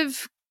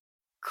 divisive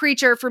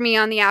creature for me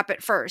on the app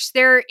at first.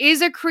 There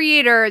is a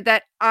creator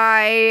that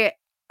I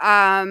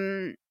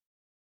have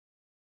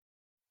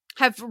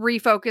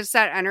refocused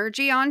that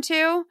energy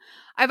onto.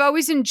 I've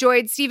always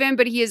enjoyed Steven,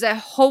 but he is a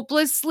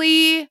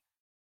hopelessly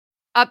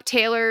up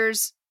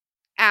Taylor's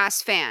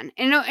ass fan.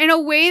 In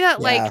a way that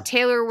like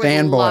Taylor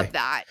would love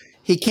that.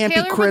 He can't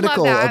be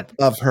critical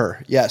of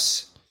her.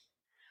 Yes.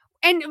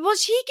 And well,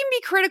 he can be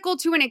critical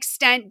to an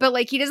extent, but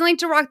like he doesn't like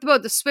to rock the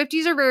boat. The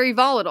Swifties are very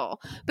volatile.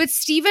 But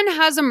Steven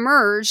has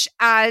emerged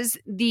as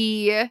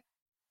the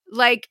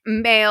like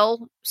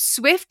male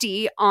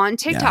Swiftie on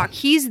TikTok.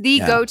 He's the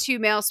go-to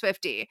male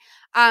Swiftie.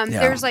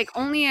 There's like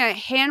only a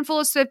handful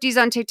of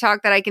Swifties on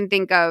TikTok that I can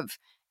think of,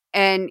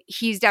 and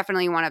he's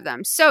definitely one of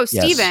them. So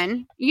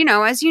Steven,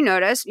 as you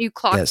notice, you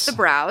clocked the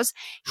brows.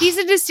 He's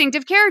a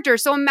distinctive character.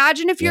 So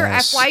imagine if your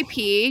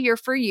FYP, your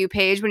For You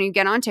page, when you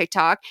get on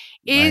TikTok,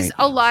 is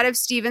a lot of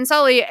Steven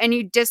Sully and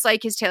you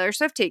dislike his Taylor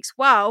Swift takes.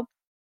 Wow.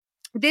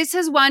 This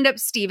has wound up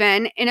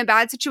Steven in a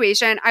bad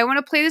situation. I want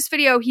to play this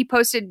video he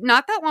posted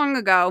not that long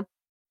ago,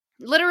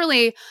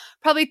 literally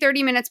probably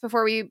 30 minutes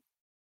before we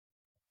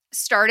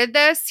started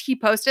this. He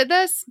posted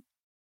this.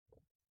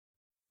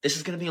 This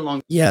is going to be a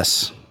long.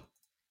 Yes.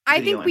 I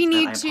think we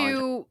need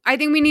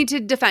to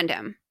defend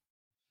him.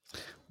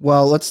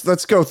 Well,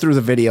 let's go through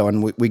the video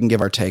and we can give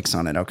our takes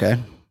on it,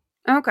 okay?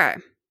 Okay.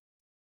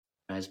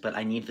 But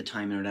I need the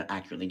time in order to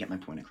accurately get my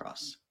point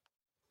across.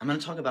 I'm going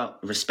to talk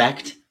about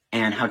respect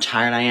and how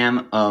tired I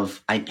am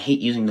of, I hate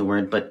using the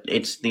word, but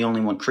it's the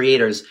only one,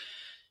 creators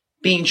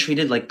being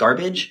treated like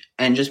garbage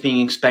and just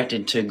being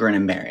expected to grin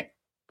and bear it.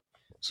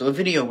 So a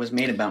video was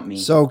made about me.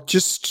 So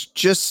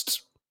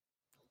just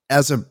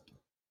as a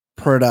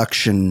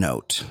production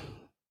note,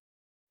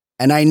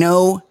 and I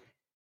know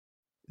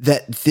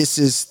that this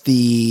is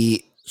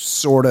the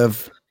sort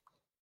of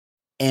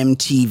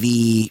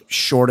MTV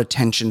short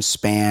attention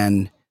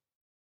span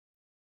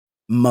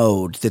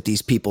mode that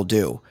these people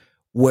do,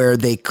 where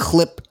they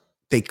clip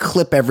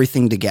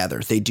everything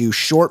together. They do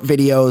short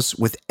videos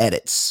with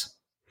edits.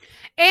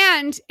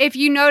 And if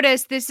you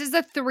notice, this is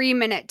a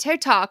 3-minute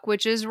TikTok,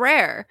 which is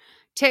rare.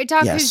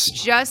 TikTok has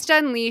just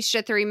unleashed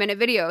a 3-minute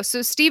video.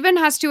 So Steven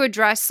has to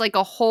address like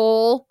a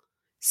whole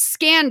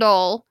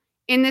scandal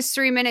in this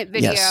 3-minute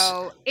video.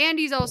 Yes. And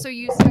he's also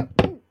used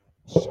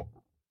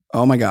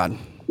Oh my God.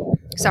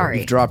 Sorry.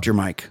 You dropped your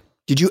mic.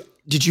 Did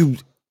you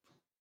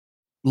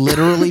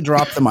literally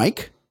drop the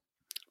mic?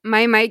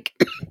 My mic,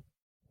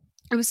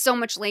 it was so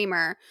much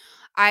lamer.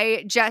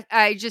 I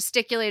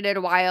gesticulated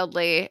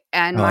wildly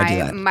and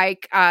my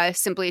mic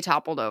simply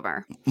toppled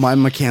over. My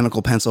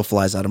mechanical pencil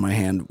flies out of my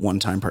hand one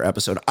time per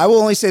episode. I will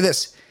only say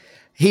this.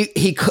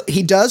 He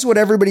does what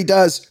everybody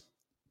does,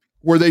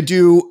 where they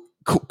do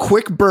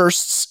quick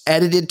bursts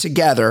edited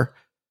together,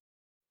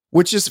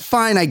 which is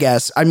fine, I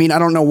guess. I mean, I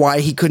don't know why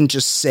he couldn't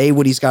just say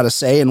what he's got to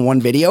say in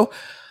one video.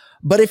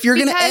 But if you're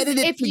going to edit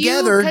it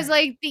together, because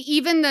like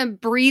even the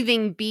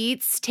breathing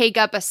beats take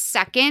up a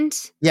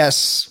second.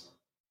 Yes.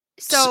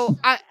 So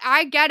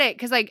I get it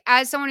because like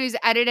as someone who's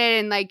edited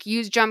and like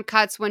used jump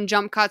cuts when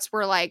jump cuts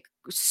were like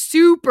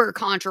super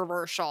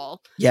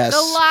controversial. Yes.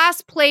 The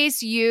last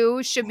place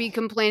you should be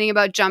complaining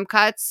about jump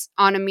cuts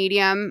on a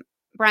medium,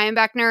 Brian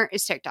Beckner,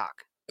 is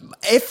TikTok.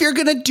 If you're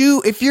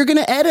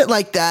gonna edit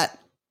like that,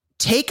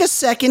 take a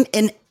second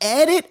and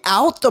edit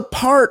out the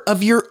part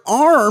of your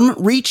arm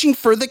reaching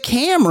for the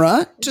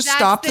camera to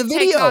stop the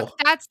video.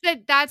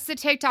 That's the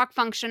TikTok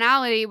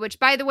functionality, which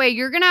by the way,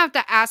 you're going to have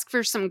to ask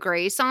for some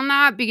grace on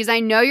that because I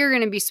know you're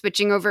going to be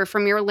switching over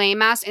from your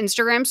lame ass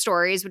Instagram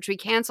stories, which we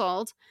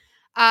canceled.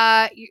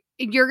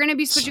 You're going to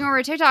be switching over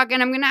to TikTok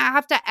and I'm going to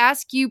have to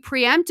ask you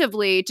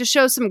preemptively to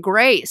show some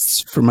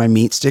grace. For my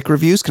meat stick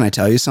reviews, can I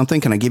tell you something?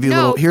 Can I give you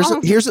a little,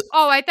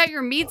 I thought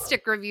your meat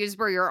stick reviews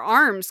were your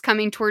arms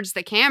coming towards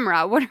the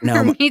camera. What are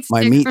your meat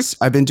stick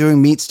I've been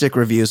doing meat stick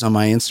reviews on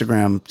my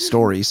Instagram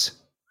stories.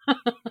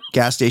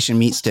 Gas station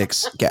meat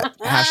sticks.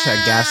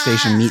 Hashtag gas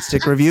station meat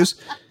stick reviews.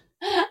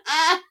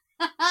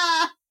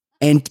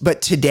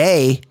 But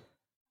today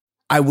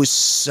I was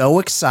so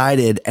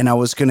excited and I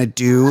was going to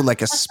do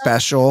like a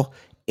special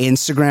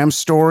Instagram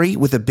story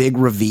with a big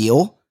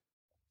reveal.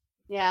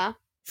 Yeah.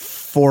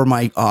 For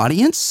my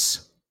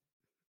audience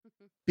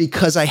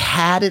because I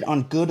had it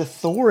on good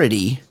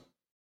authority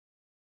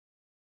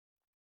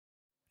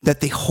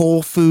that the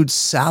Whole Foods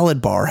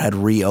salad bar had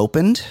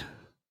reopened.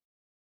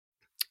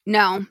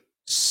 No.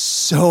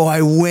 So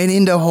I went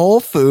into Whole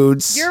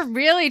Foods. You're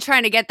really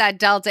trying to get that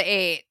Delta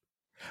 8.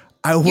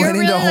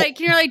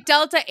 You're like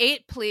Delta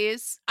 8,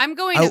 please. I'm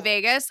going to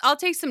Vegas. I'll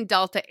take some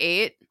Delta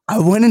 8. I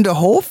went into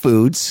Whole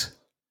Foods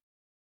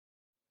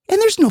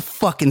and there's no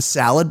fucking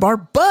salad bar,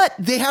 but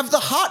they have the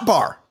hot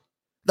bar.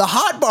 The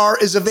hot bar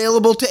is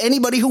available to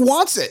anybody who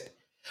wants it.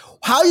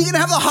 How are you going to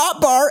have the hot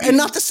bar and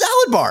not the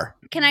salad bar?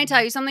 Can I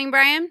tell you something,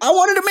 Brian? I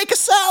wanted to make a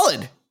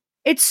salad.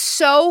 It's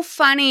so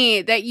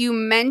funny that you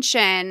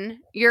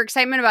mention your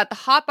excitement about the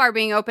hot bar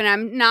being open.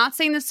 I'm not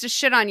saying this to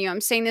shit on you. I'm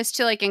saying this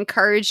to like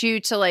encourage you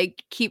to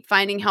like keep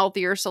finding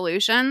healthier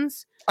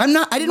solutions. I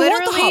didn't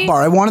want the hot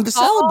bar. I wanted the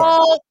salad bar.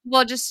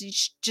 Well,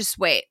 just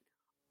wait.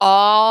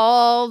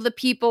 All the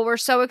people were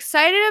so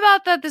excited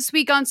about that this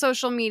week on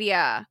social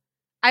media.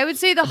 I would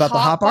say the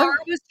hot bar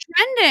was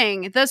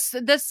trending.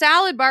 The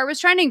salad bar was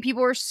trending.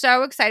 People were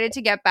so excited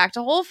to get back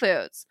to Whole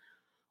Foods.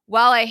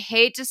 Well, I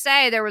hate to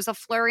say there was a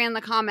flurry in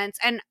the comments,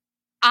 and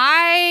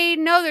I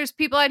know there's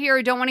people out here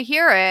who don't want to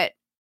hear it,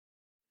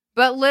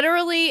 but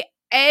literally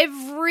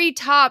every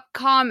top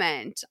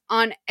comment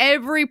on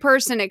every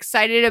person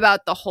excited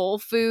about the Whole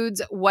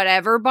Foods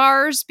whatever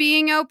bars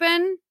being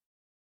open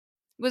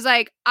was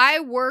like, I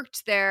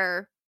worked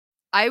there.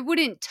 I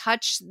wouldn't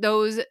touch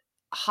those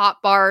hot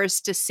bars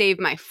to save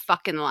my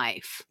fucking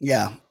life.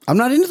 Yeah. I'm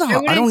not into the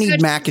hot. I don't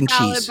need mac and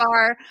cheese.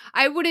 Bar.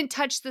 I wouldn't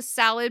touch the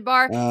salad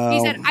bar.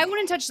 He said, I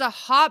wouldn't touch the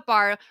hot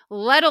bar,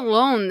 let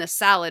alone the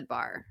salad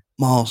bar.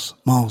 Malls.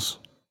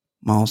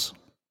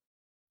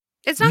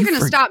 It's not going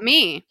to stop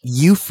me.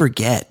 You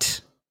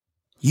forget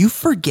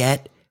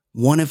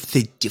one of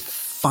the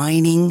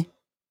defining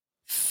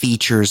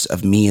features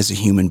of me as a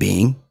human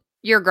being.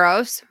 You're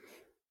gross.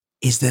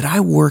 Is that I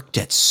worked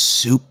at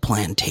Soup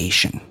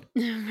Plantation.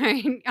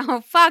 Right.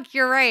 Oh, fuck.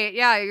 You're right.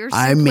 Yeah. You're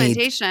Soup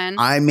Plantation.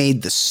 I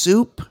made the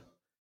soup.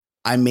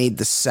 I made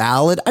the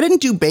salad. I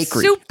didn't do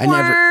bakery. Soup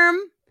worm.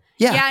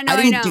 Yeah. No,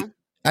 I know.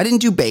 I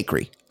didn't do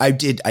bakery. I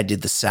did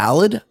the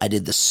salad. I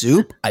did the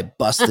soup. I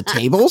bust the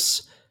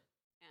tables.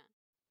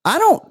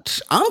 I'm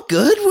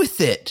good with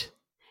it.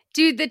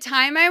 Dude, the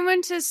time I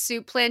went to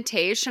Soup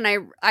Plantation,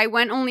 I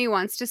went only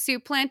once to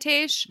Soup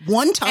Plantation.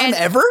 One time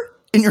ever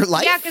in your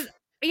life?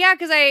 Yeah,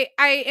 because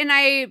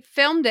I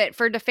filmed it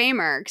for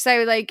Defamer because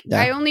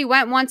I only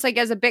went once like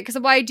as a bit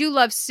because I do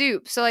love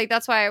soup, so like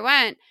that's why I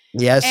went.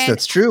 Yes,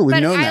 that's true. We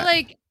know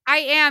that. I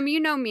am,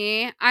 you know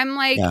me. I'm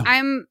like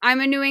I'm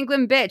a New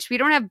England bitch. We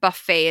don't have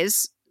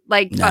buffets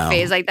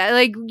buffets like that.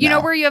 Like you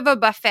know where you have a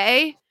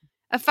buffet,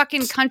 a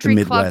fucking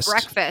country club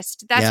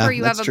breakfast. That's where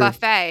you have a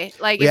buffet.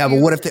 Like but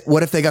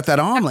what if they got that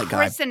omelet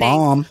guy?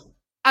 Bomb.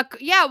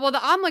 Well,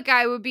 the omelet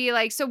guy would be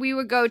like, so we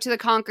would go to the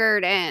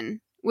Concord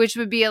Inn. Which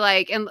would be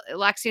like in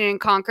Lexington and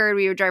Concord.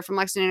 We would drive from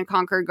Lexington and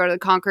Concord, go to the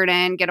Concord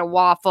Inn, get a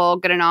waffle,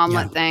 get an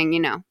omelet thing,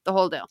 the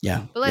whole deal.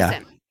 Yeah. But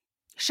listen,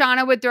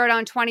 Shauna would throw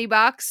down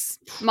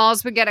 $20.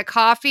 Malls would get a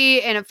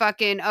coffee and a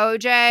fucking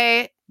OJ.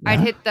 Yeah.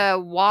 I'd hit the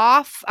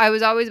waff. I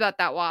was always about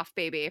that waff,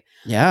 baby.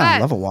 Yeah, I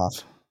love a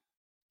waff.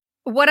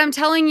 What I'm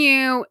telling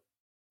you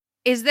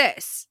is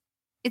this.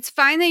 It's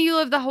fine that you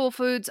live the Whole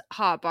Foods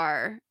hot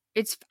bar.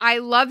 I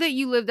love that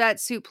you live that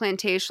Soup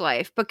Plantation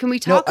life, but can we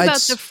talk about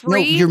the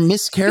free? No, you're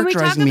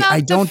mischaracterizing me.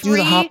 I don't do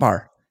the hot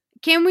bar.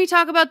 Can we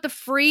talk about the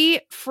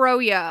free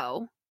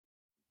froyo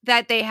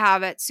that they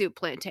have at Soup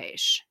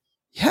Plantation?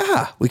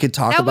 Yeah, we could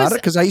talk about it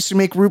because I used to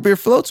make root beer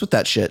floats with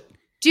that shit.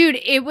 Dude,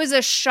 it was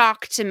a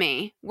shock to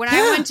me. When I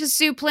went to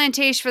Soup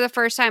Plantation for the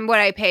first time, what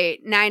I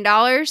paid?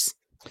 $9?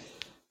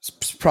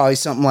 It's probably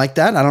something like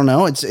that. I don't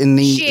know. It's in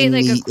the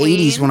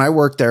 80s when I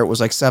worked there, it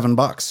was like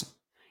 $7.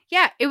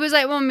 Yeah, it was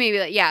like, well, maybe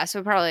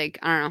so probably like,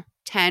 I don't know,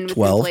 10 with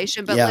 12.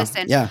 inflation. But Yeah,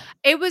 listen, yeah.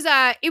 it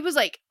was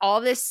like all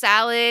this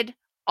salad,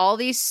 all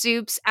these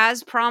soups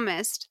as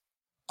promised.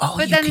 Oh,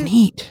 But you then can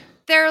eat.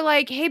 they're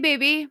like, hey,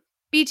 baby,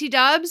 BT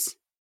Dubs,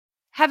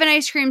 have an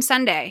ice cream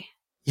sundae.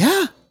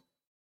 Yeah.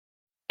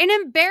 An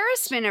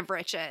embarrassment of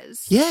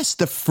riches. Yes,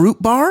 the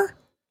fruit bar.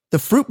 The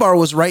fruit bar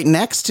was right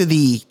next to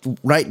the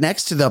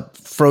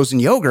frozen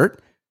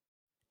yogurt.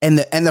 And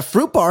the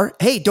fruit bar,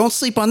 hey, don't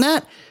sleep on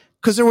that,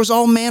 because there was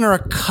all manner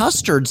of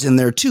custards in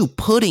there too,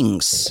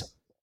 puddings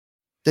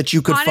that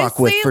you could fuck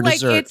with for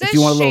dessert if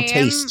you want a little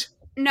taste.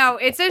 No,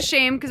 it's a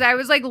shame because I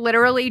was like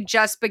literally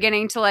just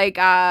beginning to like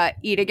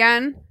eat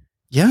again.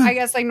 Yeah. I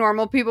guess like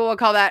normal people will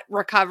call that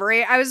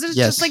recovery. I was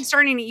just like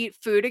starting to eat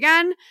food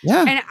again.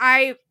 Yeah. And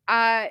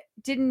I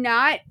did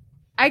not.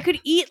 I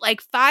could eat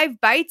like 5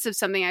 bites of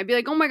something. I'd be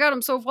like, oh my God,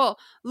 I'm so full.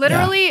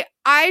 Literally,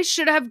 I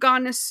should have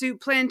gone to Soup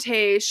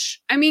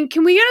Plantation. I mean,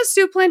 can we get a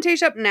Soup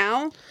Plantation up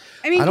now?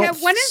 I mean,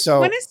 when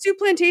is Soup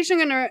Plantation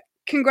going to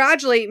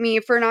congratulate me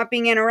for not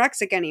being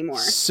anorexic anymore?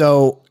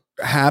 So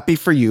happy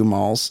for you,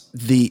 Malls.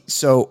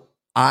 So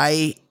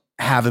I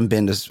haven't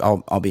been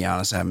to, I'll be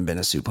honest, I haven't been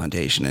to Soup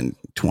Plantation in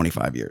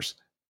 25 years.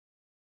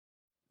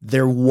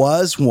 There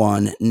was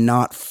one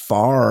not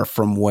far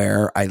from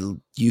where I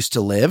used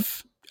to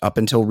live up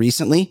until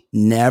recently.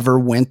 Never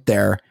went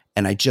there.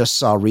 And I just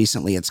saw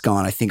recently it's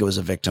gone. I think it was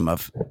a victim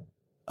of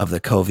the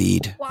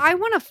COVID. Well, I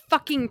want a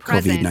fucking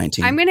present.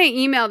 COVID-19. I'm going to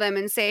email them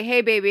and say,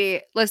 hey,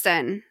 baby,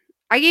 listen,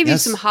 I gave you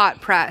some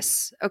hot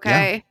press.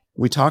 Okay. Yeah.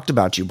 We talked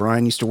about you.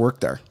 Brian used to work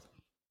there.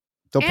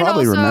 They'll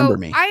probably remember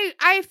me.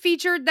 I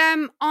featured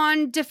them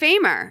on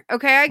Defamer.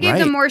 Okay. I gave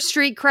them more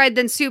street cred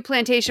than Soup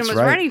Plantation was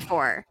ready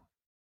for.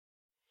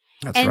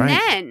 That's and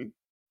then,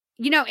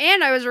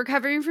 and I was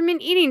recovering from an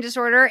eating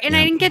disorder, and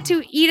I didn't get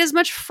to eat as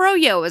much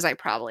froyo as I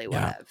probably would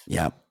have.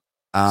 Yeah.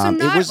 So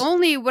not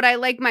only would I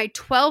like my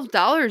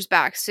 $12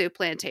 back, Soup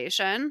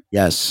Plantation.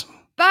 Yes.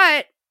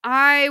 But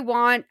I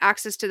want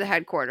access to the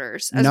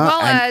headquarters as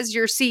well as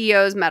your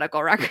CEO's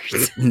medical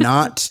records.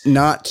 not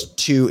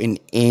to in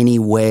any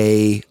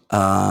way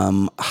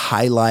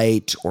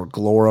highlight or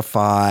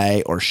glorify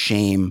or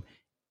shame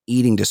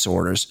eating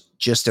disorders.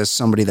 Just as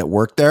somebody that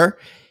worked there,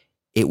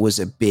 it was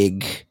a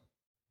big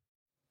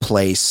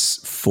place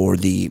for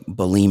the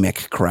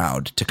bulimic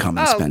crowd to come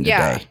and spend a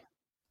day.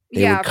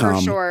 They would come,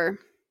 for sure.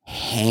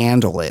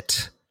 Handle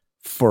it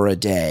for a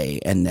day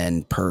and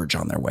then purge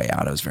on their way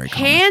out. It was very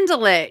common.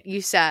 Handle it,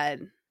 you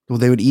said. Well,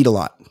 they would eat a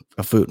lot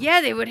of food.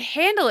 Yeah, they would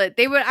handle it.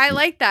 They would. I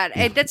like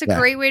that. That's a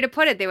great way to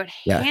put it. They would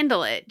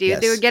handle it, dude.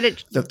 Yes. They would get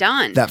it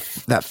done. That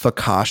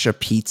focaccia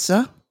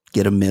pizza,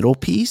 get a middle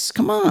piece.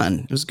 Come on,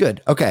 it was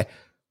good. Okay,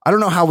 I don't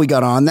know how we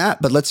got on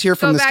that, but let's hear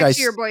from this guy. Go back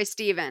to your boy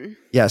Steven.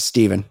 Yeah,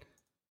 Steven.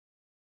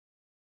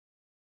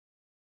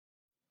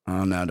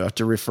 Oh no, do I have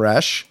to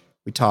refresh?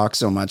 We talk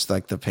so much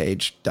like the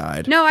page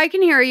died. No, I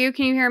can hear you.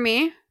 Can you hear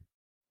me?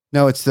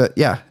 No,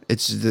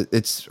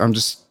 I'm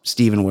just,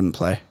 Steven wouldn't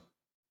play.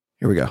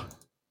 Here we go.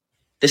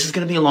 This is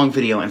going to be a long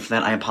video, and for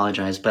that I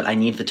apologize, but I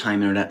need the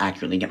time in order to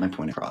accurately get my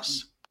point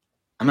across.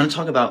 I'm going to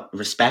talk about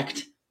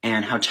respect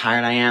and how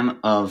tired I am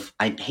of,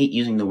 I hate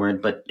using the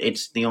word, but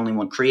it's the only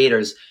one,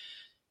 creators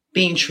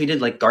being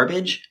treated like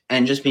garbage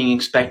and just being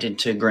expected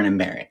to grin and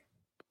bear it.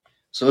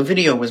 So a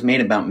video was made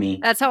about me.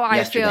 That's how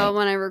I feel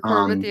when I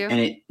record with you. And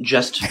it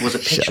just was a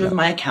picture of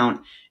my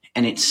account,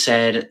 and it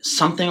said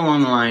something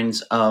along the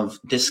lines of,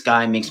 this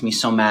guy makes me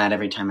so mad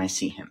every time I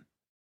see him.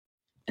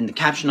 And the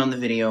caption on the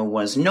video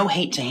was, no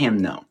hate to him,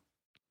 though.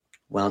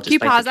 Well,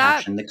 despite the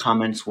caption, the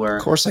comments were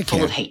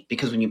full of hate.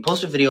 Because when you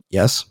post a video...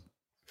 Yes?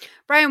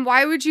 Brian,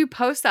 why would you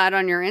post that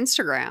on your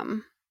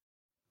Instagram?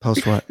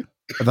 Post what?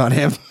 About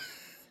him?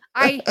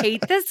 I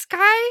hate this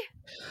guy?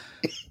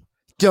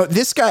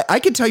 This guy, I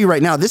can tell you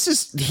right now,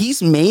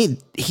 he's made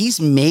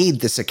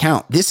this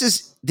account. This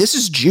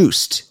is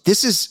juiced.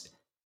 This is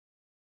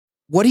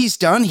what he's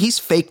done. He's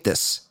faked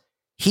this.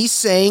 He's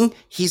saying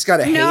he's got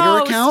a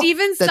hater account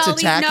that's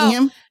attacking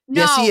him.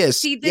 No, yes, he is.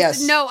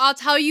 See, No, I'll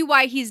tell you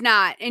why he's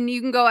not. And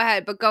you can go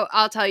ahead, but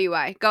I'll tell you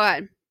why. Go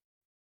ahead.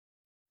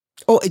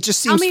 Oh, it just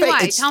seems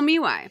fake. Tell me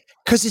why.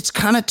 Because it's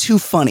kind of too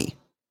funny.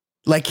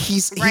 Like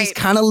he's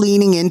kind of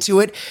leaning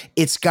into it.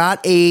 It's got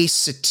a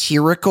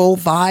satirical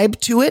vibe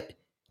to it.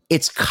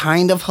 It's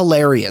kind of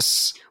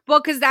hilarious. Well,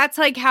 because that's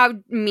like how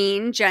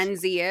mean Gen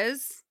Z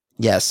is.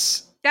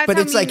 Yes. That's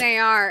how mean they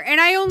are.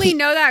 And I only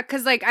know that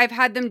because like I've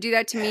had them do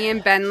that to me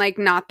and been like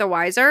not the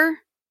wiser.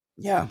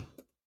 Yeah.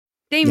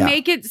 They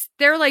make it,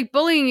 they're like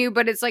bullying you,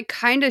 but it's like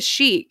kind of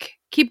chic.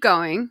 Keep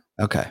going.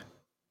 Okay.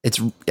 It's,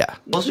 yeah.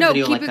 No,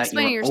 keep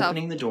explaining yourself.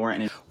 Opening the door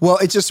and well,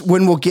 it's just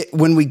when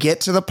we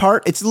get to the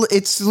part,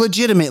 it's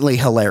legitimately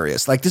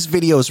hilarious. Like this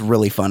video is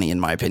really funny in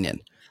my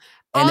opinion.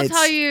 I'll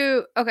tell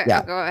you. Okay,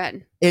 go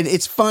ahead.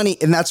 It's funny,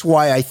 and that's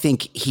why I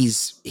think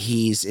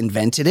he's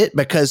invented it,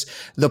 because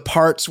the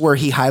parts where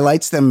he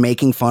highlights them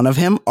making fun of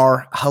him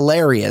are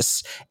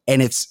hilarious,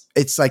 and it's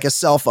like a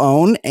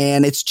self-own,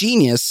 and it's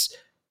genius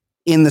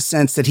in the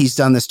sense that he's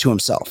done this to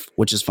himself,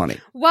 which is funny.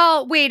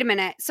 Well, wait a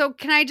minute. So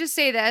can I just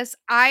say this?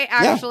 I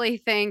actually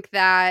think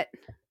that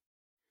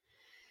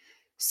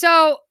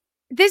So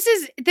this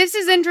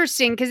is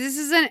interesting because this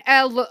is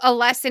a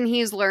lesson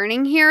he's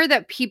learning here,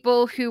 that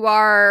people who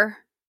are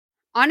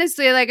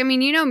honestly, like, I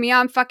mean, you know me,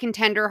 I'm fucking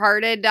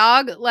tenderhearted,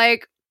 dog.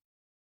 Like,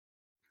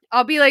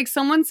 I'll be like,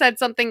 someone said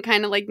something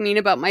kind of like mean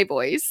about my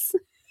voice.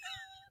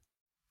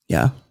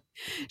 Yeah.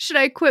 Should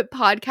I quit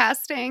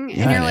podcasting?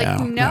 And you're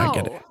like, no. I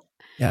get it.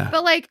 Yeah.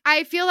 But like,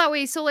 I feel that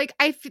way. So like,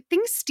 I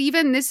think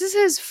Steven, this is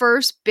his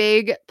first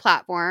big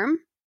platform.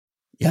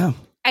 Yeah.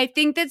 I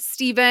think that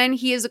Steven,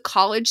 he is a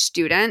college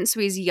student, so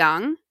he's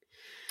young.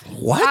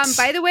 What?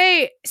 By the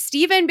way,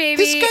 Steven,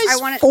 baby,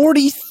 this guy's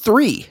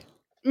 43.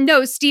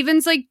 No,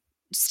 Steven's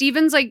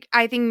like,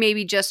 I think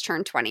maybe just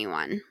turned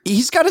 21.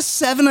 He's got a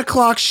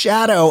 7:00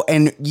 shadow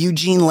and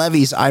Eugene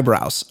Levy's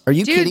eyebrows. Are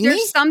you kidding me? Dude,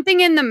 there's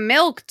something in the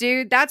milk,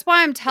 dude. That's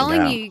why I'm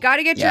telling you got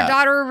to get your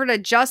daughter over to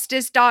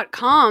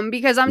justice.com,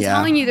 because I'm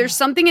telling you, there's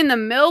something in the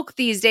milk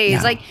these days.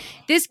 Yeah. Like,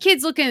 this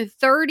kid's looking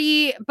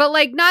 30, but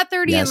like not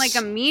 30 in like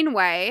a mean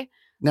way.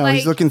 No, like,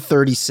 he's looking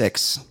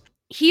 36.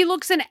 He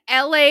looks an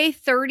LA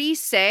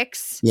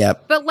 36.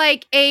 Yep. But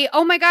like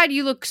oh my God,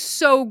 you look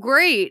so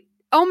great.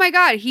 Oh my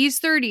God, he's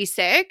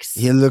 36.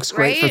 He looks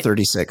great for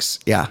 36.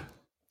 Yeah.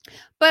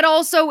 But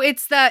also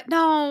it's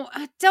don't,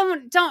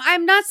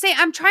 I'm not saying,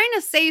 I'm trying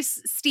to say,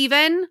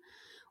 Steven,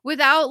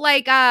 without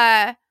like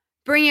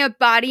bringing up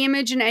body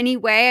image in any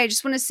way. I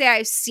just want to say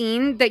I've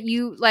seen that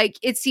you, like,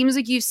 it seems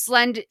like you've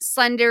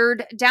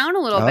slendered down a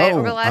little bit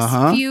over the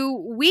last few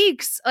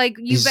weeks. Like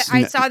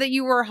I saw that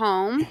you were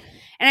home,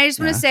 and I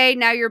just want to say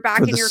now you're back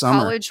in your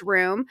college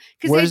room,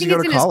 because I think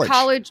it's in his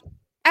college.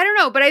 I don't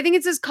know, but I think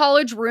it's his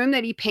college room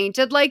that he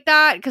painted like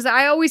that, because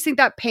I always think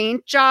that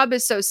paint job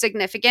is so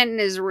significant in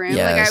his room.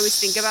 Yes. Like, I always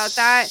think about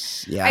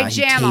that. Yeah, I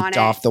jam on it. He taped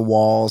off the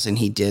walls, and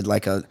he did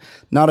like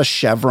not a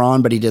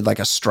chevron, but he did like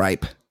a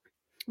stripe.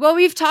 Well,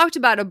 we've talked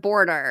about a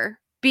border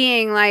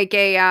being like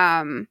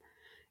a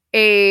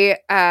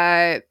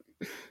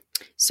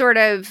sort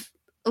of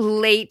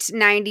late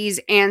 90s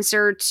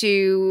answer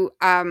to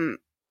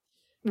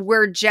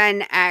we're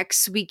Gen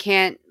X, we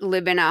can't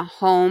live in a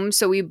home,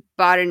 so we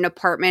bought an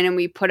apartment and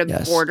we put a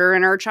border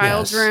in our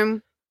child's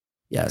room.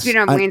 Yes. We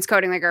don't have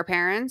wainscoting like our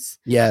parents.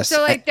 Yes.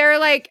 So like they're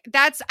like,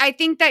 I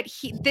think that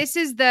this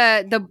is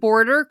the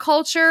border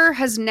culture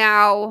has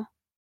now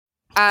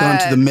gone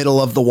to the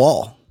middle of the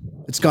wall.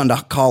 It's gone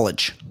to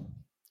college.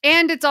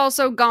 And it's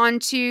also gone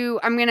to,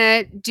 I'm going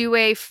to do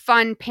a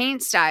fun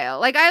paint style.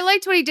 Like, I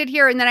liked what he did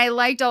here. And then I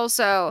liked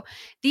also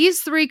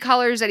these 3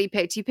 colors that he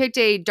picked. He picked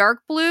a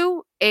dark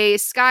blue, a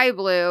sky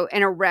blue,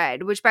 and a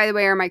red, which, by the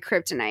way, are my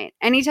kryptonite.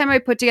 Anytime I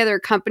put together a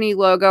company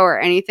logo or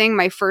anything,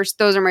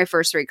 those are my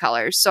first 3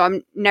 colors. So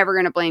I'm never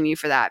going to blame you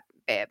for that,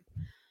 babe.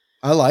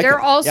 I like They're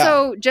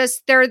also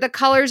they're the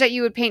colors that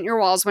you would paint your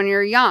walls when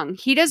you're young.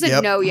 He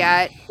doesn't know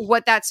yet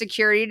what that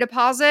security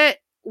deposit,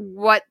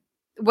 what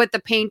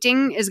the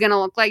painting is going to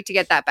look like to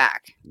get that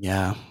back.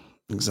 Yeah,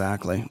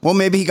 exactly. Well,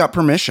 maybe he got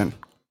permission.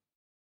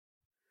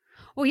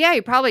 Well, yeah,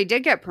 he probably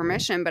did get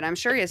permission, but I'm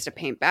sure he has to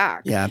paint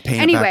back. Yeah,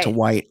 paint it back to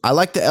white. I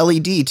like the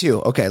LED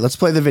too. Okay, let's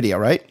play the video,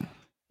 right?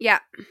 Yeah.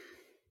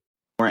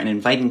 And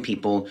inviting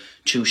people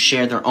to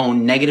share their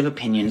own negative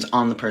opinions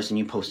on the person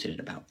you posted it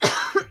about.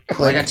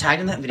 So I got tagged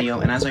in that video,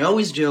 and as I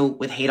always do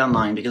with hate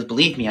online, because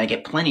believe me, I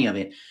get plenty of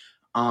it,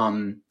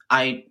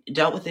 I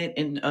dealt with it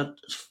in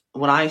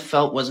what I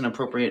felt was an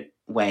appropriate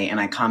way, and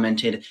I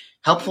commented,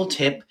 helpful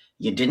tip,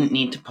 you didn't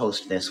need to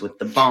post this, with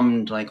the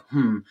bummed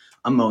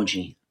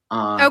emoji.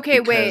 Okay,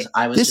 wait.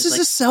 This is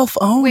a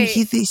self-own.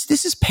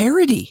 This is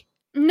parody.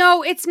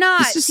 No, it's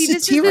not. This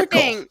is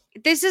satirical.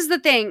 This is the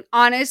thing.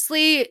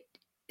 Honestly,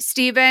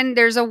 Steven,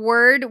 there's a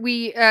word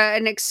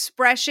an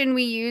expression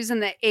we use in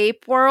the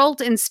ape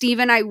world, and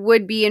Steven, I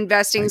would be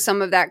investing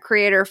some of that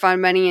creator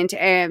fund money into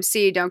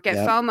AMC. Don't get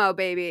FOMO,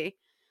 baby.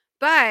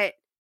 But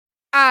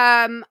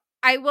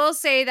I will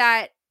say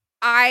that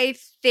I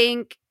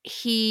think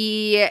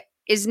he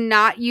is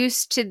not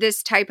used to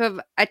this type of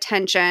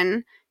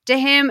attention. To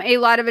him, a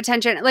lot of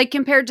attention, like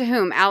compared to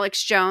whom?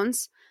 Alex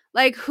Jones?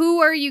 Like, who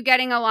are you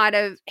getting a lot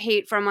of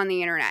hate from on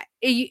the internet?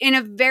 In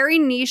a very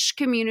niche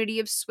community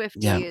of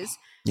Swifties.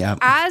 Yeah.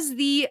 As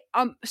the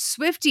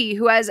Swiftie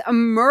who has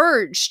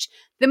emerged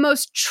the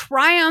most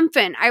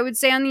triumphant, I would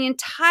say, on the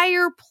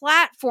entire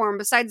platform,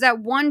 besides that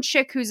one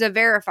chick who's a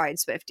verified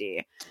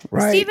Swiftie.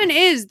 Right. Steven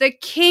is the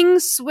king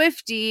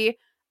Swiftie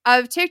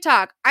of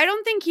TikTok. I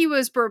don't think he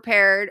was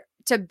prepared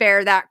to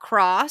bear that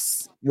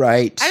cross.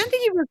 Right. I don't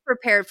think he was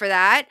prepared for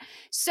that.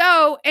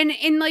 So, and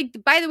in like,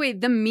 by the way,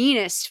 the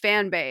meanest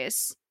fan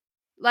base,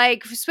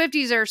 like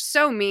Swifties are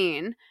so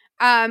mean.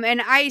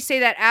 And I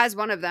say that as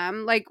one of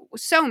them, like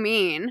so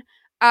mean.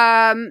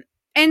 And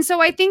so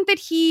I think that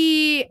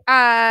he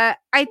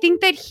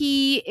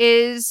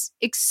is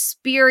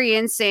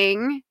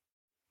experiencing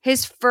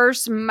his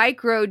first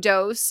micro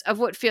dose of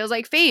what feels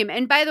like fame.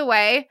 And by the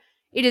way,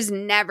 it is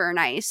never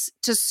nice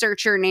to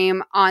search your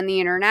name on the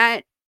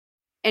internet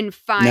and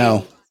find.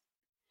 No.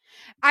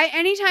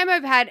 Anytime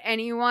I've had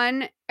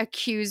anyone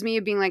accuse me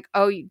of being like,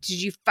 oh, did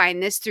you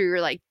find this through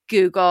your like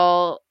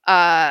Google,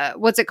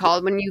 what's it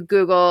called when you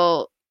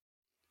Google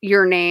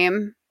your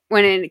name?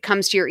 when it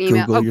comes to your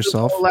email. Google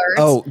yourself. Google alerts.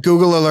 Oh,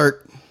 Google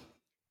alert.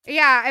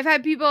 Yeah, I've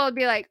had people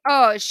be like,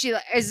 "Oh, is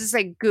this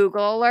like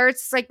Google alerts?"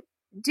 It's like,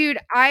 dude,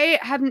 I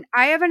haven't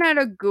had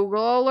a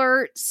Google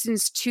alert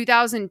since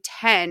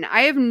 2010.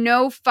 I have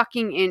no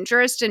fucking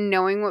interest in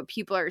knowing what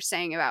people are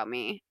saying about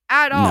me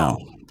at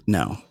all.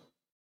 No.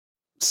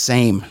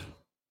 Same,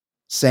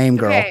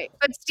 girl. Okay,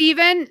 but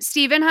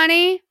Steven,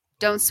 honey,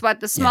 don't sweat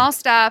the small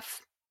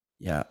stuff.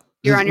 Yeah.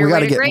 You're on your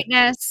way to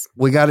greatness.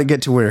 We got to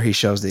get to where he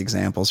shows the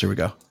examples. Here we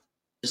go.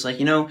 Just like,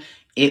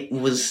 it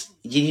was,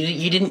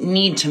 you didn't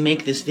need to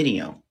make this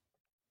video.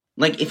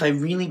 Like, if I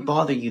really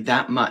bother you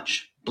that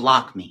much,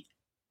 block me.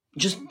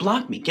 Just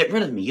block me. Get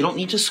rid of me. You don't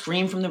need to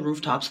scream from the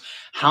rooftops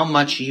how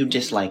much you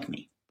dislike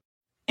me.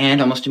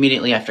 And almost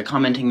immediately after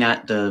commenting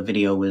that, the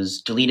video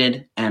was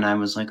deleted, and I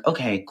was like,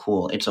 okay,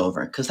 cool, it's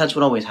over. Because that's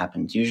what always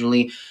happens.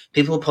 Usually,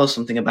 people will post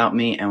something about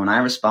me, and when I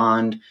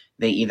respond,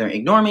 they either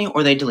ignore me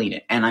or they delete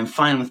it. And I'm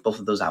fine with both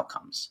of those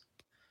outcomes.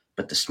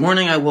 But this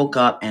morning I woke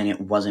up, and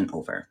it wasn't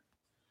over.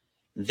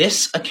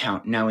 This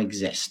account now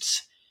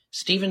exists.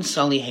 Stephen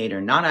Sully hater,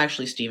 not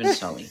actually Stephen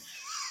Sully.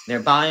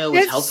 Their bio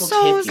is helpful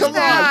so tip.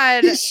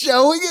 sad. He's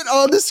showing it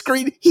on the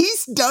screen.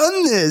 He's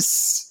done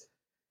this.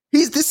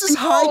 This is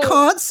high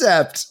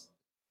concept.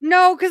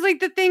 No, because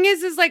like the thing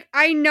is like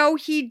I know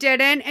he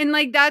didn't, and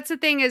like that's the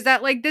thing is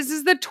that like this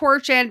is the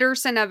Torch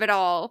Anderson of it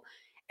all.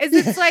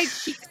 It's like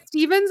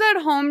Steven's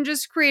at home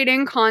just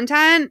creating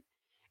content,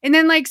 and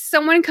then like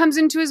someone comes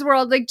into his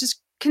world, like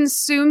just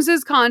consumes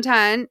his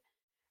content,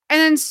 and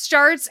then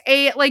starts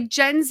like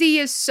Gen Z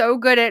is so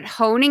good at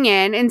honing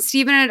in, and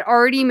Steven had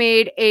already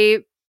made a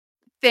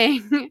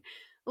thing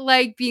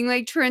like being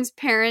like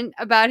transparent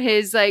about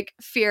his like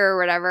fear or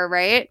whatever,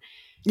 right?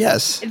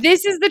 Yes.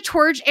 This is the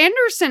Torch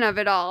Anderson of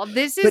it all.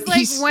 This is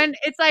when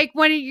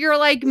you're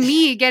like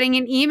me getting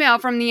an email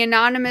from the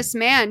anonymous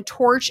man,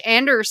 Torch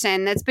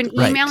Anderson, that's been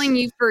emailing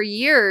you for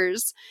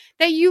years,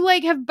 that you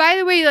like have, by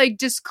the way, like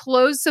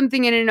disclosed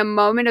something in a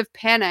moment of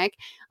panic,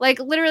 like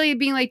literally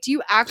being like, do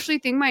you actually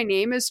think my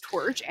name is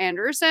Torch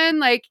Anderson?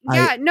 Like,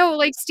 no,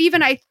 like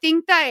Steven, I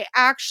think that I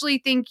actually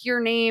think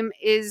your name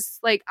is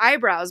like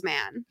Eyebrows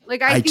Man.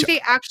 Like, I think they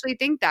actually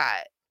think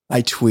that.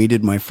 I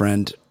tweeted my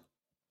friend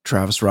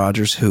Travis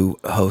Rogers, who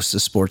hosts a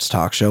sports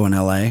talk show in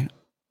LA,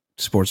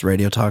 sports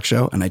radio talk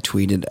show. And I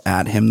tweeted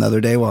at him the other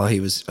day while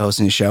he was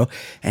hosting his show,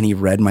 and he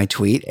read my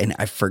tweet, and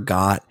I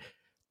forgot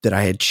that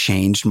I had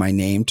changed my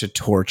name to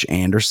Torch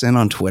Anderson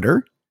on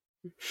Twitter.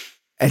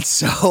 And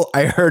so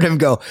I heard him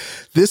go,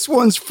 "This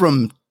one's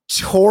from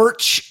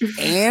Torch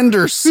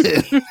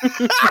Anderson."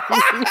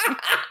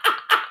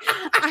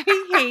 I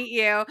hate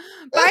you.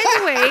 By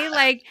the way,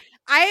 like,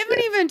 I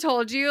haven't even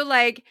told you,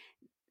 like,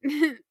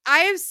 I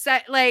have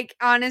said, like,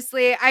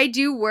 honestly, I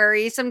do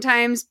worry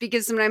sometimes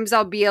because sometimes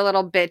I'll be a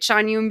little bitch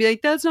on you and be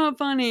like, that's not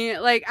funny.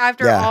 Like,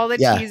 after all the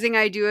teasing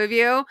I do of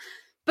you.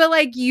 But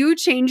like you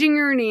changing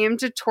your name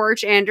to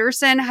Torch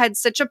Anderson had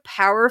such a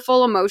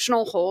powerful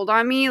emotional hold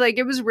on me. Like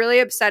it was really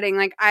upsetting.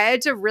 Like I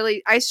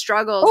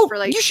struggled for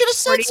like. You should have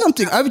said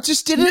something. I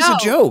just did it as a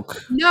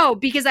joke. No,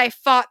 because I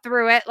fought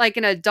through it like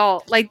an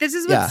adult. Like this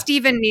is what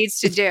Steven needs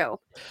to do.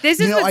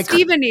 This is what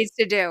Steven needs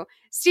to do.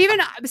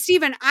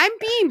 Steven, I'm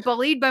being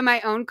bullied by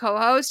my own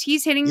co-host.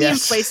 He's hitting me in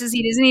places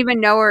he doesn't even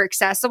know are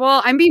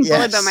accessible. I'm being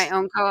bullied by my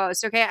own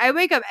co-host. Okay. I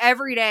wake up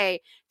every day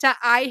to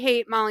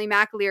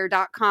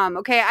IHateMollyMcAleer.com.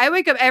 Okay. I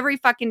wake up every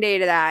fucking day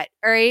to that.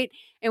 All right.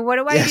 And what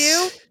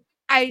do?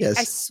 I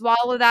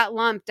swallow that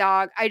lump,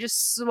 dog. I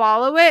just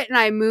swallow it and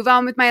I move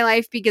on with my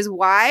life because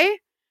why?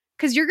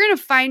 Because you're going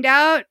to find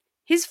out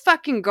his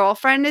fucking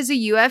girlfriend is a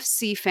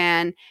UFC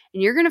fan,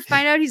 and you're going to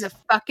find out he's a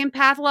fucking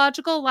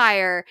pathological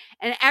liar.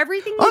 And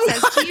everything he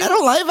says to you, I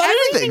don't lie about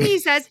anything he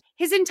says,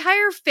 his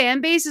entire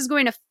fan base is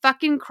going to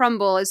fucking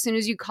crumble as soon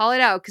as you call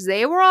it out, because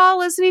they were all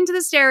listening to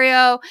the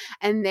stereo,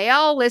 and they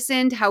all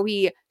listened how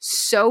he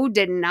so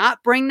did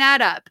not bring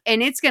that up.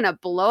 And it's going to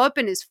blow up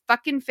in his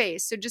fucking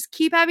face. So just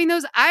keep having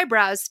those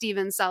eyebrows,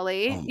 Stephen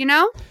Sully, you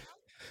know?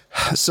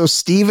 So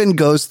Steven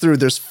goes through,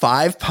 there's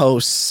 5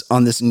 posts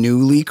on this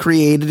newly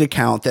created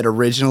account that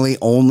originally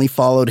only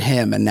followed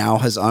him and now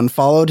has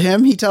unfollowed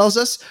him, he tells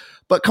us.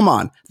 But come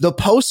on, the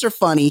posts are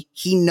funny.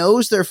 He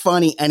knows they're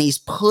funny, and he's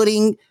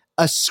putting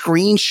a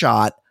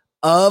screenshot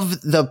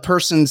of the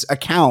person's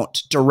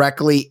account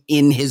directly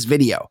in his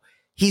video.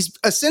 He's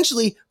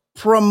essentially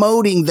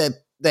promoting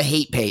the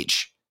hate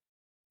page.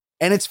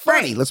 And it's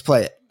funny. Right. Let's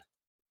play it.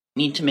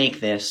 Need to make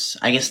this,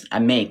 I guess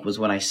was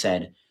what I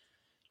said.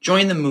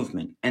 Join the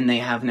movement, and they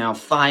have now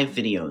 5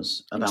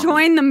 videos about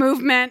Join the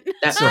movement.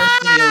 That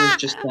first video is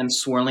just them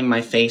swirling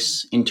my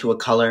face into a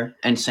color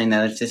and saying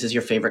that if this is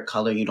your favorite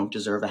color, you don't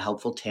deserve a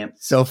helpful tip.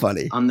 So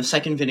funny. The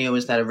second video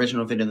is that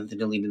original video that they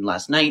deleted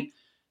last night.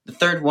 The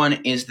third one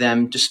is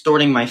them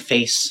distorting my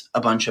face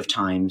a bunch of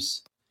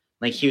times.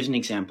 Like, here's an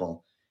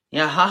example.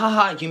 Yeah, ha ha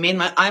ha, you made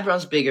my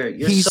eyebrows bigger.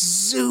 You're He's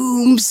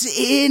zooms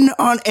in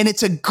on, and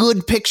it's a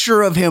good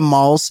picture of him,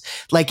 Malls.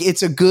 Like,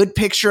 it's a good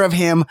picture of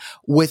him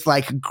with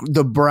like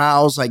the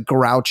brows like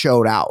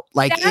grouchoed out.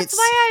 Like, that's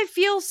why I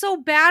feel so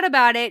bad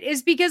about it,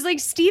 is because like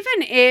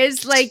Steven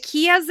is like,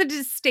 he has a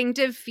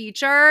distinctive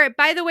feature.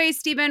 By the way,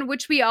 Steven,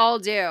 which we all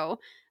do.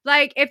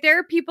 Like, if there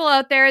are people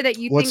out there that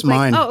you What's think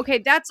like, mine? oh,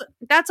 okay,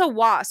 that's a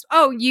wasp.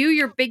 Oh,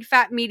 your big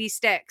fat meaty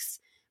sticks.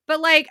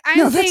 But like,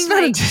 I'm saying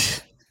like,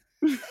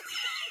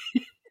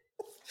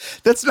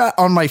 that's not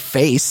on my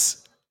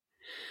face.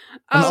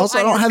 And also,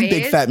 I don't have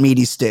big fat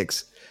meaty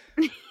sticks.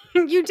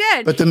 You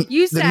did. But the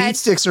meat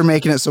sticks are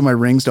making it so my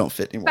rings don't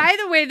fit anymore. By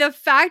the way, the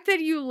fact that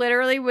you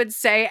literally would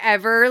say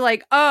ever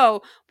like,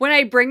 oh, when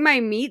I bring my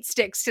meat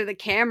sticks to the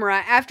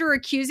camera, after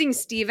accusing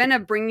Steven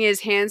of bringing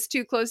his hands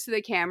too close to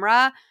the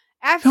camera,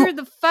 after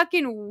the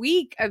fucking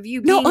week of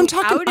you being I'm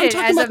talking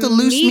about the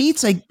loose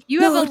meats. You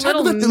have a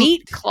little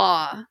meat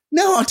claw.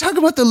 No, I'm talking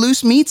about the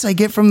loose meats I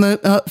get from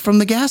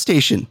the gas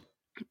station.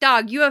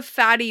 Dog, you have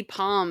fatty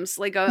palms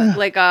like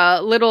a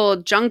little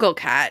jungle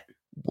cat.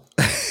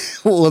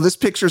 Well, this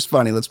picture's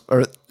funny.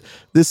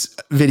 This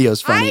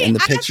video's funny, and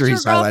the picture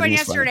he's highlighting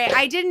is funny.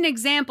 I did an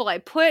example. I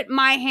put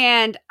my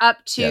hand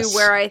up to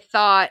where I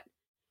thought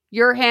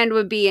your hand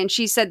would be, and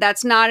she said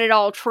that's not at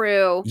all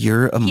true.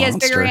 You're a monster. He has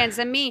bigger hands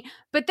than me.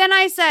 But then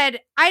I said,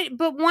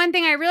 but one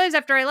thing I realized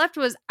after I left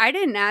was I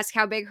didn't ask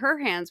how big her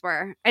hands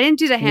were. I didn't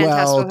do the hand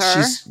test with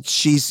her.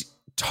 She's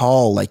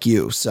tall like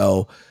you,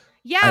 so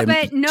yeah,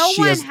 but no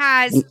one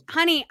has,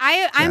 honey.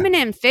 I'm an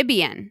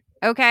amphibian.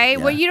 Okay,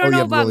 what you don't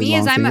know about me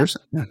is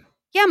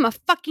I'm a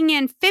fucking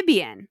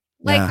amphibian.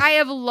 Like I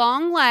have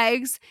long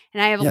legs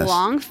and I have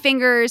long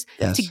fingers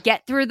to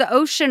get through the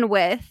ocean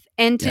with,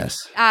 and to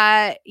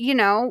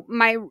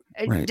my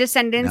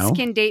descendants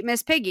can date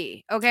Miss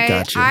Piggy. Okay,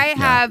 gotcha. I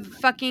have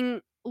fucking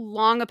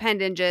long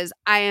appendages.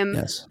 I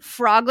am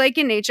frog-like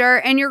in nature,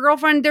 and your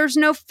girlfriend. There's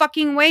no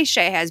fucking way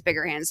Shay has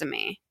bigger hands than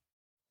me.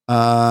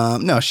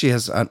 No, she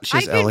has elegant.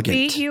 I could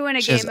beat you in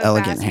a game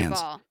of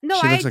basketball. Hands. No,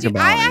 I do.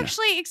 I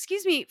actually,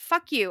 excuse me,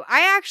 fuck you.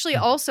 I actually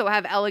also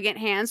have elegant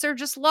hands. They're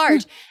just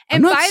large.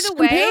 And by the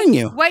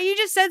way, what you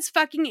just said's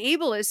fucking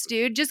ableist,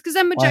 dude. Just because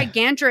I'm a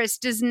gigantress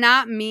does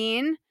not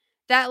mean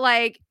that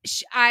like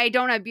I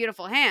don't have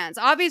beautiful hands.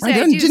 Obviously,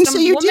 I do.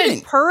 Some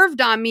woman perved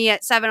on me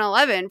at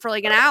 7-Eleven for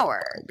like an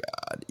hour. Oh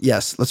God.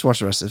 Yes, let's watch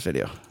the rest of this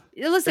video.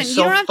 Listen, you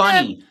don't have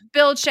to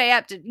build Shay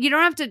up. You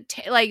don't have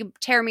to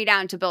tear me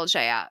down to build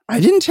Shay up. I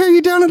didn't tear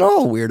you down at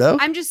all, weirdo.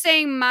 I'm just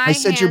saying my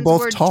hands would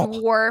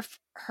dwarf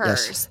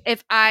hers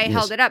if I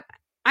held it up.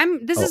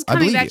 This is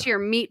coming back to your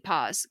meat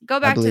paws. Go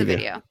back to the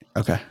video.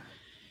 Okay.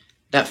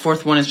 That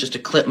fourth one is just a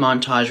clip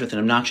montage with an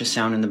obnoxious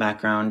sound in the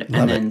background.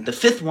 And then the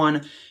fifth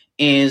one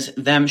is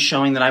them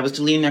showing that I was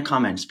deleting their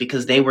comments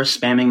because they were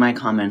spamming my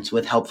comments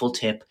with helpful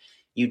tip.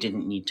 You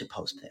didn't need to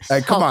post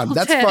this. Come on,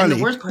 that's funny.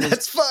 The worst part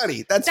that's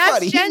funny. That's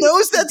funny. He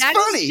knows that's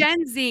funny.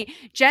 Gen Z.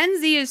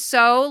 Gen Z is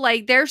so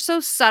like they're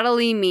so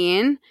subtly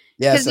mean.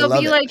 Yes, because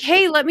they'll be like,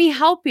 "Hey, let me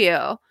help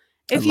you.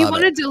 If you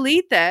want to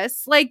delete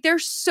this." Like they're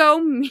so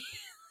mean.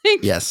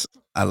 Yes,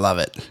 I love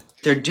it.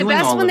 They're doing the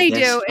best all one of they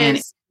this, do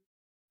is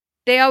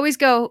they always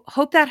go,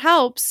 "Hope that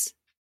helps."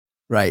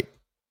 Right.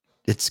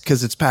 It's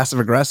because it's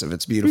passive aggressive.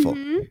 It's beautiful.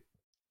 Mm-hmm.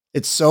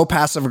 It's so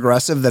passive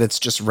aggressive that it's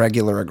just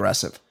regular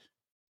aggressive.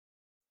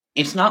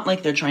 It's not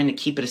like they're trying to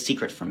keep it a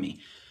secret from me.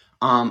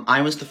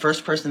 I was the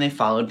first person they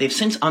followed. They've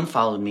since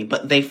unfollowed me,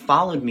 but they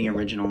followed me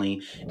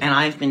originally, and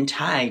I've been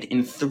tagged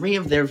in 3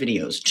 of their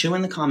videos, 2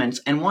 in the comments,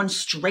 and 1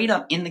 straight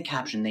up in the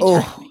caption. They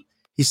tagged me.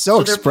 He's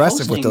so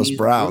expressive with those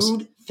brows.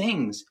 Rude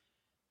things,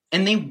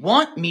 and they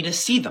want me to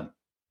see them.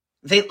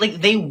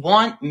 They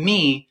want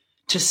me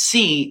to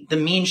see the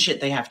mean shit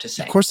they have to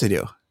say. Of course they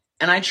do.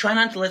 And I try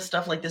not to let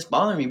stuff like this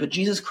bother me, but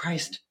Jesus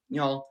Christ,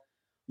 y'all.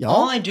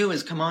 All I do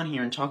is come on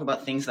here and talk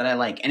about things that I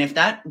like. And if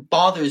that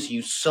bothers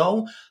you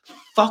so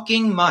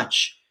fucking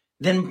much,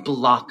 then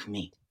block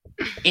me.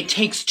 It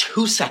takes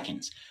 2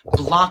 seconds.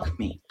 Block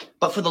me.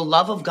 But for the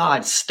love of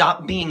God,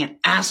 stop being an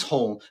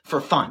asshole for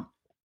fun.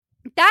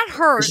 That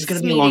hurts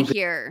me to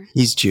hear.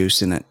 He's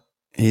juicing it.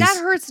 That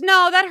hurts.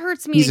 No, that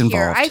hurts me to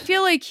hear. I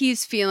feel like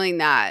he's feeling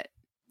that.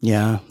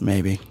 Yeah,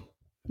 maybe.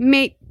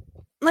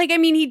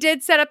 He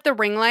did set up the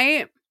ring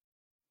light.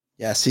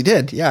 Yes, he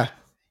did. Yeah.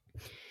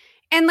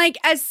 And like,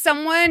 as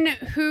someone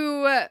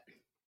who,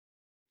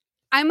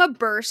 I'm a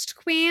burst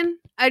queen.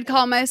 I'd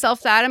call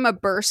myself that. I'm a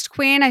burst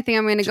queen. I think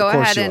I'm going to go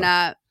ahead and,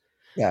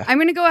 I'm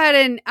going to go ahead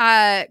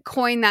and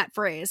coin that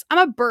phrase.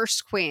 I'm a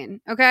burst queen.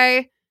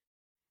 Okay.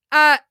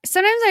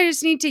 Sometimes I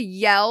just need to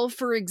yell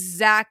for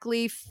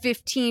exactly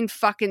 15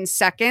 fucking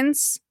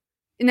seconds,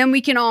 and then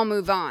we can all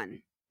move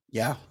on.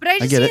 Yeah. But I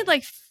just need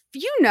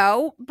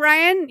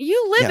Brian,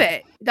 you live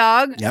it,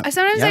 dog. Yep.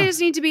 Sometimes I just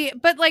need to be,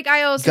 but like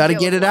I also got to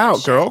get it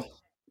out, girl.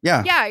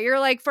 Yeah. Yeah. You're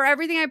like, for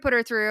everything I put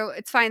her through,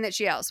 it's fine that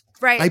she yells.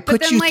 Right. I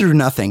put you through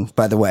nothing,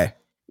 by the way.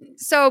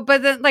 So,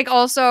 but then like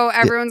also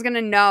everyone's going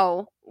to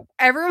know.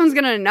 Everyone's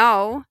going to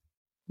know.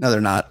 No,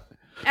 they're not.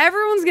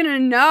 Everyone's gonna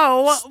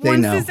know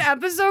once know. this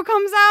episode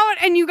comes out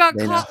and you got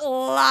They caught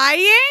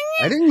lying.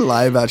 I didn't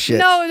lie about shit.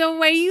 No, the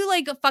way you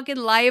like a fucking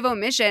lie of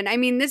omission. I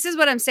mean, this is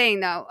what I'm saying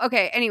though.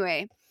 Okay,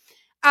 anyway.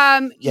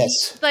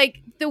 Yes. Like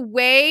the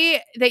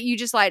way that you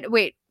just lied.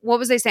 Wait, what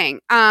was I saying?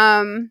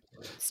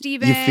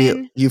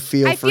 Steven, you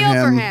feel I for feel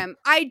him. for him.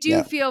 I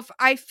do feel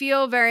I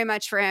feel very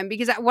much for him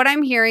because what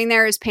I'm hearing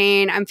there is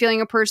pain. I'm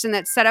feeling a person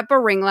that set up a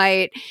ring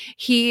light.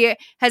 He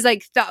has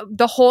like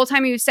the whole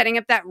time he was setting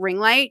up that ring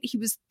light, he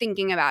was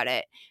thinking about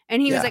it.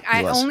 And he was like,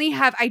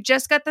 I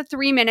just got the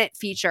 3-minute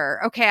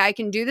feature. Okay, I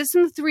can do this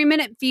in the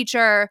 3-minute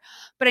feature,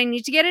 but I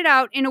need to get it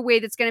out in a way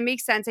that's going to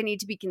make sense. I need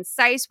to be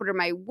concise. What are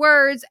my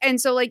words? And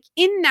so like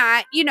in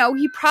that, you know,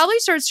 he probably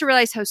starts to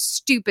realize how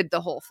stupid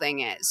the whole thing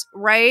is,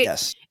 right?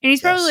 Yes. And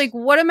he's probably like,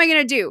 what am I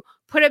going to do?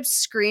 Put up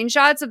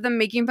screenshots of them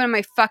making fun of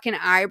my fucking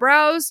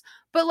eyebrows?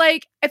 But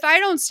like, if I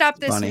don't stop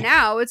this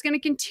now, it's going to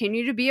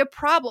continue to be a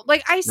problem.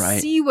 Like, I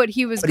see what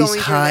he was going through.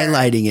 He's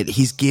highlighting it.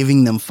 He's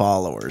giving them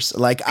followers.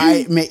 Like,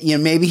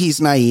 maybe he's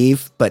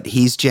naive, but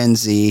he's Gen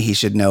Z. He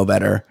should know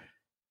better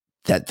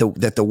that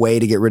the way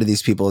to get rid of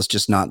these people is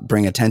just not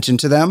bring attention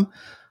to them.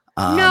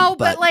 No,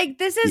 but like,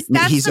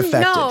 he's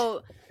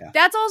affected. Yeah.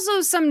 That's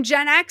also some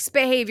Gen X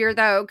behavior,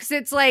 though, because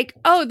it's like,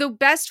 oh, the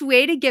best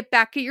way to get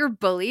back at your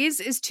bullies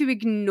is to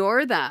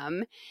ignore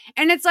them.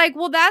 And it's like,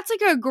 well, that's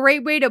like a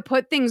great way to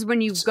put things when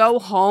you go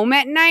home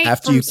at night.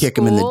 After you kick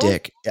them in the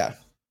dick. Yeah.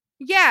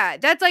 Yeah.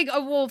 That's like,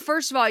 well,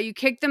 first of all, you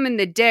kick them in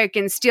the dick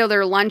and steal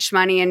their lunch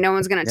money and no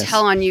one's going to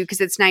tell on you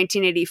because it's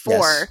 1984.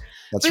 Yes,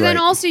 that's but then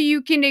also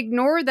you can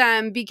ignore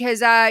them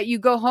because you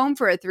go home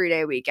for a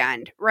 3-day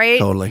weekend, right?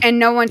 Totally. And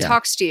no one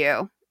talks to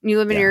you. You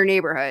live in your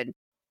neighborhood.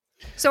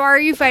 So are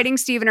you fighting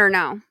Steven or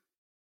no?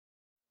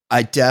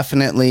 I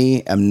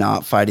definitely am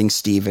not fighting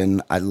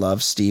Steven. I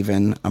love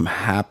Steven. I'm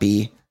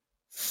happy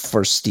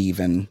for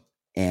Steven.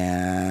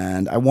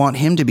 And I want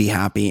him to be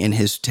happy in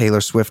his Taylor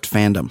Swift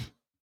fandom.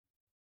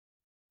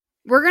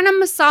 We're going to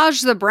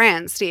massage the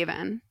brand,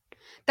 Steven.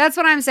 That's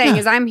what I'm saying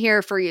is I'm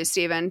here for you,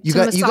 Steven, to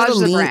massage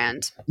the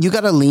brand. You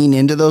got to lean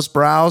into those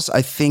brows.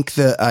 I think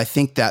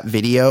that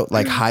video,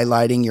 like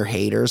highlighting your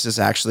haters, is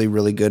actually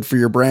really good for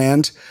your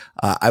brand.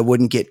 I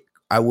wouldn't get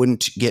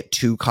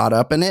too caught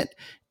up in it.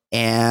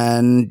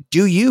 And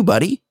do you,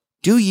 buddy?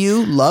 Do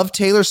you love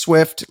Taylor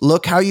Swift?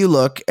 Look how you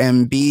look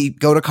and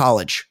go to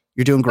college.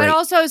 You're doing great. But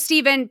also,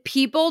 Steven,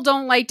 people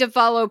don't like to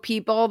follow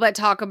people that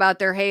talk about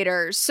their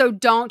haters. So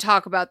don't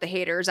talk about the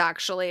haters,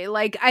 actually.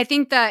 Like, I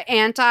think the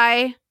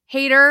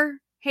anti-hater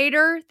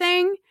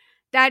thing,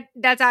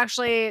 that's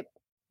actually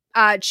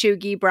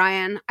chuggy,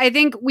 Brian. I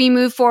think we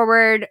move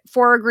forward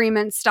for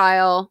agreement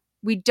style.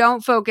 We don't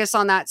focus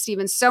on that,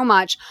 Steven, so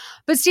much.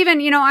 But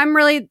Steven, you know, I'm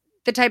really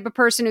the type of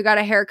person who got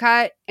a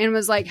haircut and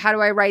was like, how do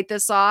I write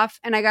this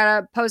off? And I got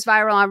to post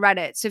viral on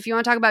Reddit. So if you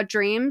want to talk about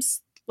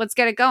dreams, let's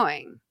get it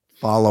going.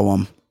 Follow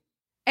them.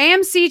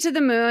 AMC to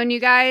the moon, you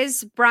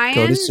guys. Brian.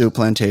 Go to Soup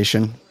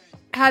Plantation.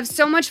 Have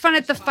so much fun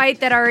at the fight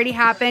that already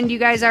happened. You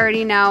guys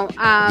already know.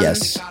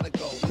 Yes.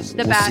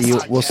 The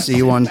best. We'll see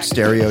you on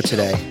stereo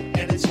today.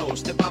 And it's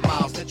hosted by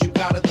Miles that you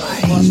gotta know.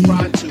 Plus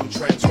Brian too.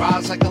 Trends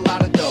rise like a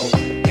lot of dough.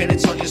 And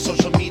it's on your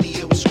social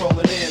media. We're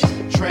scrolling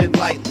in. Trend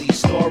lightly.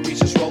 Stories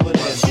just rolling in.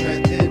 What's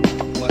trending?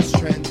 What's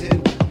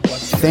trending?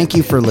 Thank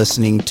you for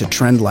listening to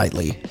Trend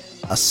Lightly,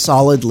 a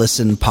solid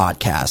listen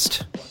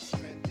podcast.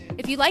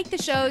 If you like the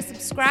show,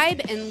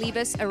 subscribe and leave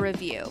us a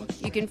review.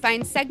 You can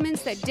find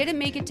segments that didn't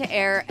make it to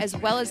air, as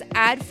well as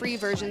ad-free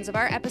versions of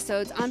our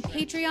episodes on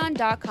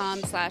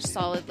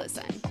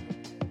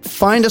patreon.com/solidlisten.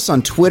 Find us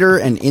on Twitter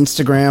and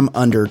Instagram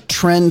under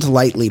Trend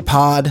Lightly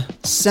Pod.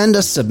 Send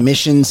us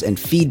submissions and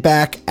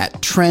feedback at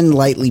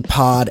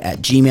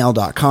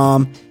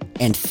trendlightlypod@gmail.com.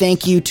 And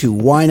thank you to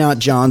Why Not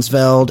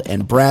Johnsveld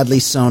and Bradley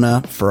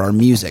Sona for our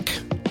music.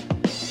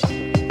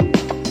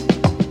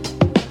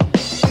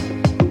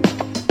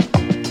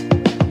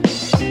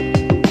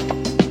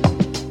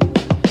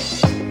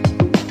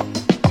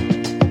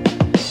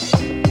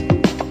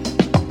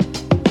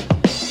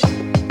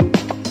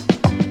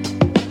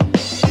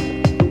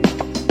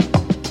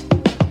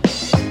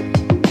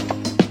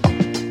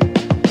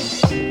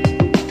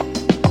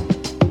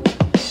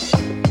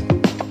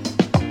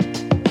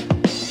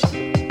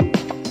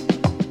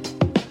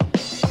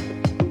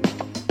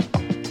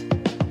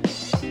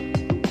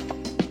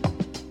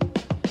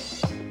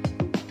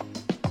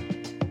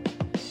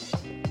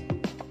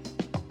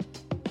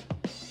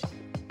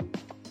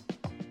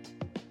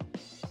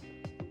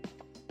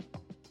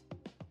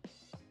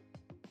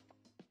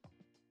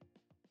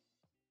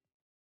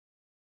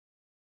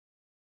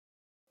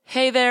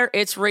 Hey there,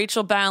 it's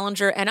Rachel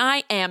Ballinger, and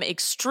I am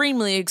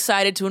extremely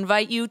excited to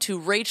invite you to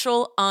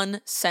Rachel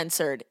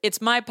Uncensored. It's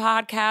my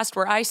podcast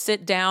where I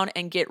sit down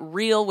and get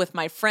real with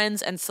my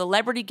friends and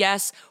celebrity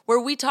guests, where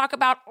we talk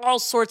about all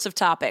sorts of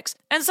topics.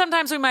 And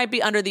sometimes we might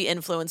be under the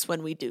influence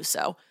when we do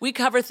so. We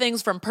cover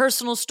things from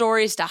personal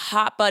stories to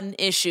hot button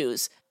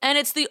issues. And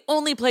it's the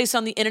only place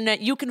on the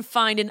internet you can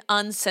find an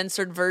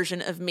uncensored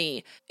version of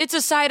me. It's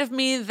a side of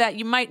me that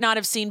you might not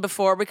have seen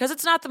before because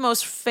it's not the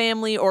most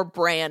family or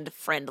brand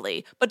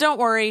friendly. But don't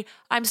worry,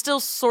 I'm still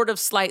sort of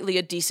slightly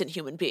a decent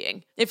human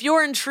being. If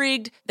you're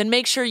intrigued, then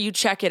make sure you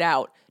check it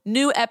out.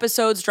 New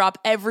episodes drop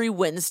every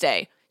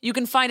Wednesday. You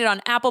can find it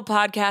on Apple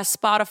Podcasts,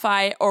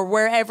 Spotify, or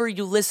wherever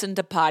you listen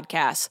to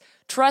podcasts.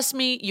 Trust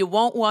me, you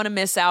won't want to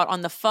miss out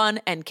on the fun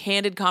and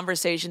candid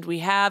conversations we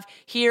have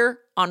here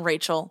on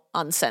Rachel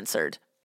Uncensored.